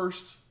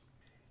 First,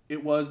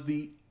 it was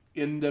the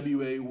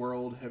NWA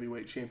World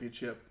Heavyweight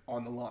Championship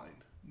on the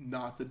line,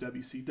 not the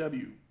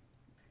WCW,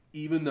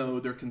 even though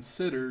they're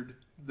considered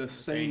the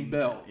same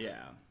belt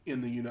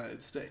in the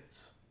United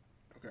States.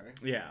 Okay?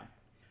 Yeah.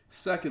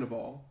 Second of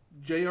all,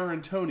 JR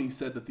and Tony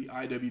said that the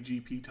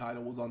IWGP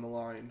title was on the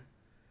line,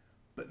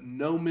 but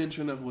no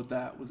mention of what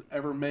that was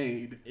ever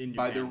made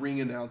by the ring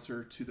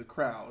announcer to the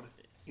crowd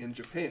in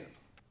Japan.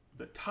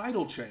 The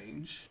title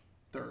change,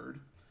 third,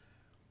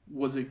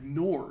 was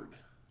ignored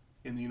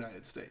in the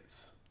United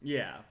States.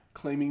 Yeah.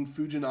 claiming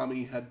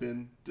Fujinami had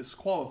been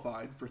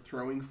disqualified for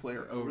throwing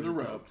Flair over the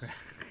ropes,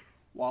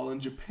 while in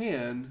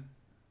Japan,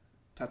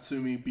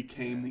 Tatsumi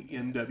became the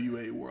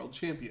NWA World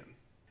Champion.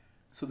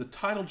 So the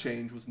title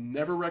change was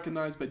never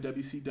recognized by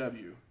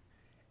WCW,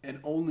 and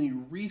only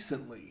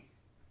recently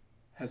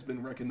has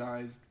been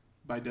recognized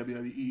by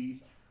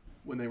WWE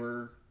when they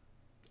were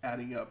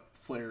adding up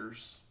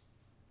Flair's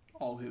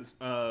all his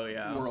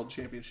World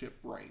Championship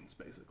reigns,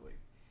 basically.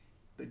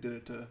 They did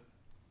it to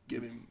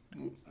give him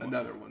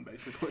another one,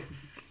 basically.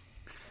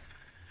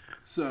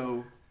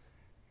 So,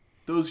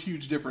 those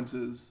huge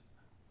differences...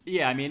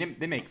 Yeah, I mean,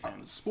 they make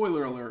sense.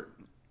 Spoiler alert,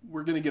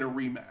 we're going to get a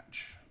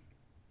rematch.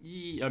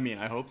 I mean,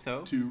 I hope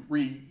so. To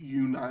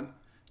reunite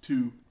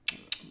the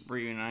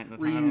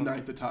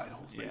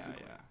titles,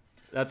 basically. Yeah.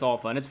 That's all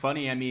fun. It's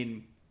funny, I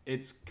mean,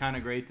 it's kind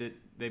of great that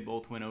they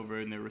both went over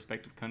in their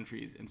respective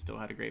countries and still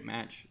had a great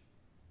match.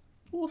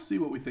 We'll see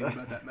what we think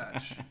about that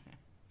match.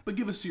 But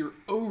give us your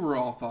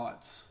overall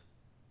thoughts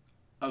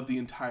of the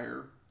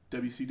entire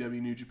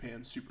WCW New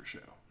Japan Super Show.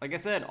 Like I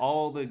said,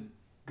 all the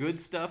good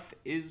stuff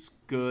is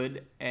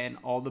good, and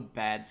all the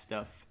bad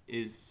stuff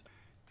is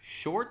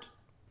short,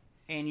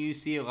 and you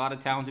see a lot of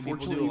talented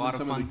people do a lot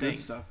of fun things. Some of the good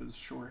stuff is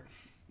short.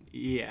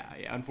 Yeah.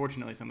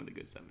 Unfortunately, some of the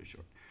good stuff is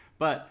short.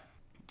 But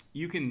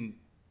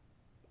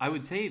I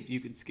would say you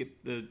could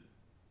skip the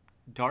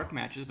dark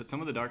matches, but some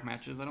of the dark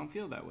matches I don't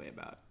feel that way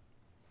about.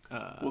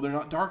 Well, they're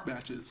not dark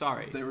matches.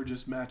 Sorry. They were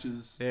just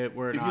matches. If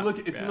you look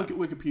at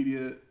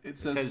Wikipedia, it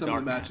says some of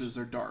the matches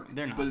are dark.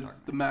 They're not but dark.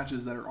 But the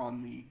matches that are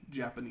on the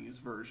Japanese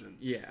version.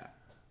 Yeah.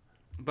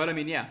 But, I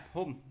mean, yeah,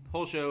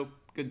 whole show,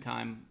 good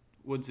time,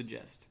 would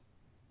suggest.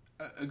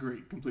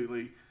 Agree,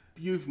 completely.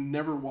 If you've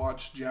never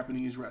watched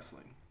Japanese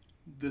wrestling,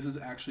 this is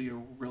actually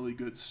a really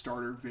good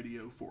starter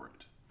video for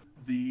it.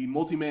 The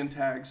multi-man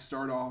tags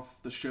start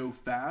off the show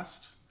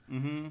fast.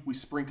 Mm-hmm. We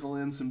sprinkle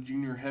in some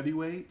junior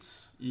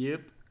heavyweights.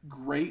 Yep.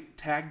 Great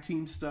tag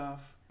team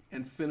stuff,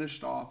 and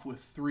finished off with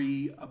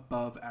 3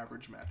 above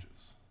average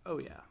matches. Oh,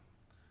 yeah.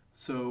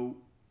 So,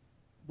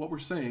 what we're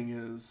saying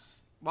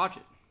is... Watch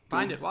it.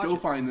 Watch it. Go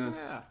find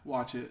this. Yeah.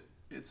 Watch it.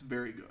 It's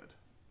very good.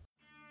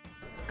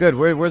 Good.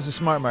 Where's the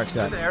smart marks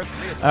at? There.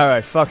 All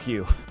right, fuck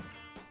you.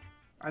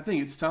 I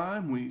think it's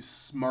time we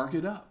smark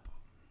it up.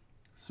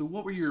 So,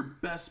 what were your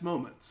best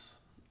moments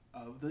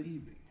of the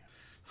evening?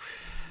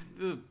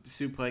 The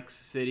Suplex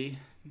City,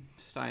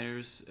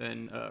 Steiners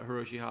and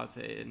Hiroshi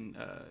Hase and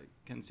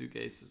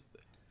Kensuke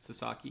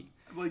Sasaki.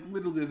 Like,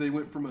 literally, they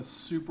went from a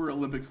super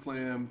Olympic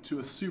slam to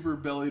a super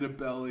belly to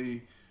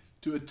belly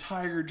to a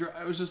tiger drive.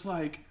 I was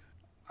like,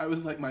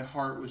 my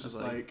heart was just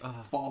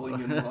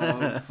falling in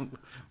love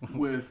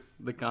with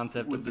the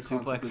concept with of the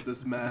concept suplex of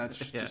this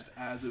match. Yeah. Just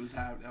as it was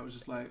happening, I was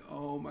just like,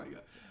 oh my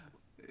god.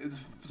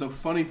 So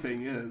funny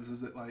thing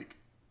is that like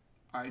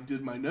I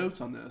did my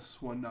notes on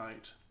this one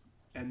night,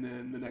 and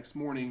then the next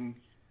morning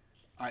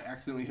I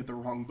accidentally hit the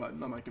wrong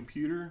button on my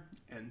computer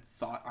and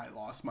thought I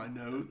lost my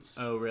notes.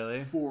 Oh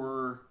really?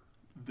 For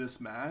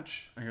this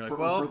match, and you're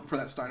like, for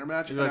that Steiner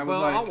match, and I was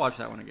like, I'll watch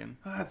that one again.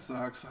 That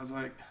sucks. I was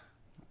like,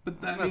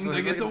 but that means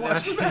I get to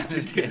watch the match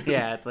again.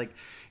 Yeah, it's like,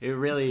 it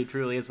really,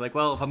 truly is like,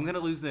 well, if I'm going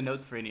to lose the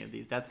notes for any of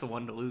these, that's the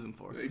one to lose them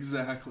for.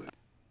 Exactly.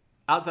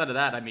 Outside of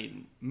that, I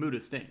mean, Muta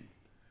Sting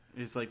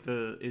is like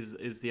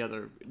is the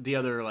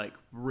other like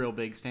real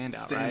big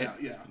standout, right?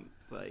 Yeah.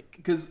 Like,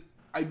 because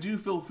I do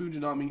feel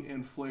Fujinami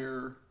and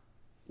Flair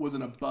was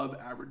an above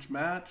average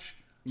match.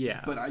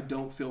 Yeah. But I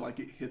don't feel like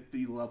it hit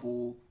the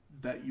level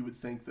that you would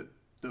think that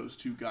those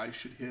two guys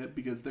should hit,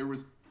 because there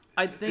was,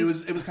 I think it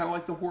was kind of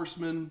like the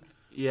Horseman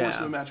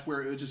match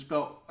where it just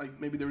felt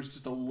like maybe there was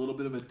just a little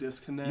bit of a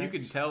disconnect. You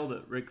could tell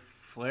that Ric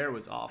Flair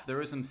was off. There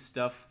was some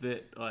stuff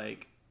that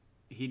like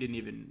he didn't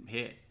even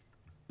hit,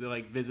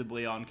 like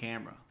visibly on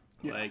camera.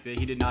 Yeah. Like that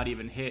he did not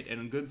even hit,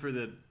 and good for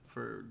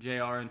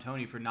JR and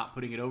Tony for not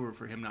putting it over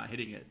for him not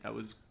hitting it. That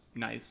was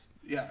nice.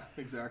 Yeah,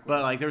 exactly.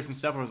 But like there was some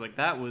stuff where I was like,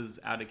 that was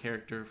out of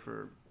character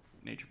for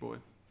Nature Boy.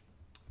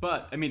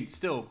 But I mean,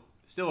 still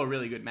a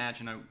really good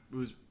match, and I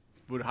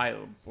would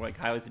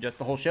highly suggest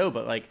the whole show.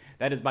 But like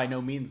that is by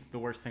no means the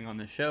worst thing on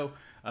this show.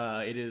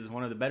 It is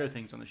one of the better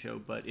things on the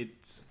show, but it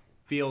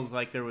feels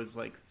like there was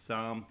like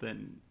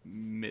something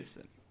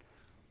missing.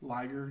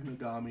 Liger,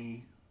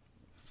 Nagami,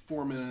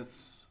 4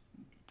 minutes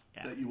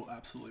that you will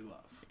absolutely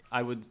love.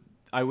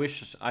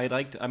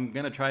 I'm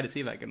gonna try to see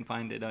if I can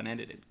find it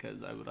unedited,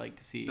 because I would like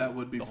to see that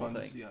would be the whole fun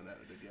to thing. see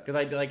unedited. Yes.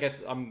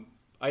 Because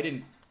I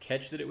didn't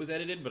catch that it was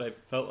edited, but I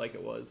felt like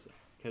it was,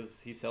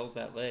 because he sells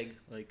that leg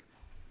like,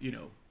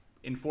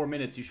 in 4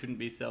 minutes you shouldn't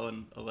be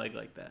selling a leg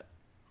like that.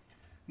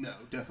 No,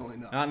 definitely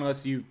not. Not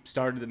unless you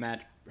started the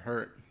match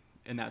hurt,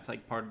 and that's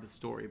like part of the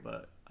story,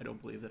 but I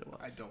don't believe that it was.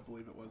 I don't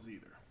believe it was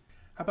either.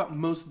 How about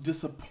most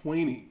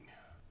disappointing?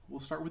 We'll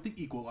start with the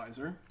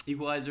Equalizer.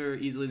 Equalizer,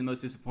 easily the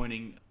most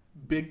disappointing.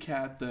 Big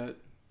Cat, that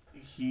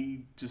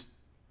he just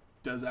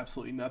does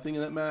absolutely nothing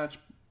in that match.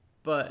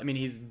 But, I mean,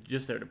 he's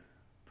just there to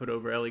put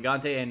over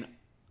Elegante, and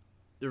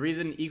the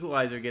reason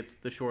Equalizer gets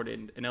the short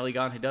end and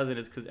Elegante doesn't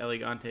is because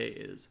Elegante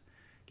is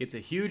gets a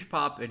huge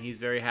pop, and he's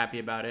very happy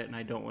about it, and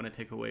I don't want to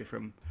take away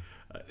from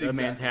a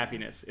man's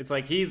happiness. It's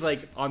like he's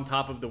like on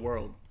top of the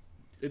world.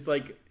 It's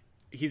like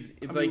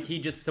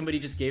somebody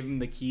just gave him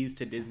the keys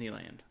to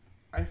Disneyland.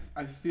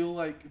 I feel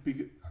like,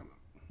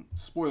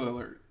 spoiler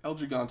alert, El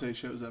Gigante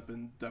shows up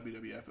in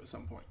WWF at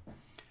some point.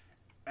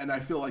 And I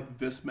feel like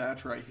this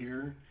match right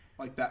here,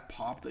 like that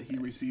pop that he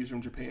receives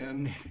from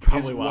Japan, is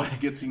probably what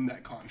gets him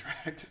that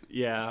contract.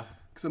 Yeah.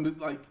 Because I'm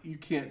like, you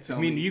can't tell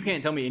me. I mean, you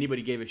can't tell me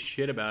anybody gave a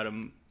shit about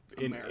him.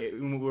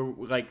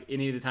 Like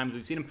any of the times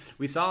we've seen him.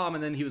 We saw him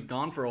and then he was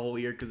gone for a whole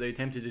year because they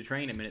attempted to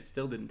train him and it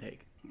still didn't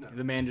take. No.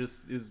 The man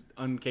just is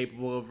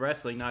incapable of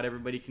wrestling. Not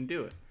everybody can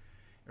do it.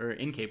 Or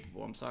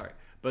incapable, I'm sorry.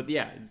 But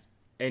yeah,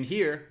 and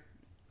here,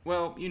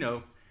 well,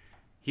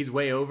 he's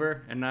way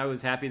over, and I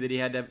was happy that he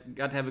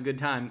got to have a good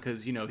time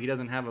because, he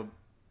doesn't have a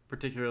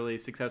particularly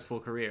successful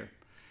career.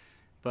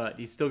 But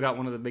he's still got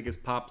one of the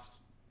biggest pops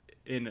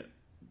in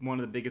one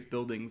of the biggest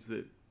buildings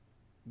that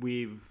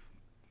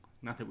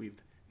not that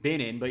we've been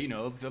in, but,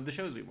 of the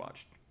shows we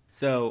watched.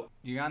 So,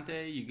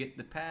 Gigante, you get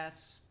the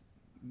pass.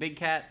 Big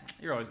Cat,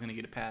 you're always going to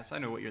get a pass. I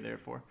know what you're there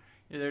for.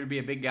 You're there to be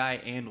a big guy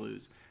and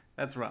lose.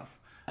 That's rough.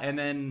 And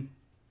then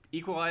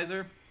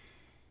Equalizer.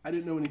 I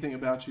didn't know anything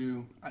about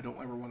you. I don't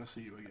ever want to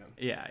see you again.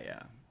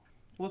 Yeah.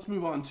 Let's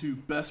move on to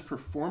Best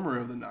Performer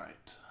of the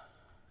Night.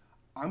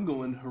 I'm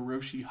going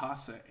Hiroshi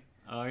Hase.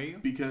 Are you?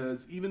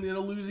 Because even in a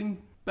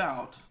losing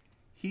bout,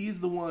 he's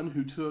the one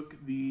who took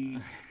the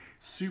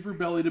super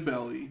belly to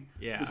belly,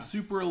 the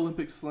super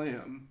Olympic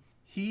slam.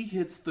 He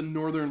hits the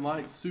Northern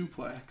Lights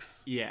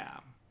suplex. Yeah.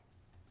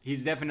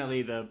 He's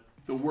definitely the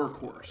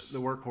workhorse.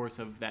 The workhorse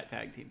of that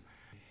tag team.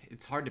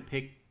 It's hard to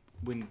pick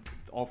when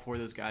all four of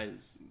those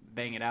guys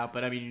bang it out,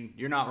 but I mean,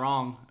 you're not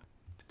wrong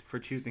for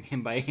choosing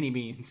him by any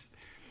means.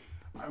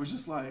 I was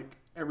just like,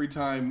 every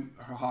time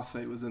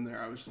Hase was in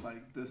there, I was just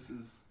like, this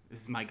is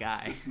my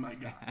guy. This is my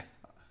guy.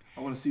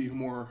 I want to see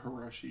more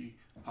Hiroshi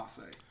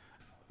Hase.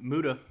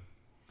 Muta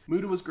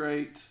was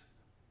great.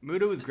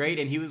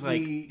 And he was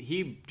like,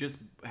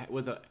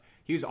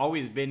 he's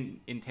always been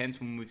intense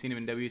when we've seen him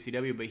in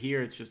WCW, but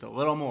here it's just a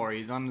little more.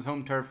 He's on his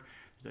home turf.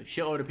 There's a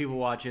shitload of people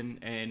watching,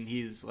 and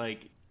he's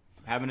like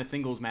having a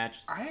singles match.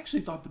 I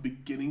actually thought the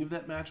beginning of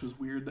that match was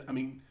weird. I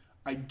mean,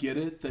 I get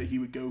it that he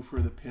would go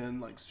for the pin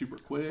like super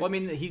quick. Well, I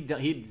mean,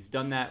 he's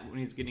done that when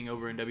he's getting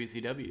over in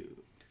WCW.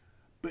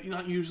 But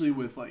not usually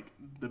with like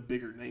the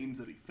bigger names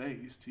that he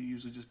faced. He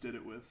usually just did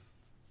it with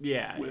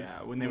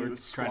when they were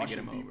trying to get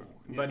him over.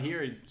 Yeah. But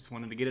here he just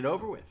wanted to get it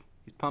over with.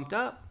 He's pumped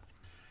up.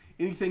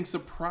 Anything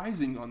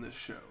surprising on this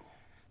show?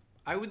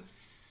 I would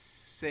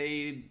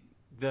say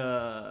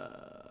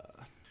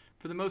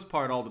for the most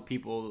part, all the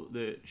people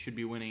that should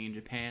be winning in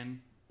Japan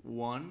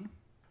won.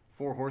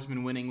 Four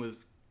Horsemen winning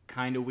was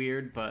kind of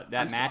weird, but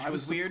match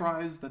was weird.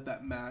 I was surprised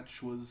that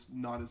match was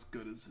not as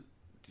good as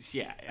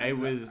I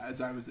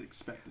was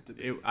expected to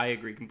be. I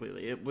agree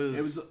completely. It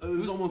was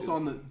almost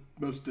on the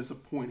most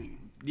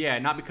disappointing. Yeah,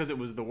 not because it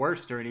was the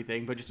worst or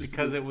anything, but just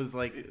because it was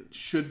like it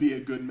should be a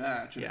good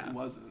match and it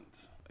wasn't.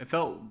 It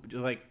felt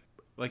like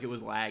it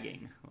was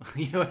lagging.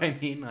 You know what I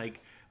mean?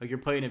 Like you're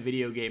playing a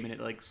video game and it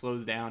like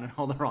slows down in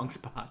all the wrong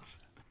spots.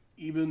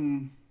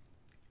 Even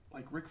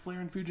like Ric Flair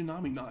and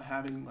Fujinami not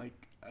having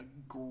like a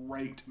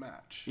great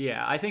match.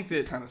 Yeah, I think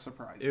that's kind of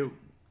surprising.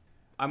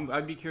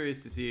 I'd be curious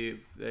to see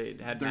if they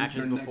had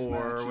matches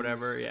before or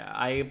whatever. Yeah,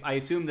 I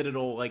assume that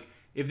it'll like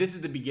if this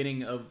is the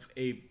beginning of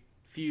a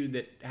feud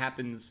that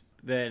happens,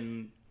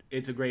 then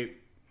it's a great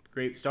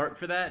start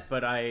for that.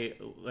 But I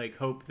like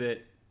hope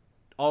that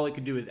all it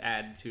could do is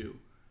add to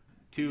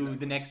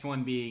the next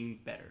one being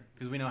better,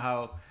 because we know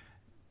how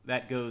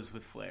that goes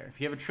with Flair.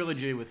 If you have a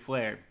trilogy with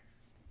Flair,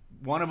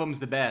 one of them's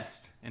the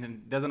best, and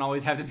it doesn't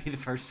always have to be the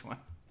first one.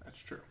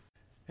 That's true.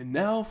 And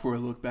now for a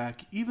look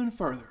back even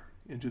further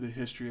into the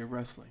history of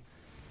wrestling.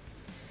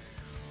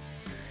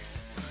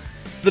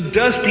 The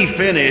Dusty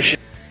Finish.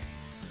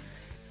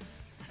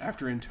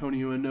 After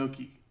Antonio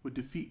Inoki would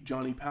defeat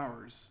Johnny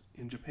Powers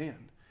in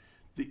Japan,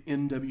 the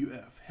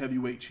NWF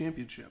Heavyweight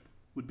Championship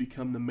would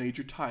become the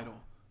major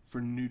title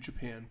for New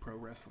Japan Pro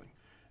Wrestling.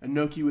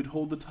 Inoki would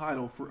hold the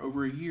title for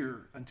over a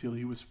year until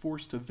he was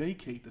forced to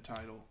vacate the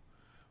title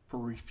for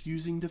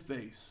refusing to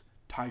face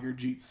Tiger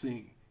Jeet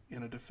Singh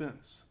in a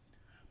defense.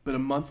 But a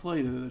month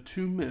later, the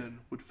two men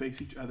would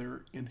face each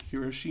other in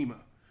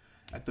Hiroshima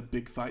at the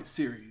Big Fight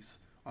Series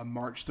on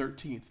March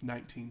 13th,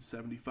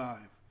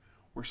 1975,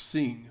 where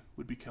Singh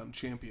would become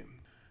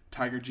champion.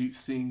 Tiger Jeet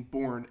Singh,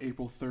 born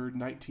April 3rd,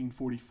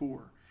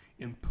 1944,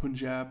 in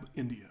Punjab,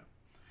 India.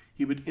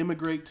 He would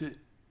immigrate to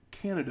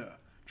Canada,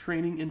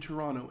 training in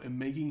Toronto and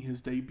making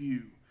his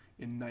debut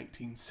in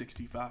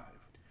 1965.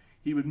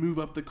 He would move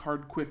up the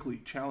card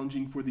quickly,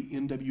 challenging for the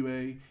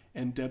NWA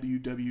and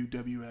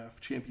WWF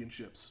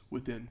championships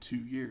within 2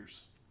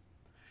 years.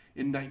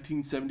 In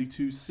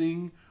 1972,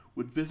 Singh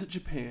would visit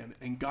Japan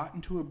and got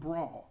into a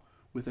brawl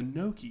with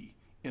Inoki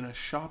in a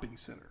shopping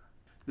center.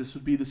 This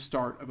would be the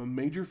start of a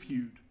major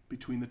feud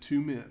between the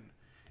two men,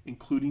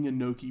 including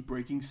Inoki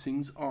breaking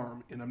Singh's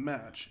arm in a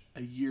match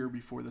a year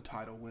before the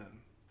title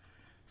win.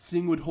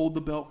 Singh would hold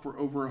the belt for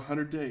over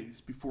 100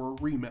 days before a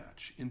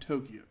rematch in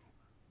Tokyo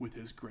with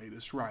his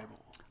greatest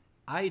rival.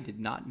 I did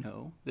not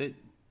know that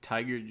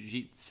Tiger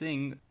Jeet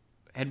Singh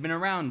had been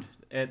around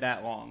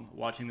that long.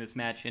 Watching this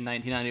match in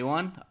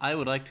 1991, I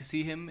would like to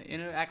see him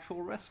in an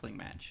actual wrestling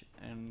match.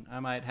 And I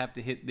might have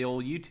to hit the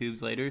old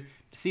YouTubes later to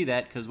see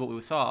that, because what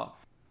we saw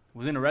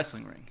was in a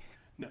wrestling ring.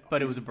 No,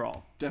 but it was a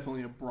brawl.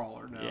 Definitely a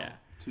brawler now. Yeah.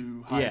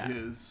 To hide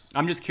his.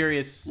 I'm just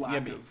curious.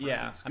 Lack of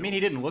wrestling I mean, he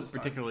didn't look skills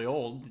this particularly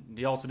old.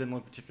 He also didn't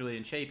look particularly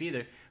in shape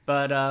either.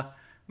 But I'm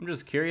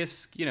just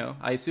curious.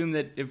 I assume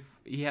that if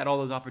he had all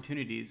those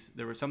opportunities,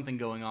 there was something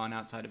going on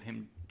outside of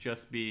him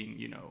just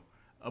being,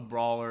 a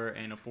brawler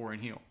and a foreign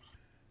heel.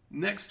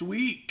 Next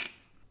week,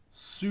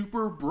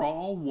 Super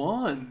Brawl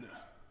 1.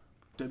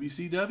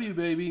 WCW,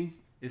 baby.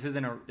 This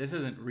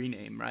isn't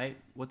rename, right?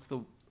 What's the?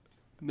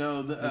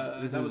 No, this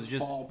that is was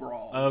just Fall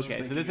Brawl.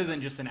 Okay, so this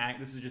isn't just an act.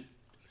 This is just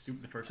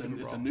the first Super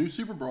Brawl. It's a new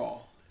Super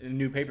Brawl. A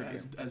new pay-per-view.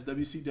 As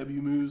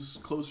WCW moves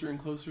closer and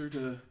closer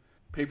to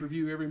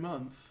pay-per-view every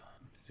month.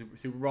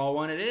 Super Brawl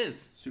 1 it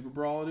is. Super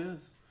Brawl it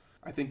is.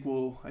 I think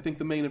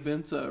the main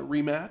event's a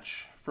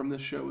rematch from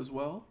this show as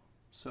well.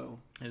 So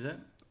is it?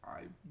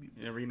 A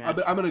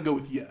rematch? I'm going to go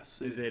with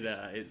yes. Is it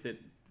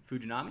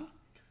Fujinami?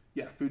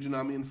 Yeah,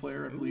 Fujinami and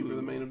Flair, I believe, are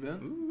the main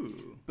event.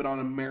 Ooh. But on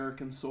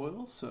American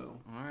soil, so.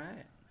 All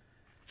right.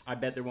 I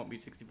bet there won't be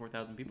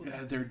 64,000 people there.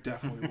 Yeah, there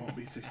definitely won't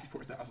be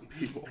 64,000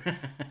 people.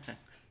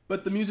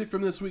 But the music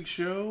from this week's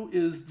show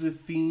is the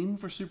theme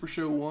for Super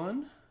Show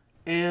 1.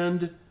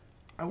 And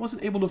I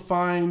wasn't able to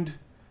find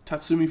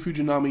Tatsumi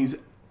Fujinami's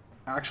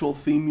actual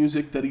theme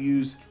music that he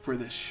used for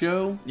this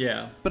show.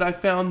 Yeah. But I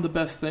found the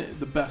best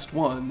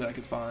one that I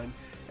could find.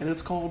 And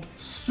it's called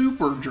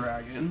Super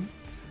Dragon.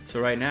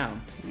 So right now.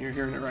 You're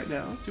hearing it right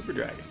now. Super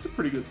Dragon. It's a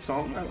pretty good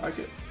song. I like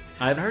it.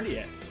 I haven't heard it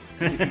yet.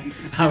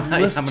 I'm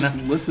going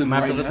to listen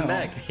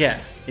back. Yeah,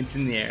 it's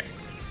in the air.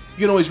 You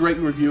can always rate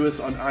and review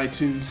us on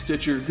iTunes,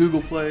 Stitcher,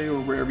 Google Play,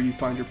 or wherever you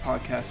find your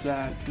podcasts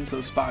at. Give us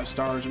those 5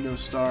 stars or no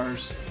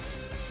stars.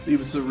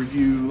 Leave us a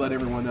review. Let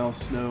everyone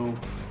else know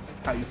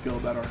how you feel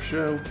about our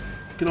show.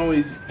 You can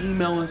always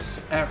email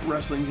us at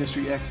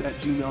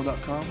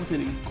wrestlinghistoryx@gmail.com with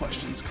any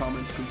questions,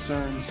 comments,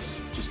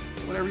 concerns, just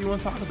whatever you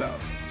want to talk about.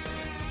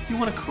 If you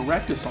want to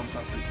correct us on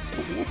something,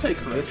 we'll take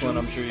corrections. This one,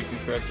 I'm sure you can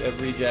correct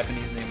every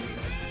Japanese name we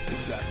say.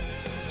 Exactly.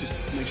 Just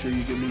make sure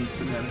you give me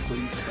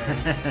phonetically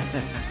spelled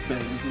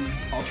things, and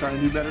I'll try and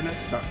do better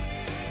next time.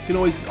 You can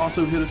always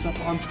also hit us up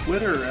on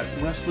Twitter at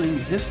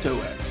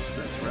WrestlingHistoX.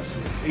 That's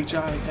Wrestling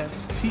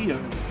HISTOX.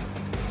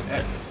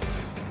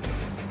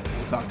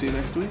 We'll talk to you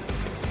next week.